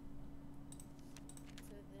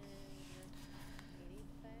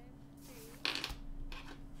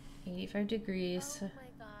 85 degrees. Oh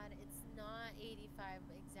my god, it's not 85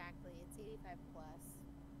 exactly. It's 85 plus.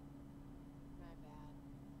 My bad.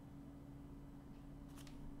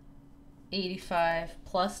 85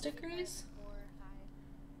 plus degrees? Or high.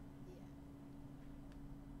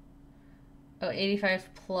 Yeah. Oh,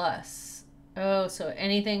 85 plus. Oh, so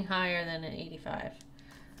anything higher than an 85. Right.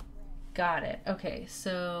 Got it. Okay,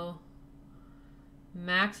 so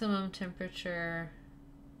maximum temperature.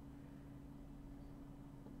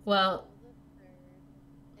 Well,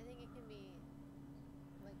 I think it can be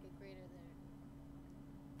like a greater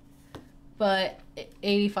than. but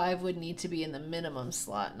 85 would need to be in the minimum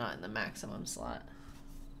slot, not in the maximum slot.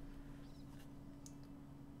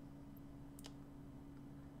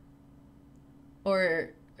 Or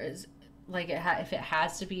is like if it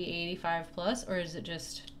has to be 85 plus, or is it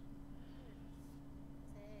just?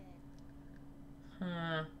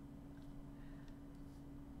 Huh.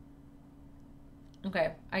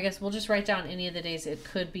 Okay, I guess we'll just write down any of the days it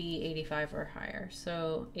could be 85 or higher.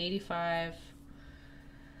 So 85.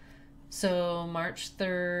 So March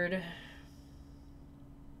 3rd.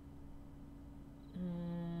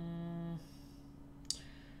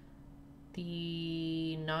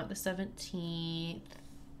 Not the 17th.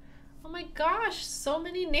 Oh my gosh, so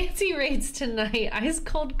many Nancy raids tonight. Ice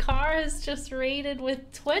Cold Car is just raided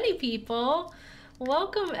with 20 people.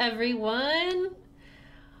 Welcome everyone.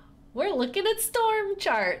 We're looking at storm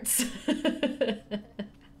charts.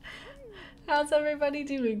 How's everybody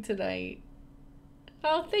doing tonight?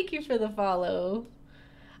 Oh, thank you for the follow.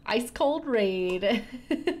 Ice Cold Raid.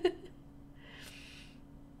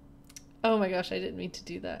 Oh my gosh, I didn't mean to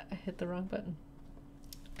do that. I hit the wrong button.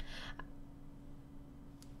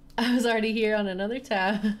 I was already here on another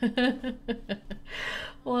tab.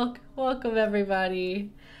 Welcome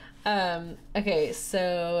everybody. Okay,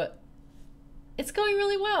 so it's going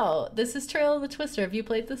really well. This is Trail of the Twister. Have you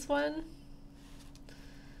played this one?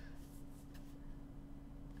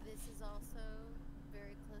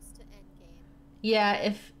 to Endgame.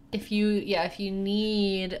 Yeah, if you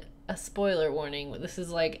need a spoiler warning, this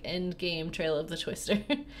is like Endgame Trail of the Twister.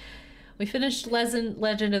 We finished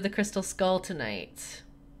Legend of the Crystal Skull tonight.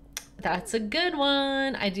 That's a good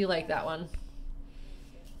one. I do like that one.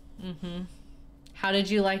 Mm-hmm. How did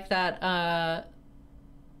you like that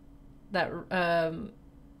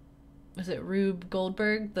was it Rube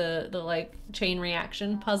Goldberg, the like chain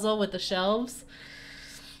reaction puzzle with the shelves?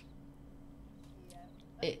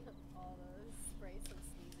 Yeah. All those spray some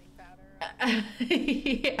sneezing powder.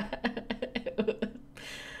 Yeah.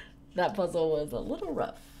 That puzzle was a little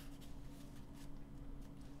rough.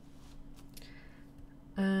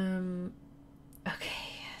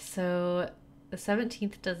 Okay, so the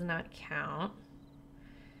 17th does not count.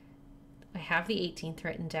 I have the 18th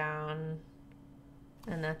written down,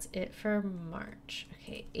 and that's it for March.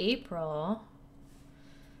 Okay, April.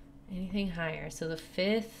 Anything higher? So the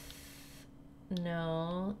 5th,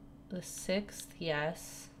 no. The 6th,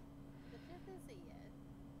 yes. The 5th is a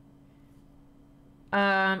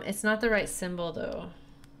yes. It's not the right symbol though.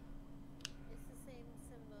 It's the same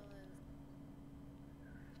symbol as...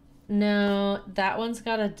 No, that one's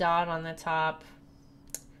got a dot on the top.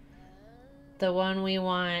 The one we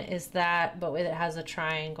want is that, but it has a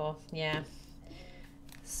triangle. Yeah.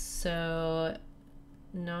 So,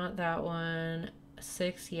 not that one.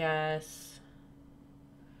 6, yes.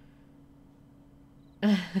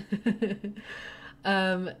 The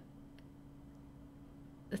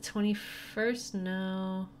 21st,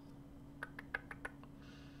 no.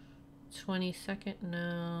 22nd,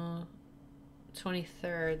 no.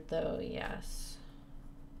 23rd, though, yes.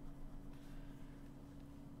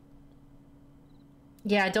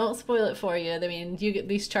 Yeah, don't spoil it for you. I mean, you get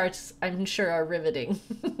these charts, I'm sure, are riveting,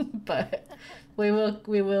 but we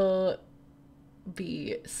will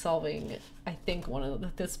be solving, I think,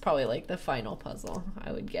 this is probably like the final puzzle,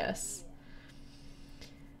 I would guess.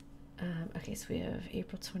 Okay, so we have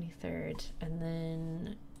April 23rd, and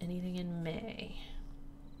then anything in May?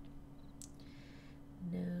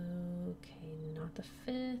 No, okay, not the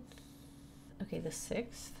 5th. Okay, the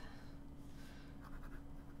 6th.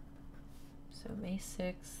 So May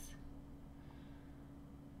 6th,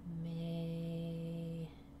 May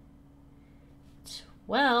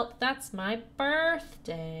 12th, that's my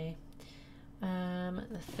birthday.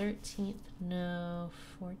 The 13th, no.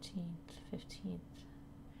 14th, 15th.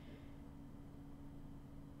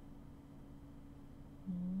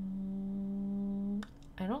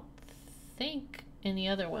 I don't think any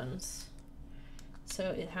other ones.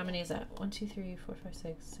 So how many is that? 1, 2, 3, 4, 5,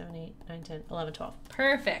 6, 7, 8, 9, 10, 11, 12.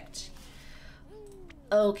 Perfect.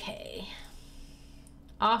 Okay.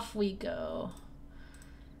 Off we go.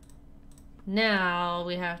 Now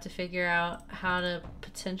we have to figure out how to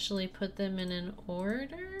potentially put them in an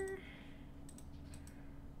order.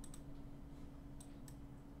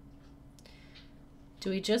 Do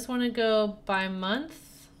we just want to go by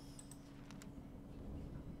month?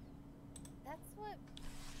 That's what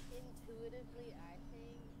intuitively I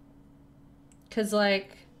think. Cause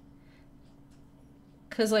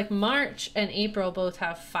like March and April both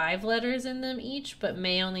have 5 letters in them each, but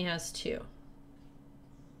May only has 2. Okay,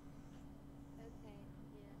 yeah.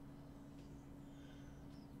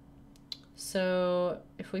 So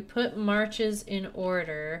if we put Marches in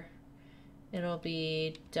order, it'll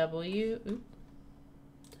be W,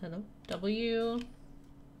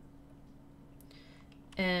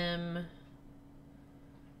 M,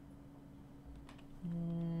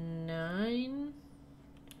 9,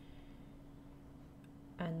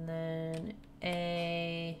 and then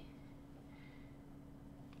A,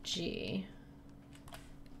 G.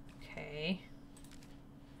 Okay.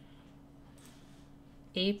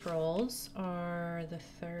 April's are the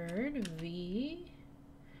 3rd, V,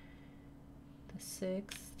 the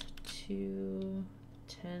 6th, 2,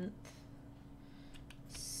 10th,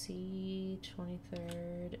 C,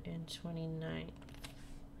 23rd, and 29th.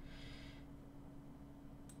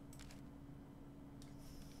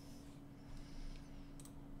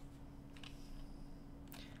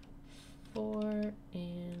 Four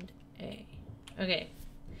and A. Okay,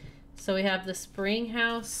 so we have the spring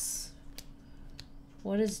house.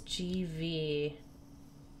 What is GV?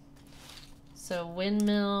 So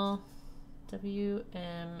windmill,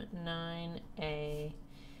 WM9A,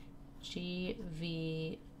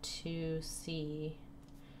 GV2C.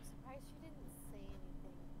 Surprised she didn't say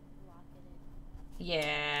anything locking it.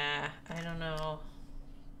 Yeah, I don't know.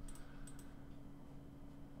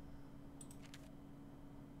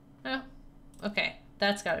 Oh, okay.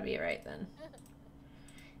 That's gotta be right then.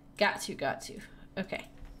 Got to. Okay.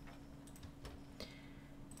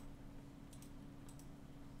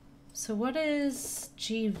 So what is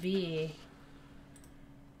GV?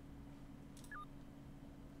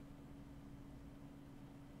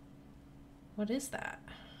 What is that?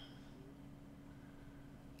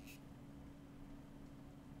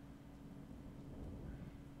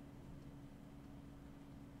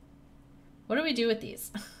 What do we do with these?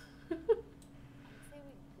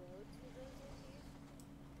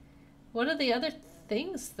 What are the other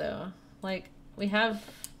things though? Like we have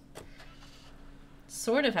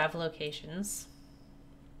sort of have locations.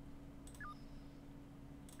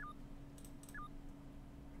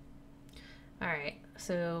 All right,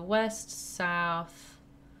 so west, south,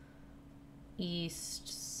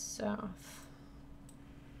 east, south.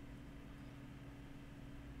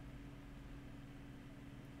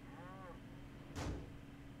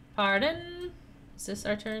 Pardon? Is this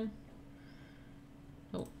our turn?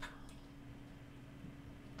 Nope.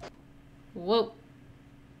 Whoa.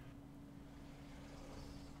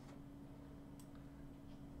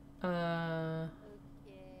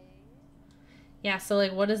 Yeah, so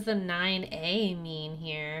like what does the 9A mean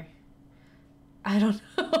here? I don't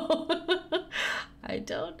know. I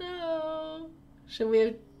don't know. Should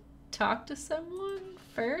we talk to someone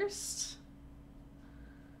first?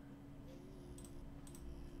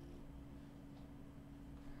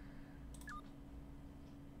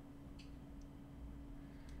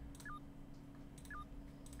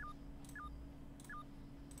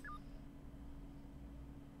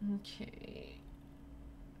 Okay.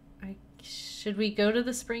 Should we go to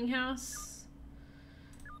the spring house?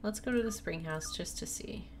 Let's go to the spring house just to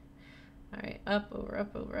see. All right, up, over,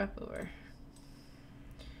 up, over, up, over.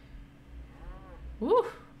 Woo!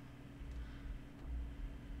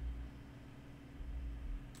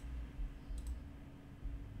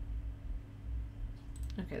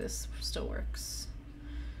 Okay, this still works.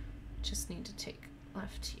 Just need to take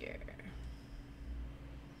left here.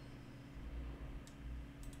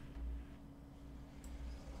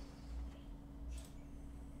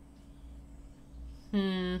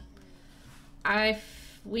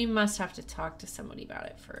 We must have to talk to somebody about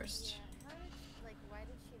it first. Yeah, how did, like, why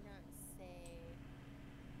did she not say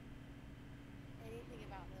anything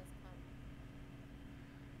about those comments?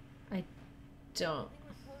 I don't. I think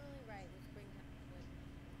we're totally right with spring house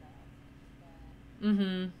stuff,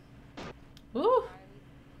 but Ooh.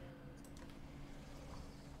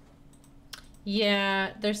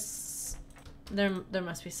 Yeah, there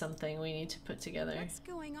must be something we need to put together. What's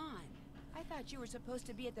going on? I thought you were supposed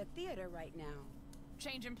to be at the theater right now.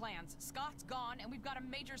 Change in plans. Scott's gone, and we've got a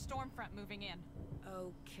major storm front moving in.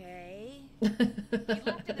 Okay. He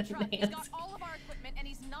left in the truck. He's got all of our equipment, and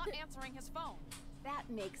he's not answering his phone. That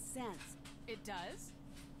makes sense. It does?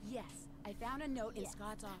 Yes, I found a note in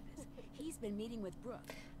Scott's office. He's been meeting with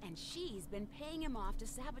Brooke, and she's been paying him off to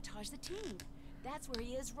sabotage the team. That's where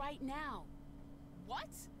he is right now. What?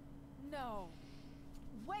 No.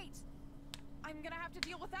 Wait. I'm gonna have to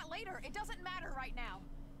deal with that later. It doesn't matter right now.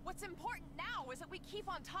 What's important now is that we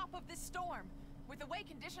keep on top of this storm. With the way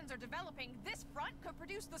conditions are developing, this front could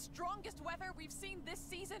produce the strongest weather we've seen this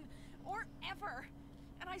season, or ever.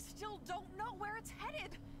 And I still don't know where it's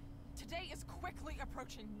headed. Today is quickly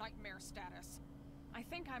approaching nightmare status. I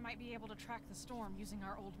think I might be able to track the storm using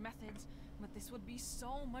our old methods, but this would be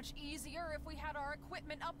so much easier if we had our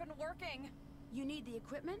equipment up and working. You need the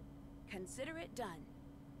equipment? Consider it done.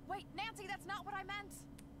 Wait, Nancy, that's not what I meant.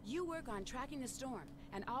 You work on tracking the storm,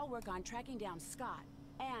 and I'll work on tracking down Scott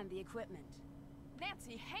and the equipment.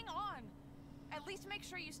 Nancy, hang on! At least make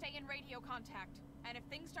sure you stay in radio contact. And if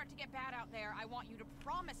things start to get bad out there, I want you to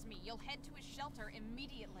promise me you'll head to his shelter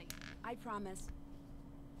immediately. I promise.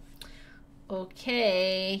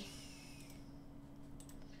 Okay.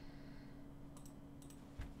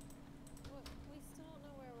 we still don't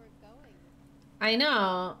know where we're going. I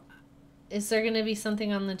know. Is there going to be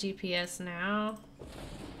something on the GPS now?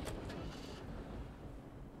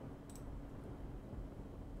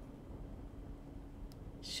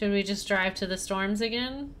 Should we just drive to the storms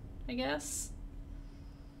again, I guess?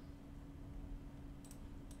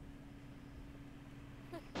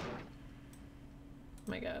 Oh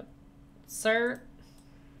my god. Sir?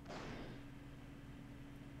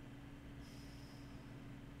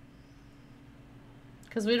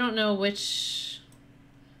 Because we don't know which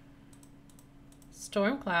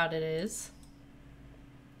storm cloud it is.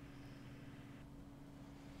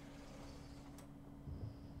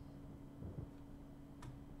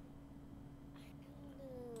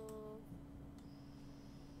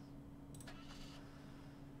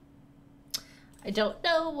 I don't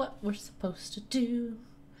know what we're supposed to do.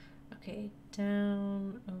 Okay,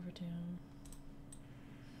 down, over, down.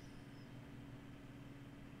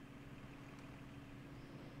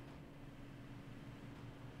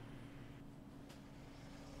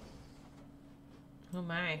 Oh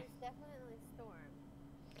my. It's definitely storm.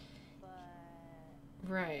 But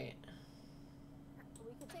Right.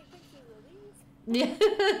 we could take pictures of these.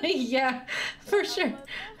 Yeah, yeah, for sure.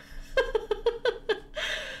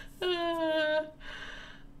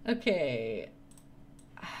 Okay.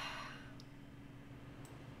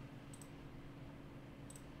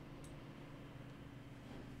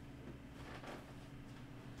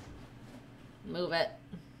 Move it.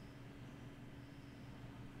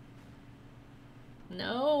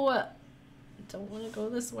 No. Don't want to go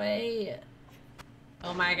this way.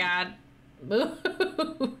 Oh my god. Move.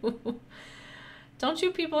 Don't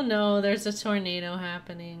you people know there's a tornado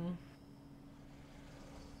happening?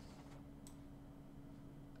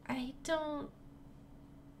 I don't...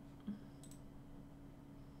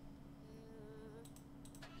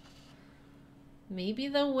 Maybe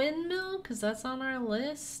the windmill? Because that's on our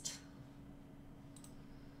list.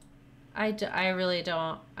 I really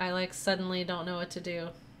don't. I like suddenly don't know what to do.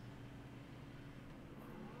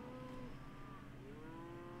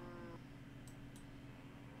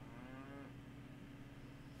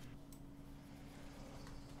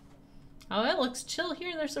 Oh, it looks chill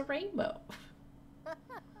here. There's a rainbow. Oh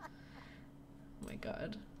my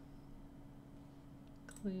god.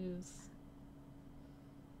 Clues.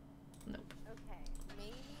 Nope. Okay,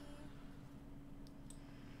 maybe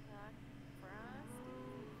Frosty.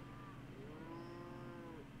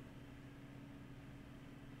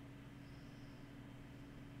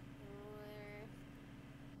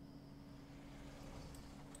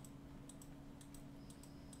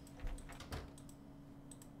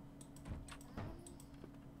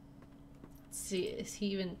 See, is he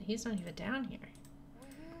even? He's not even down here.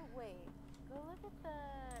 Wait, go look at the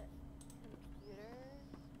computer.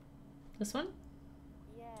 This one?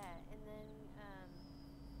 Yeah, and then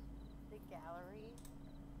the gallery.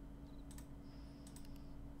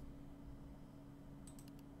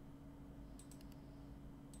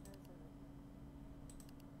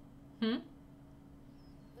 Hmm?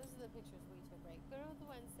 Those are the pictures we took, right? Go to the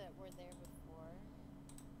ones that were there before.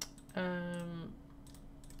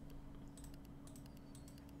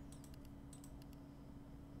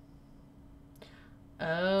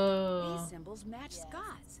 Oh. These symbols match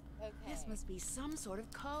Scott's. Okay. This must be some sort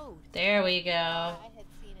of code. There we go. I had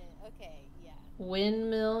seen it. Okay, yeah.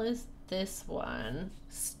 Windmill is this one.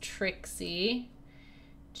 Trixie.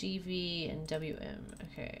 GV and WM.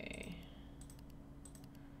 Okay.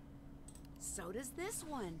 So does this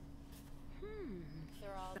one.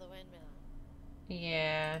 They're all the windmill.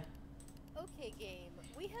 Yeah. Okay, game.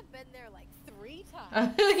 We have been there like 3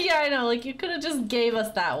 times. Yeah, I know. Like, you could have just gave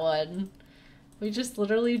us that one. We just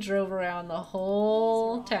literally drove around the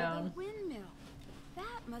whole town. The windmill.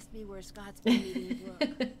 That must be where Scott's been meeting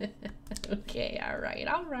Brooke. Okay, alright,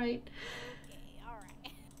 alright. Okay,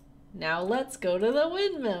 alright. Now let's go to the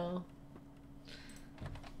windmill.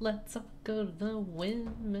 Let's all go to the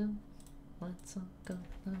windmill. Let's all go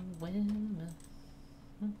to the windmill.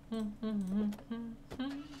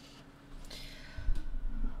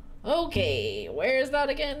 Okay, where is that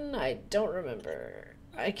again? I don't remember.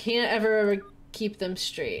 I can't ever keep them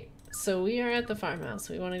straight. So we are at the farmhouse.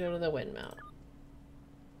 We want to go to the windmill.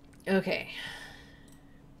 Okay.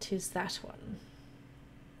 'Tis that one.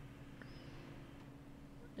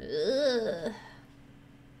 Ugh.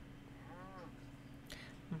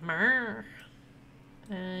 Mer.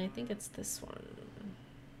 I think it's this one.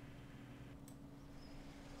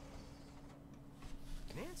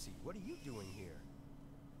 Nancy, what are you doing here?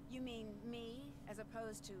 You mean me, as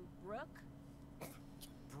opposed to Brooke?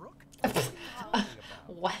 Brooke? What are you talking about?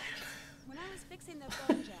 What? When I was fixing the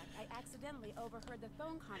phone jack, I accidentally overheard the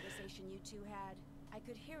phone conversation you two had. I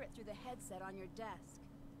could hear it through the headset on your desk.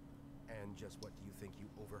 And just what do you think you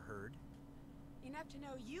overheard? Enough to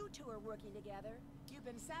know you two are working together. You've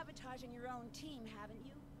been sabotaging your own team, haven't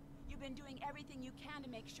you? You've been doing everything you can to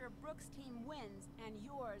make sure Brooke's team wins and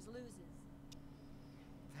yours loses.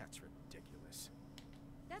 That's ridiculous.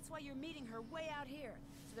 That's why you're meeting her way out here,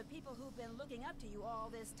 so the people who've been looking up to you all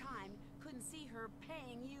this time couldn't see her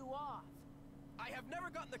paying you off. I have never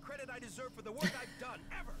gotten the credit I deserve for the work I've done,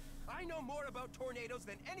 ever! I know more about tornadoes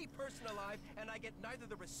than any person alive, and I get neither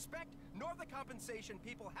the respect nor the compensation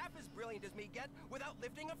people half as brilliant as me get without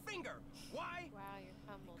lifting a finger. Why? Wow, you're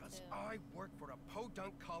humble Because too. I work for a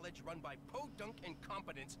podunk college run by podunk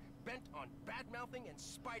incompetents, bent on bad-mouthing and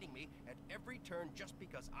spiting me at every turn just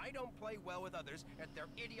because I don't play well with others at their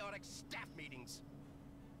idiotic staff meetings.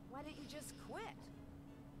 Why don't you just quit?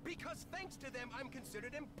 Because thanks to them, I'm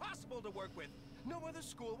considered impossible to work with. No other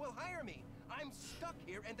school will hire me. I'm stuck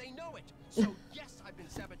here and they know it. So yes, I've been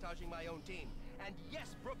sabotaging my own team. And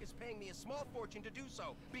yes, Brooke is paying me a small fortune to do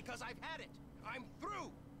so, because I've had it. I'm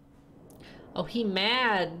through. Oh, he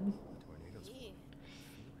mad. Tornadoes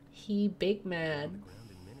He big mad. ground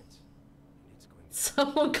in minutes. And it's going to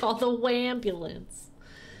Someone call the ambulance.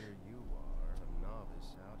 Here you are, a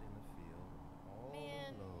novice out in the field, all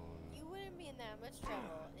Man, alone. you wouldn't be in that much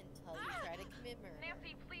trouble until you try to commit murder.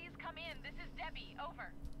 Nancy, please come in. This is Debbie.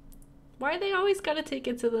 Over. Why they always gotta take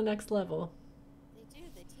it to the next level? They do.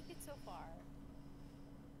 They take it so far.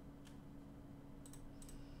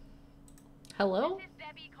 Hello? This is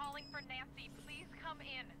Debbie calling for Nancy. Please come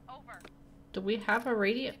in. Over. Do we have a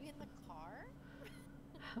radio? Should we in the car?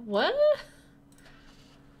 What?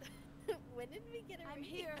 When did we get a I'm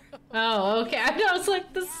radio? here. Oh, okay. I was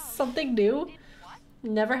like, this is something new. Did what?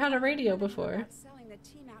 Never had a radio before. About selling the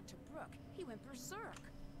team out to Brooke. He went berserk.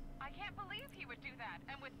 I can't believe he would do that.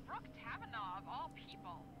 And with Brooke Tavanagh, of all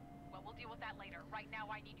people. Well, we'll deal with that later. Right now,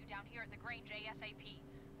 I need you down here at the Grange ASAP.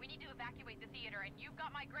 We need to evacuate the theater, and you've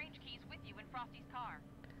got my Grange keys with you in Frosty's car.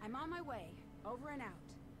 I'm on my way. Over and out.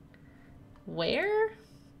 Where?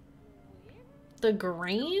 The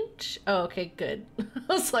Grange? Oh, okay, good.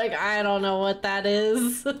 I was like, I don't know what that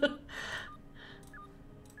is.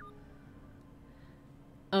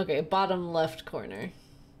 Okay, bottom left corner.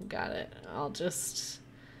 Got it. I'll just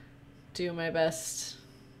do my best.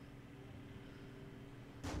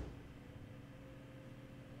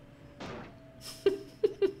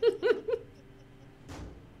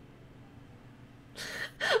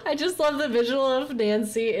 I just love the visual of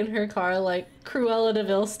Nancy in her car, like Cruella de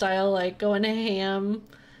Vil style, like going ham,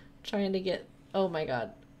 trying to get. Oh my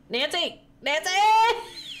god, Nancy! Nancy!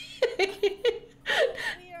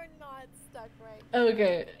 We are not stuck right now.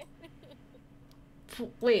 Okay.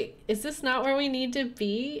 Wait, is this not where we need to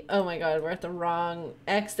be? Oh my god, we're at the wrong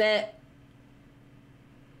exit.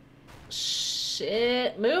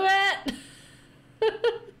 Shit, move it!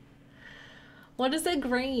 What is a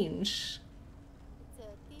Grange? It's a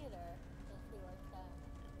theater. Something like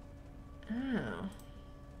that. Oh.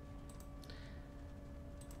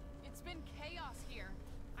 It's been chaos here.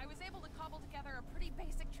 I was able to cobble together a pretty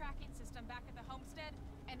basic tracking system back at the homestead,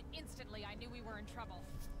 and instantly I knew we were in trouble.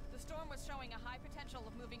 The storm was showing a high potential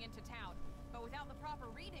of moving into town, but without the proper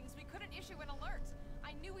readings, we couldn't issue an alert.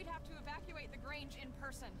 I knew we'd have to evacuate the Grange in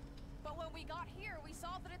person. But when we got here, we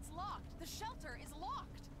saw that it's locked. The shelter is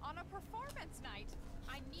locked on a performance night.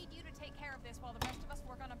 I need you to take care of this while the rest of us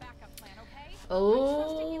work on a backup plan, okay? I'm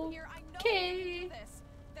trusting you here. I know you can do this.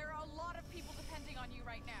 There are a lot of people depending on you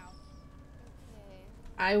right now. Okay.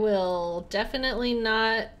 I will definitely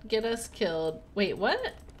not get us killed. Wait,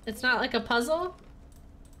 what? It's not like a puzzle?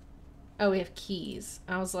 Oh, we have keys.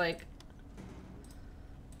 I was like,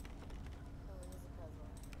 Oh, it is a puzzle.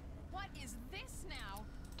 What is this now?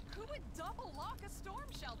 Who would double lock a storm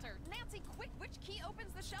shelter? Nancy, quick, which key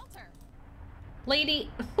opens the shelter? lady.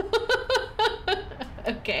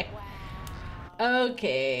 Okay. Wow.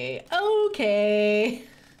 Okay. Okay.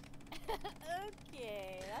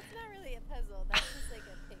 Okay. That's not really a puzzle. That's just like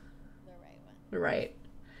a pick the right one. Right.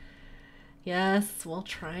 Yes, we'll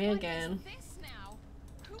try again. What is this now?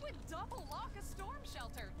 Who would double lock a storm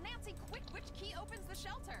shelter? Nancy, quick, which key opens the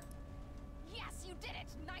shelter? Yes, you did it!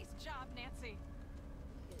 Nice job, Nancy.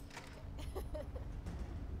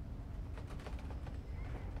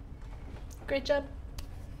 Great job.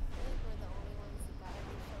 I think we're the only ones who got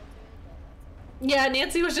every shelter, but that's Yeah,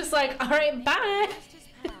 Nancy was just like, all right, bye.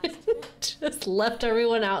 Just left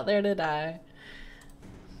everyone out there to die.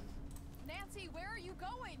 Nancy, where are you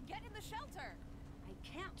going? Get in the shelter. I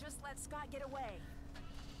can't just let Scott get away.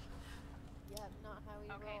 okay. Yeah, not how we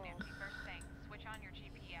Okay, roll. Nancy, first thing, switch on your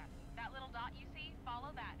GPS. That little dot you see,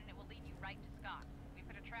 follow that and it will lead you right to Scott. We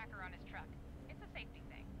put a tracker on his truck. It's a safety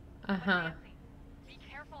thing. But Uh-huh. Nancy, be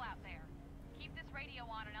careful out there. Keep this radio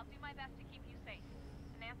on and I'll do my best to keep you safe.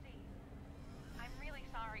 Nancy, I'm really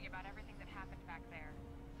sorry about everything that happened back there.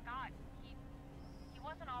 Scott, he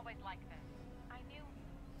wasn't always like this.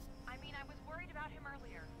 I was worried about him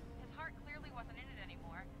earlier. His heart clearly wasn't in it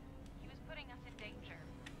anymore. He was putting us in danger.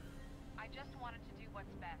 I just wanted to do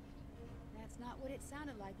what's best. That's not what it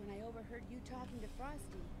sounded like when I overheard you talking to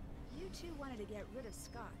Frosty. You two wanted to get rid of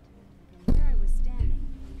Scott. From where I was standing,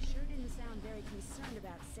 you sure didn't sound very concerned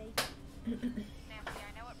about safety. Nancy,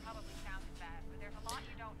 I know it probably sounds bad, but there's a lot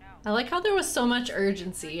you don't know. I like how there was so much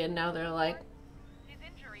urgency and now they're like, His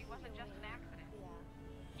injury wasn't just an accident. Yeah.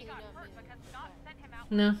 He got hurt because Scott sent him out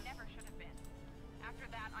No. where he never should have been. After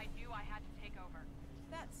that, I knew I had to take over.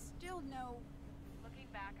 That's still no... Looking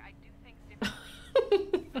back, I do things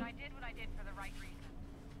differently. But I did what I did for the right reasons.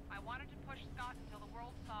 I wanted to push Scott until the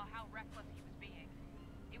world saw how reckless he was being.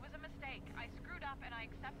 It was a mistake. I screwed up and I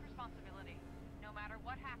accept responsibility. No matter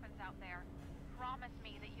what happens out there, promise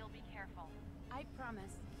me that you'll be careful. I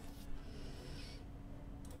promise.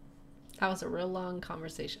 That was a real long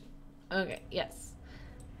conversation. Okay, yes.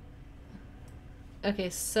 Okay,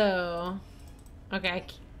 so... Okay,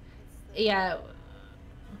 yeah.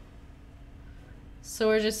 So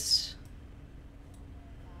we're just...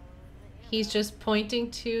 He's just pointing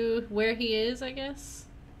to where he is, I guess?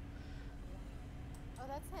 Oh,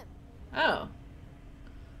 that's him. Oh.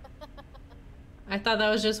 I thought that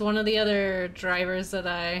was just one of the other drivers that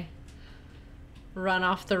I run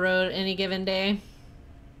off the road any given day.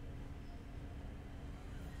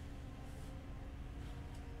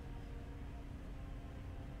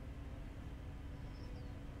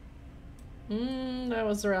 That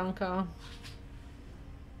was the wrong call.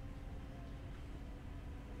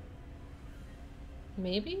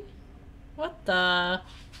 Maybe? What the?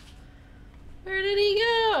 Where did he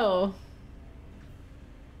go?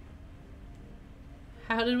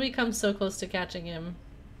 How did we come so close to catching him?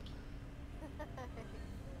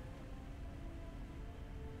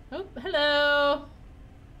 Oh, hello!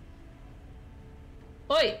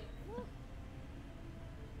 Oi!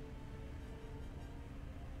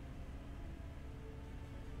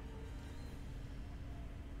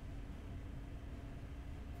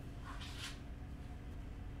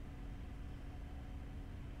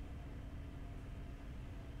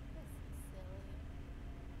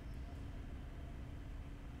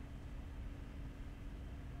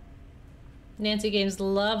 Nancy games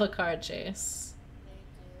love a car chase.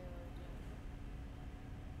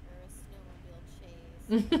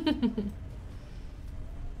 They do. Or a snowmobile chase.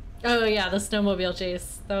 Oh yeah, the snowmobile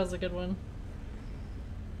chase. That was a good one.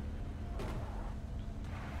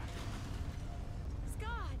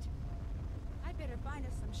 Scott! I better find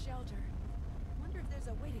us some shelter. Wonder if there's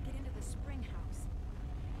a way to get into the spring house.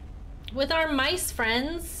 With our mice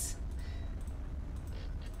friends.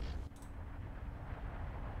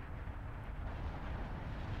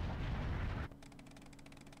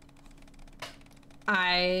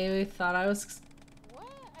 I thought I was... What?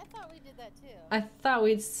 I thought we did that too. I thought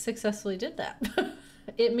we successfully did that.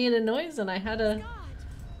 It made a noise and I had to... Scott!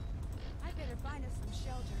 I better find us some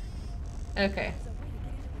shelter. Okay. There's a way to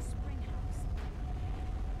get into the spring house.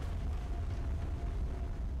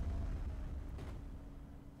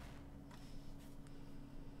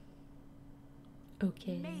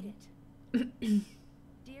 Okay. Made it.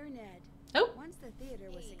 Dear Ned. Oh. Once the theater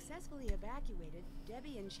was successfully evacuated,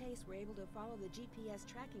 Debbie and Chase were able to follow the GPS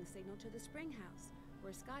tracking signal to the spring house,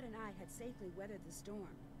 where Scott and I had safely weathered the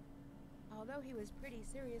storm. Although he was pretty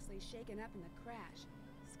seriously shaken up in the crash,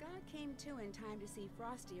 Scott came to in time to see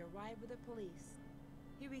Frosty arrive with the police.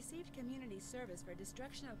 He received community service for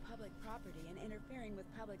destruction of public property and interfering with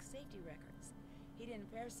public safety records. He didn't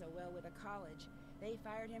fare so well with a college. They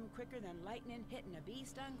fired him quicker than lightning hitting a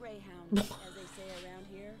bee-stung greyhound, as they say around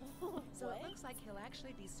here. So it looks like he'll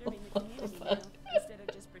actually be serving the community now, instead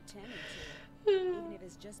of just pretending to. Even if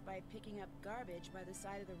it's just by picking up garbage by the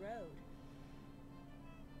side of the road.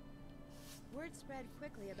 Word spread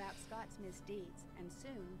quickly about Scott's misdeeds, and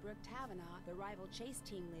soon Brooke Tavenaugh, the rival Chase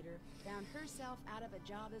team leader, found herself out of a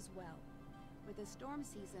job as well. With the storm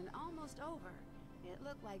season almost over, it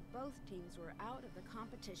looked like both teams were out of the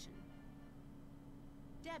competition.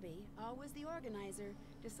 Debbie, always the organizer,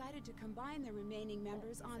 decided to combine the remaining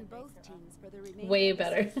members on both teams for the remainder Way of the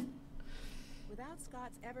better. season. Without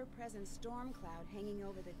Scott's ever-present storm cloud hanging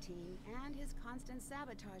over the team and his constant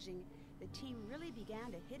sabotaging, the team really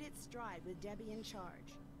began to hit its stride with Debbie in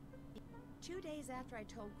charge. 2 days after I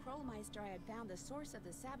told Krollmeister I had found the source of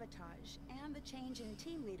the sabotage and the change in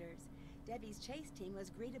team leaders, Debbie's Chase team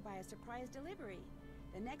was greeted by a surprise delivery,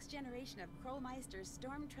 the next generation of Krollmeister's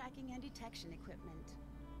storm tracking and detection equipment.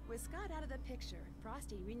 With Scott out of the picture,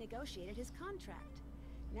 Frosty renegotiated his contract.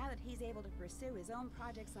 Now that he's able to pursue his own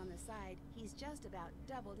projects on the side, he's just about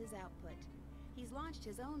doubled his output. He's launched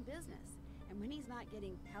his own business, and when he's not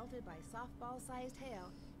getting pelted by softball-sized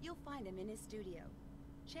hail, you'll find him in his studio.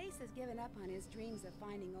 Chase has given up on his dreams of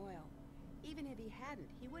finding oil. Even if he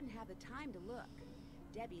hadn't, he wouldn't have the time to look.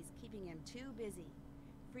 Debbie's keeping him too busy.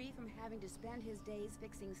 Free from having to spend his days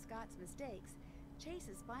fixing Scott's mistakes, Chase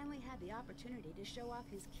has finally had the opportunity to show off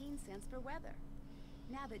his keen sense for weather.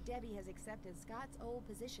 Now that Debbie has accepted Scott's old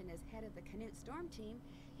position as head of the Canute Storm team,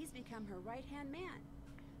 he's become her right-hand man.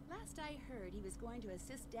 Last I heard, he was going to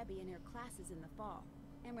assist Debbie in her classes in the fall.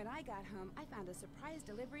 And when I got home, I found a surprise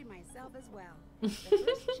delivery myself as well. The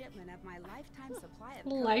first shipment of my lifetime supply of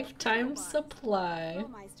Lifetime supply.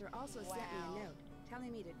 Krollmeister also sent me a note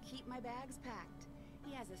telling me to keep my bags packed.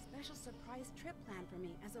 He has a special surprise trip planned for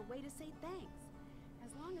me as a way to say thanks.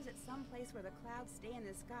 As long as it's someplace where the clouds stay in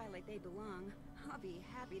the sky like they belong, I'll be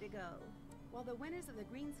happy to go. While the winners of the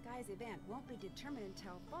Green Skies event won't be determined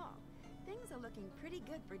until fall, things are looking pretty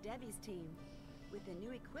good for Debbie's team. With the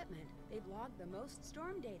new equipment, they've logged the most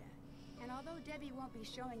storm data. And although Debbie won't be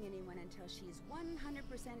showing anyone until she's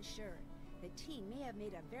 100% sure, the team may have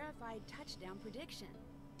made a verified touchdown prediction.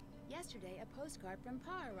 Yesterday, a postcard from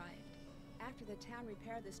Pa arrived. After the town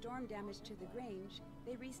repaired the storm damage to the Grange,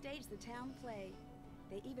 they restaged the town play.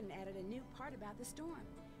 They even added a new part about the storm,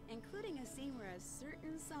 including a scene where a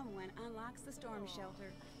certain someone unlocks the storm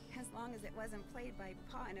shelter. As long as it wasn't played by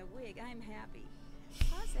Pa in a wig, I'm happy.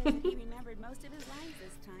 Pa says that he remembered most of his lines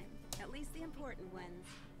this time, at least the important ones.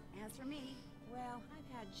 As for me, well, I've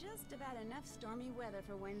had just about enough stormy weather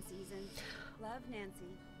for one season. Love,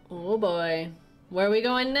 Nancy. Oh boy. Where are we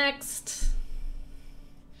going next?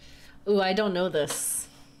 Ooh, I don't know this.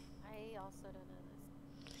 I also don't know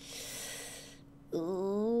this.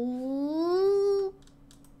 Ooh.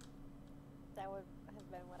 That would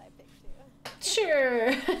have been what I picked too.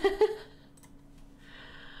 Sure.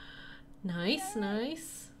 Nice,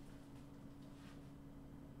 nice.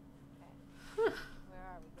 Okay. Huh. Where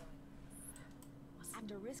are we going?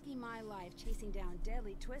 After risking my life chasing down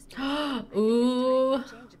deadly twisters, Ooh.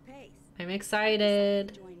 change of pace. I'm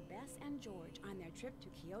excited. Join Bess and George on their trip to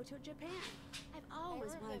Kyoto, Japan. I've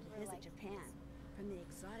always wanted to visit Japan. From the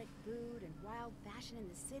exotic food and wild fashion in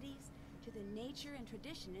the cities to the nature and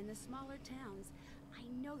tradition in the smaller towns, I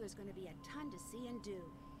know there's going to be a ton to see and do.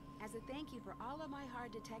 As a thank you for all of my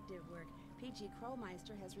hard detective work, PG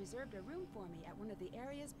Krowmeister has reserved a room for me at one of the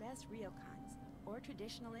area's best ryokans, or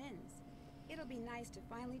traditional inns. It'll be nice to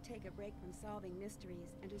finally take a break from solving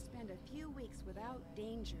mysteries and to spend a few weeks without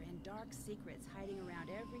danger and dark secrets hiding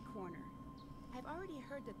around every corner. I've already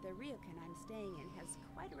heard that the ryokan I'm staying in has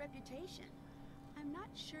quite a reputation. I'm not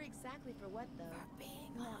sure exactly for what though.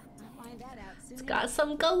 I'll find that out soon. It's got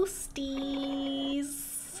some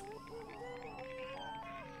ghosties.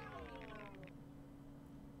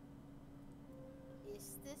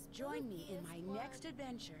 Join me in my next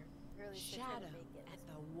adventure, Really Shadow at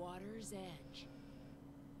the Water's Edge.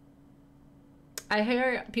 I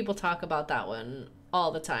hear people talk about that one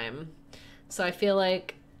all the time. So I feel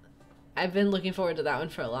like I've been looking forward to that one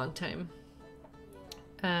for a long time.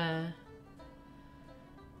 Yeah.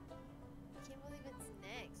 I can't believe it's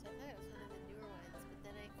next. I thought it was one of the newer ones, but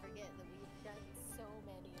then I forget that we've done so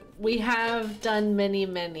many. We have done many,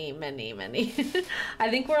 many, many, many. I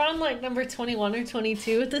think we're on like number 21 or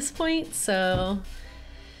 22 at this point, so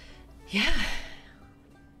yeah.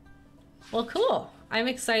 Well, cool. I'm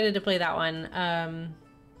excited to play that one.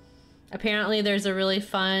 Apparently there's a really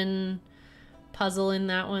fun puzzle in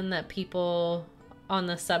that one that people on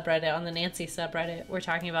the subreddit, on the Nancy subreddit, were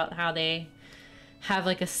talking about how they have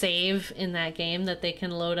like a save in that game that they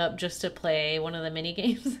can load up just to play one of the mini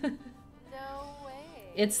games. No way.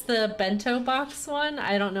 It's the bento box one.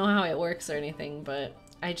 I don't know how it works or anything, but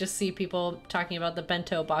I just see people talking about the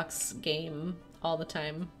bento box game all the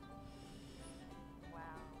time. Wow.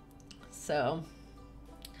 So,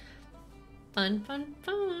 fun, fun,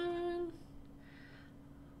 fun.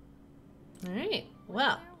 All right.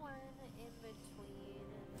 Well. Was there one in between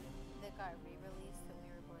that got re-released that we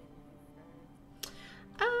were going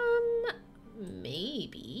for?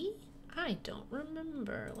 Maybe. I don't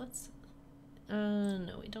remember. Let's.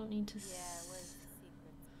 No, we don't need to. Yeah, it was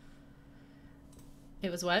Secrets. It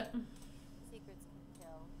was what? Secrets Can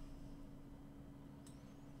Kill.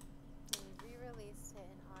 They re-released it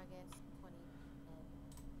in August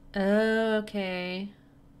 2010. Okay.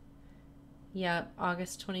 Yep,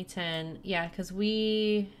 August 2010. Yeah, because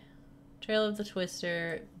we... Trail of the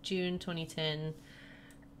Twister, June 2010,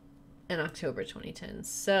 and October 2010.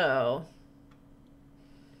 So...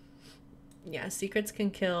 yeah, Secrets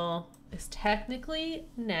Can Kill is technically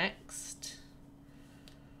next.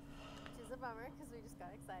 Which is a bummer, because we just got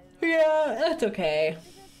excited about Yeah, that's okay.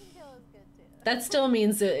 Secrets Can Kill is good too. That still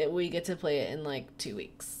means that we get to play it in like 2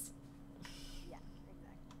 weeks. Yeah,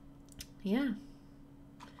 exactly. Yeah.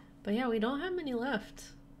 But yeah, we don't have many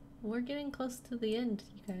left. We're getting close to the end,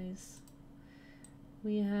 you guys.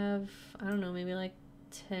 We have, I don't know, maybe like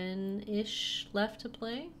 10-ish left to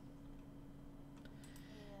play.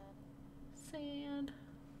 Yeah. Sad.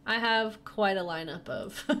 I have quite a lineup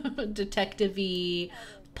of detective-y,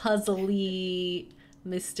 puzzle-y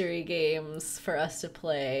mystery games for us to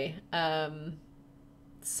play.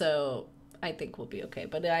 So I think we'll be okay.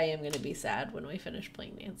 But I am going to be sad when we finish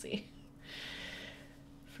playing Nancy.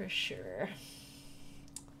 For sure.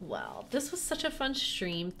 Well, this was such a fun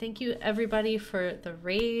stream. Thank you everybody for the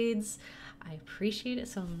raids. I appreciate it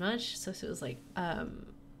so much. So it was like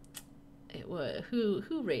it was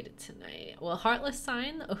who raided tonight? Well, Heartless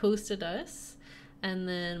Sign hosted us. and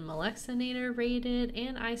then Malexinator rated,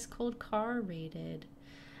 and Ice Cold Car rated.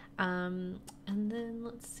 And then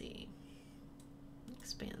let's see,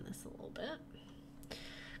 expand this a little bit.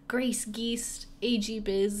 Grace Geist, AG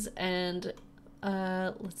Biz, and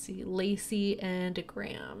let's see, Lacey and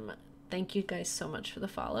Graham. Thank you guys so much for the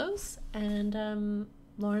follows, and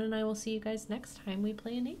Lauren and I will see you guys next time we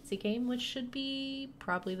play a Nancy game, which should be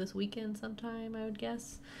probably this weekend sometime, I would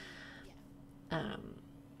guess.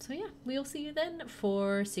 So yeah, we'll see you then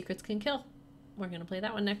for Secrets Can Kill. We're gonna play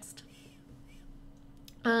that one next.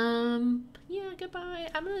 Yeah, goodbye.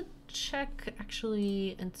 I'm gonna check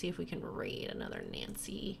actually and see if we can raid another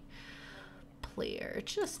Nancy player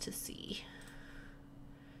just to see.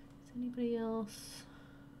 Is anybody else?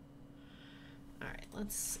 Alright,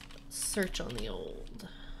 let's search on the old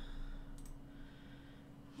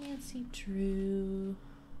Nancy Drew.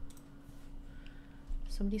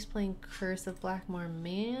 Somebody's playing Curse of Blackmore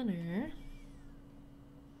Manor.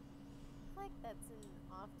 I like that's an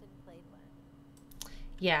often played one.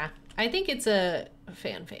 Yeah, I think it's a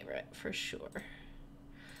fan favorite for sure.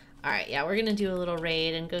 Alright, yeah, we're gonna do a little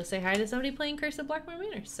raid and go say hi to somebody playing Curse of Blackmore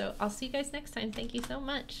Manor. So I'll see you guys next time. Thank you so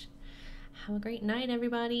much. Have a great night,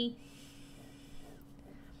 everybody.